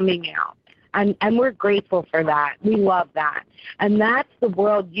start coming out. And we're grateful for that. We love that. And that's the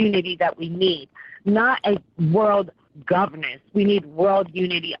world unity that we need, not a world governance. We need world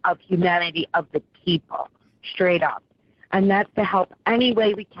unity of humanity, of the people, straight up. And that's to help any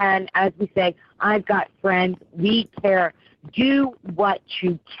way we can. As we say, I've got friends. We care. Do what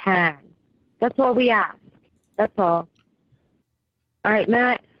you can. That's all we ask. That's all. All right,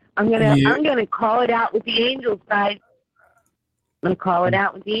 Matt. I'm gonna call it out with the angels, guys. I'm gonna call it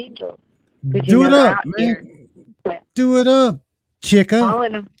out with the angels. Do it up, man. Do it up, Chica.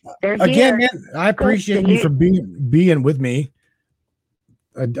 Calling them. They're Again, here. man, I appreciate you for being with me.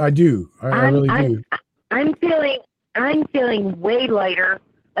 I do. I really do. I'm feeling way lighter.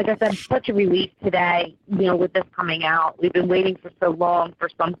 Like I said, such a relief today, with this coming out. We've been waiting for so long for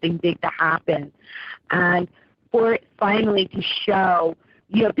something big to happen. And for it finally to show,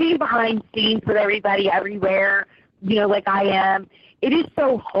 being behind scenes with everybody everywhere, like I am, it is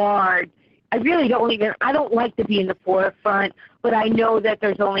so hard. I really I don't like to be in the forefront, but I know that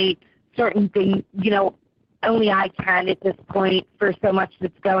there's only certain things, only I can at this point for so much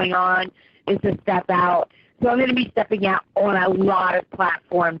that's going on is to step out. So I'm going to be stepping out on a lot of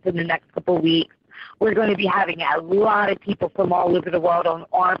platforms in the next couple of weeks. We're going to be having a lot of people from all over the world on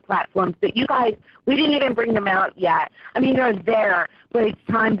our platforms that you guys, we didn't even bring them out yet. I mean, they're there, but it's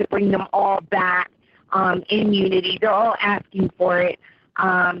time to bring them all back in unity. They're all asking for it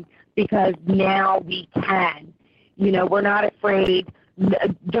because now we can. We're not afraid.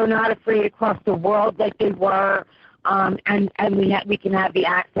 They're not afraid across the world like they were, and we can have the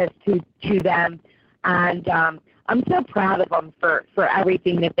access to them. And I'm so proud of them for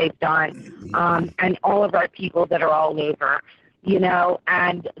everything that they've done, and all of our people that are all over,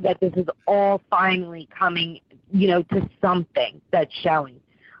 and that this is all finally coming, to something that's showing.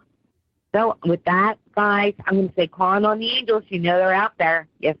 So with that, guys, I'm going to say calling on the angels. They're out there.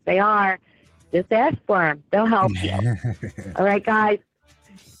 Yes, they are. Just ask for them. They'll help you. All right, guys.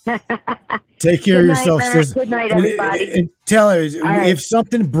 Take care of yourself, Matt. sis. Good night, everybody. And tell her right. if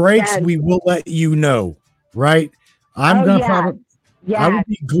something breaks, we will let you know. Right? I would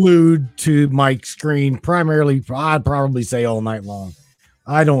be glued to my screen primarily. I'd probably say all night long.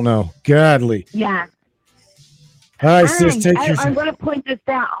 I don't know. Godly. Yeah. All right, sis. Take care. I'm going to point this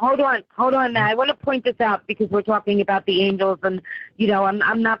out. Hold on, Matt. I want to point this out because we're talking about the angels, and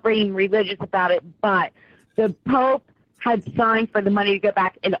I'm not being religious about it, but the Pope had signed for the money to go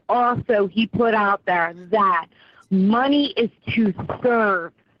back, and also he put out there that money is to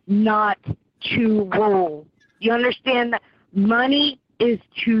serve, not to rule. You understand that? Money is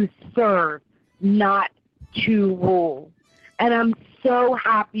to serve, not to rule. And I'm so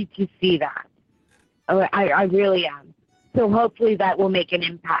happy to see that. I really am. So hopefully that will make an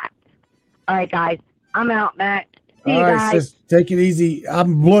impact. All right, guys. I'm out, Matt. See you guys. Sis, take it easy.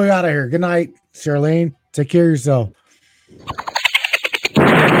 I'm blowing out of here. Good night, Charlene. Take care of yourself.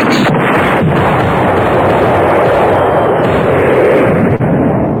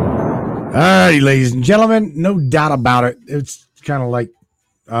 All righty, ladies and gentlemen, no doubt about it. It's kind of like,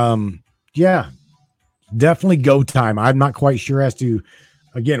 definitely go time. I'm not quite sure as to,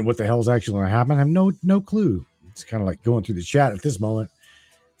 again, what the hell's actually going to happen. I have no clue. It's kind of like going through the chat at this moment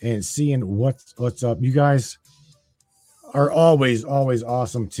and seeing what's up. You guys are always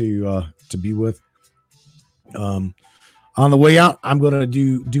awesome to be with. On the way out, I'm going to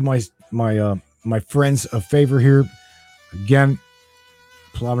do my friends a favor here. Again,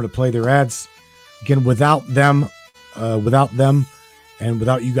 I'm going to play their ads. Again, without them, and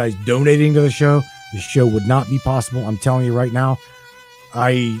without you guys donating to the show would not be possible. I'm telling you right now.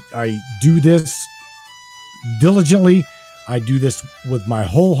 I do this diligently. I do this with my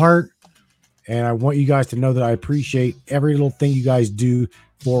whole heart, and I want you guys to know that I appreciate every little thing you guys do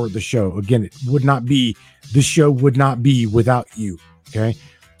for the show. Again, this show would not be without you. Okay,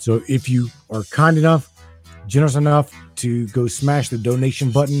 so if you are kind enough, generous enough to go smash the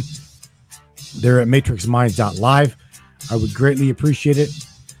donation button there at matrixminds.live, I would greatly appreciate it.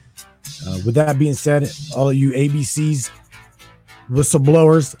 With that being said, all of you ABCs,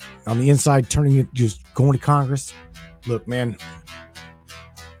 whistleblowers on the inside, just going to Congress. Look, man,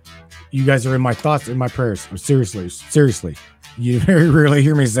 you guys are in my thoughts and my prayers. Seriously. You very rarely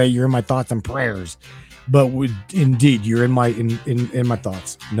hear me say you're in my thoughts and prayers, but indeed, you're in my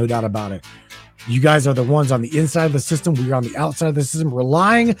thoughts. No doubt about it. You guys are the ones on the inside of the system. We are on the outside of the system,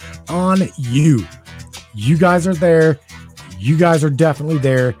 relying on you. You guys are there. You guys are definitely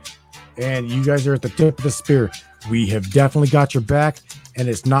there. And you guys are at the tip of the spear. We have definitely got your back, and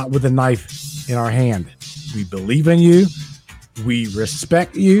it's not with a knife in our hand. We believe in you. We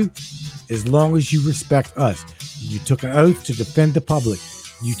respect you as long as you respect us. You took an oath to defend the public.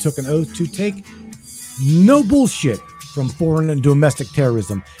 You took an oath to take no bullshit from foreign and domestic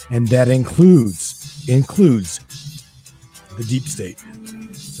terrorism, and that includes the deep state.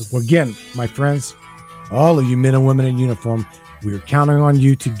 So again, my friends, all of you men and women in uniform, we're counting on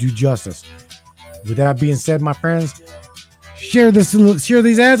you to do justice. With that being said, my friends, share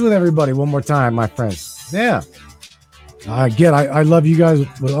these ads with everybody one more time, my friends. Yeah. Again, I love you guys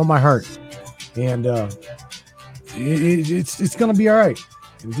with all my heart, and it's gonna be all right.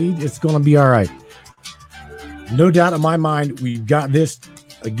 Indeed, it's gonna be all right. No doubt in my mind, we've got this.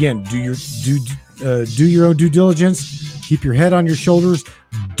 Again, do your own due diligence. Keep your head on your shoulders.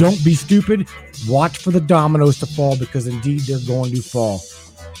 Don't be stupid. Watch for the dominoes to fall, because indeed they're going to fall.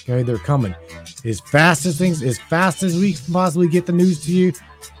 Okay, they're coming as fast as we can possibly get the news to you.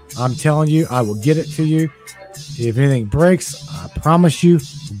 I'm telling you, I will get it to you. If anything breaks, I promise you,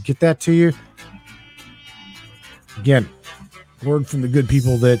 we'll get that to you. Again, word from the good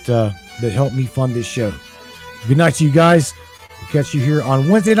people that helped me fund this show. Good night to you guys. We'll catch you here on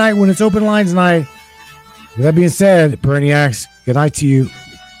Wednesday night when it's open lines night. With that being said, Brainiacs, good night to you.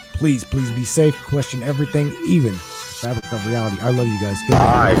 Please be safe. Question everything, even the fabric of reality. I love you guys. Good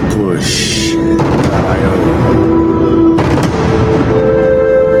night.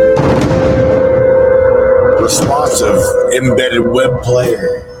 Responsive embedded web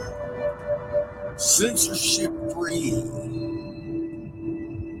player. Censorship free.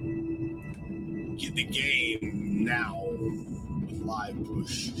 Get the game now with Live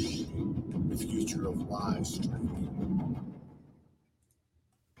Push, the future of live streaming.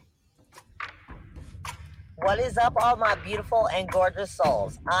 What is up, all my beautiful and gorgeous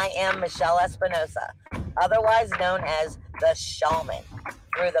souls? I am Michelle Espinosa, otherwise known as the Shaman,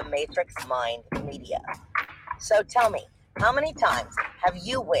 through the Matrix Mind Media. So tell me, how many times have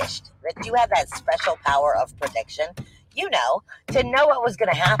you wished that you had that special power of prediction? You know, to know what was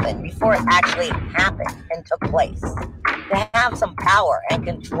going to happen before it actually happened and took place. To have some power and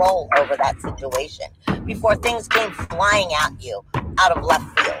control over that situation before things came flying at you out of left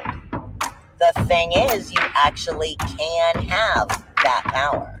field. The thing is, you actually can have that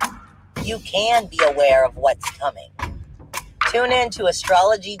power. You can be aware of what's coming. Tune in to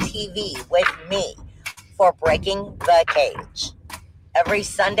Astrology TV with me for Breaking the Cage every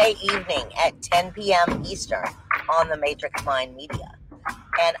Sunday evening at 10 p.m. Eastern on the Matrix Mind Media.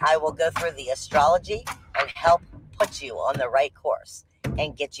 And I will go through the astrology and help put you on the right course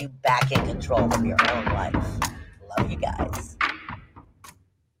and get you back in control of your own life. Love you guys.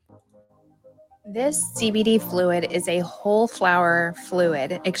 This CBD fluid is a whole flower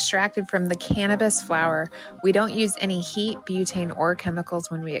fluid extracted from the cannabis flower. We don't use any heat, butane, or chemicals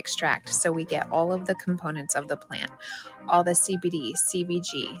when we extract, so we get all of the components of the plant. All the CBD,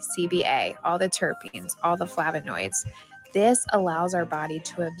 CBG, CBA, all the terpenes, all the flavonoids. This allows our body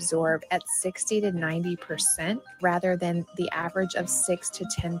to absorb at 60 to 90% rather than the average of 6 to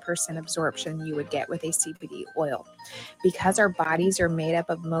 10% absorption you would get with a CBD oil. Because our bodies are made up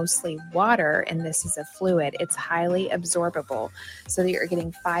of mostly water and this is a fluid, it's highly absorbable so that you're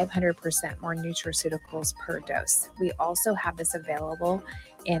getting 500% more nutraceuticals per dose. We also have this available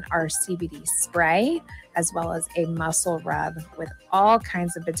in our CBD spray as well as a muscle rub with all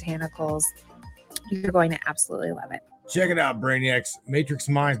kinds of botanicals. You're going to absolutely love it. Check it out, Brainiacs.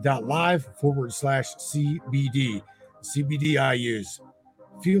 MatrixMinds.live/CBD. CBD I use.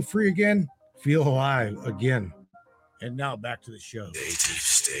 Feel free again. Feel alive again. And now back to the show. Deep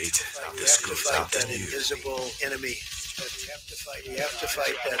state. This goes out that invisible enemy. You have to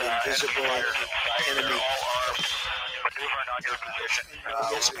fight that invisible enemy.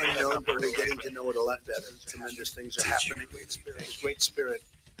 It's unknown, but we're getting to know it a lot better. Tremendous things are happening. Great spirit.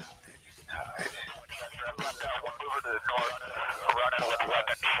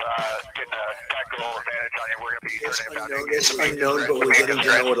 It's unknown, but we're getting to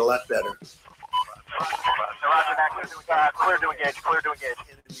know it a lot better. Clear to engage.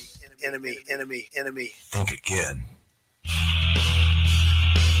 Enemy. Think again.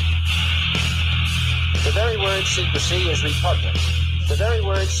 The very word secrecy is repugnant. The very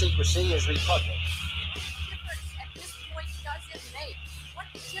word secrecy is repugnant. What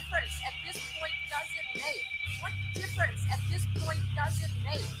difference at this point does it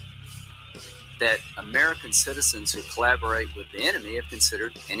make? That American citizens who collaborate with the enemy have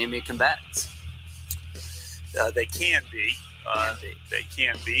considered enemy combatants. They can be. They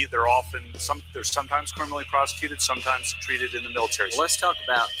can be. They're sometimes criminally prosecuted, sometimes treated in the military. Well, let's talk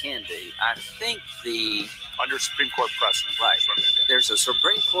about can be. I think under Supreme Court precedent. Right. There's a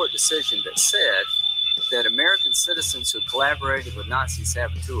Supreme Court decision that said that American citizens who collaborated with Nazi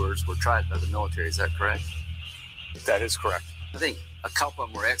saboteurs were tried by the military. Is that correct? That is correct. I think A couple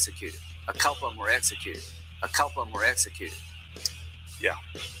of them were executed. A couple of them were executed. A couple of them were executed. Yeah.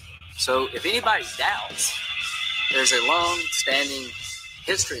 So if anybody doubts, there's a long-standing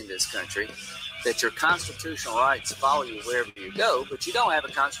history in this country that your constitutional rights follow you wherever you go, but you don't have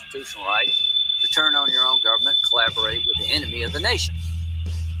a constitutional right to turn on your own government, collaborate with the enemy of the nation.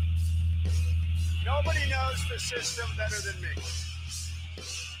 Nobody knows the system better than me.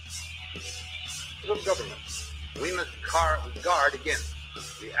 Of government, we must guard against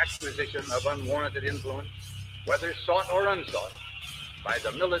the acquisition of unwarranted influence, whether sought or unsought, by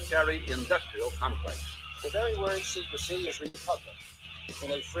the military-industrial complex. The very word secrecy is repugnant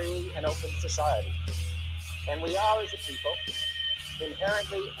in a free and open society. And we are, as a people,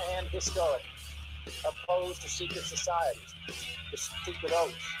 inherently and historically opposed to secret societies, to secret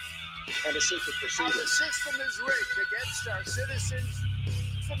oaths, and to secret procedures. The system is rigged against our citizens.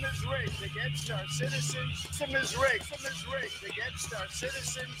 The system is rigged against our citizens. The system is rigged. The system is rigged against our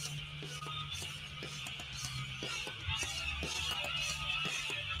citizens.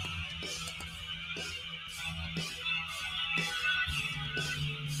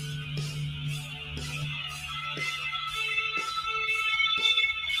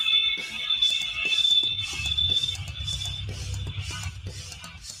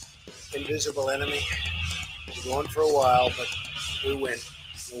 Invisible enemy. We're going for a while, but we win.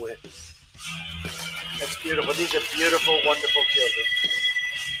 We win. That's beautiful. These are beautiful, wonderful children.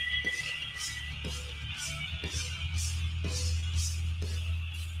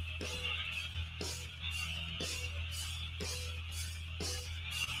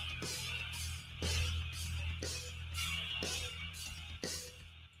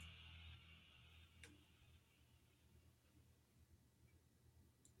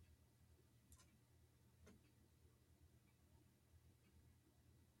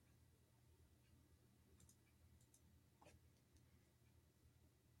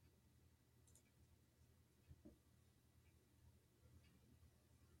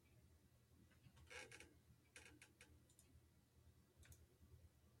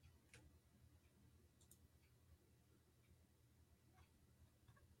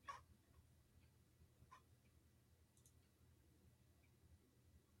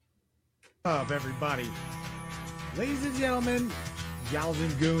 Up, everybody. Ladies and gentlemen, gals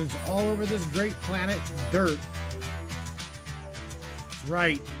and goons all over this great planet dirt. That's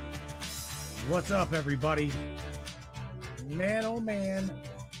right. What's up, everybody? Man, oh man.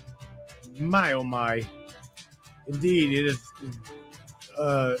 My, oh my. Indeed, it is.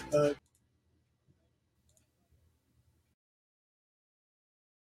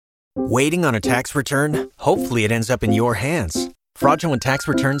 Waiting on a tax return? Hopefully it ends up in your hands. Fraudulent tax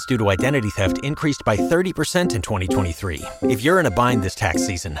returns due to identity theft increased by 30% in 2023. If you're in a bind this tax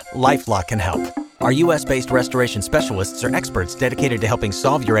season, LifeLock can help. Our U.S.-based restoration specialists are experts dedicated to helping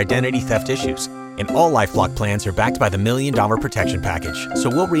solve your identity theft issues. And all LifeLock plans are backed by the $1 Million Protection Package. So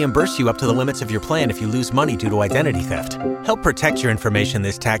we'll reimburse you up to the limits of your plan if you lose money due to identity theft. Help protect your information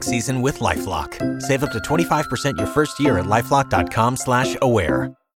this tax season with LifeLock. Save up to 25% your first year at LifeLock.com/aware.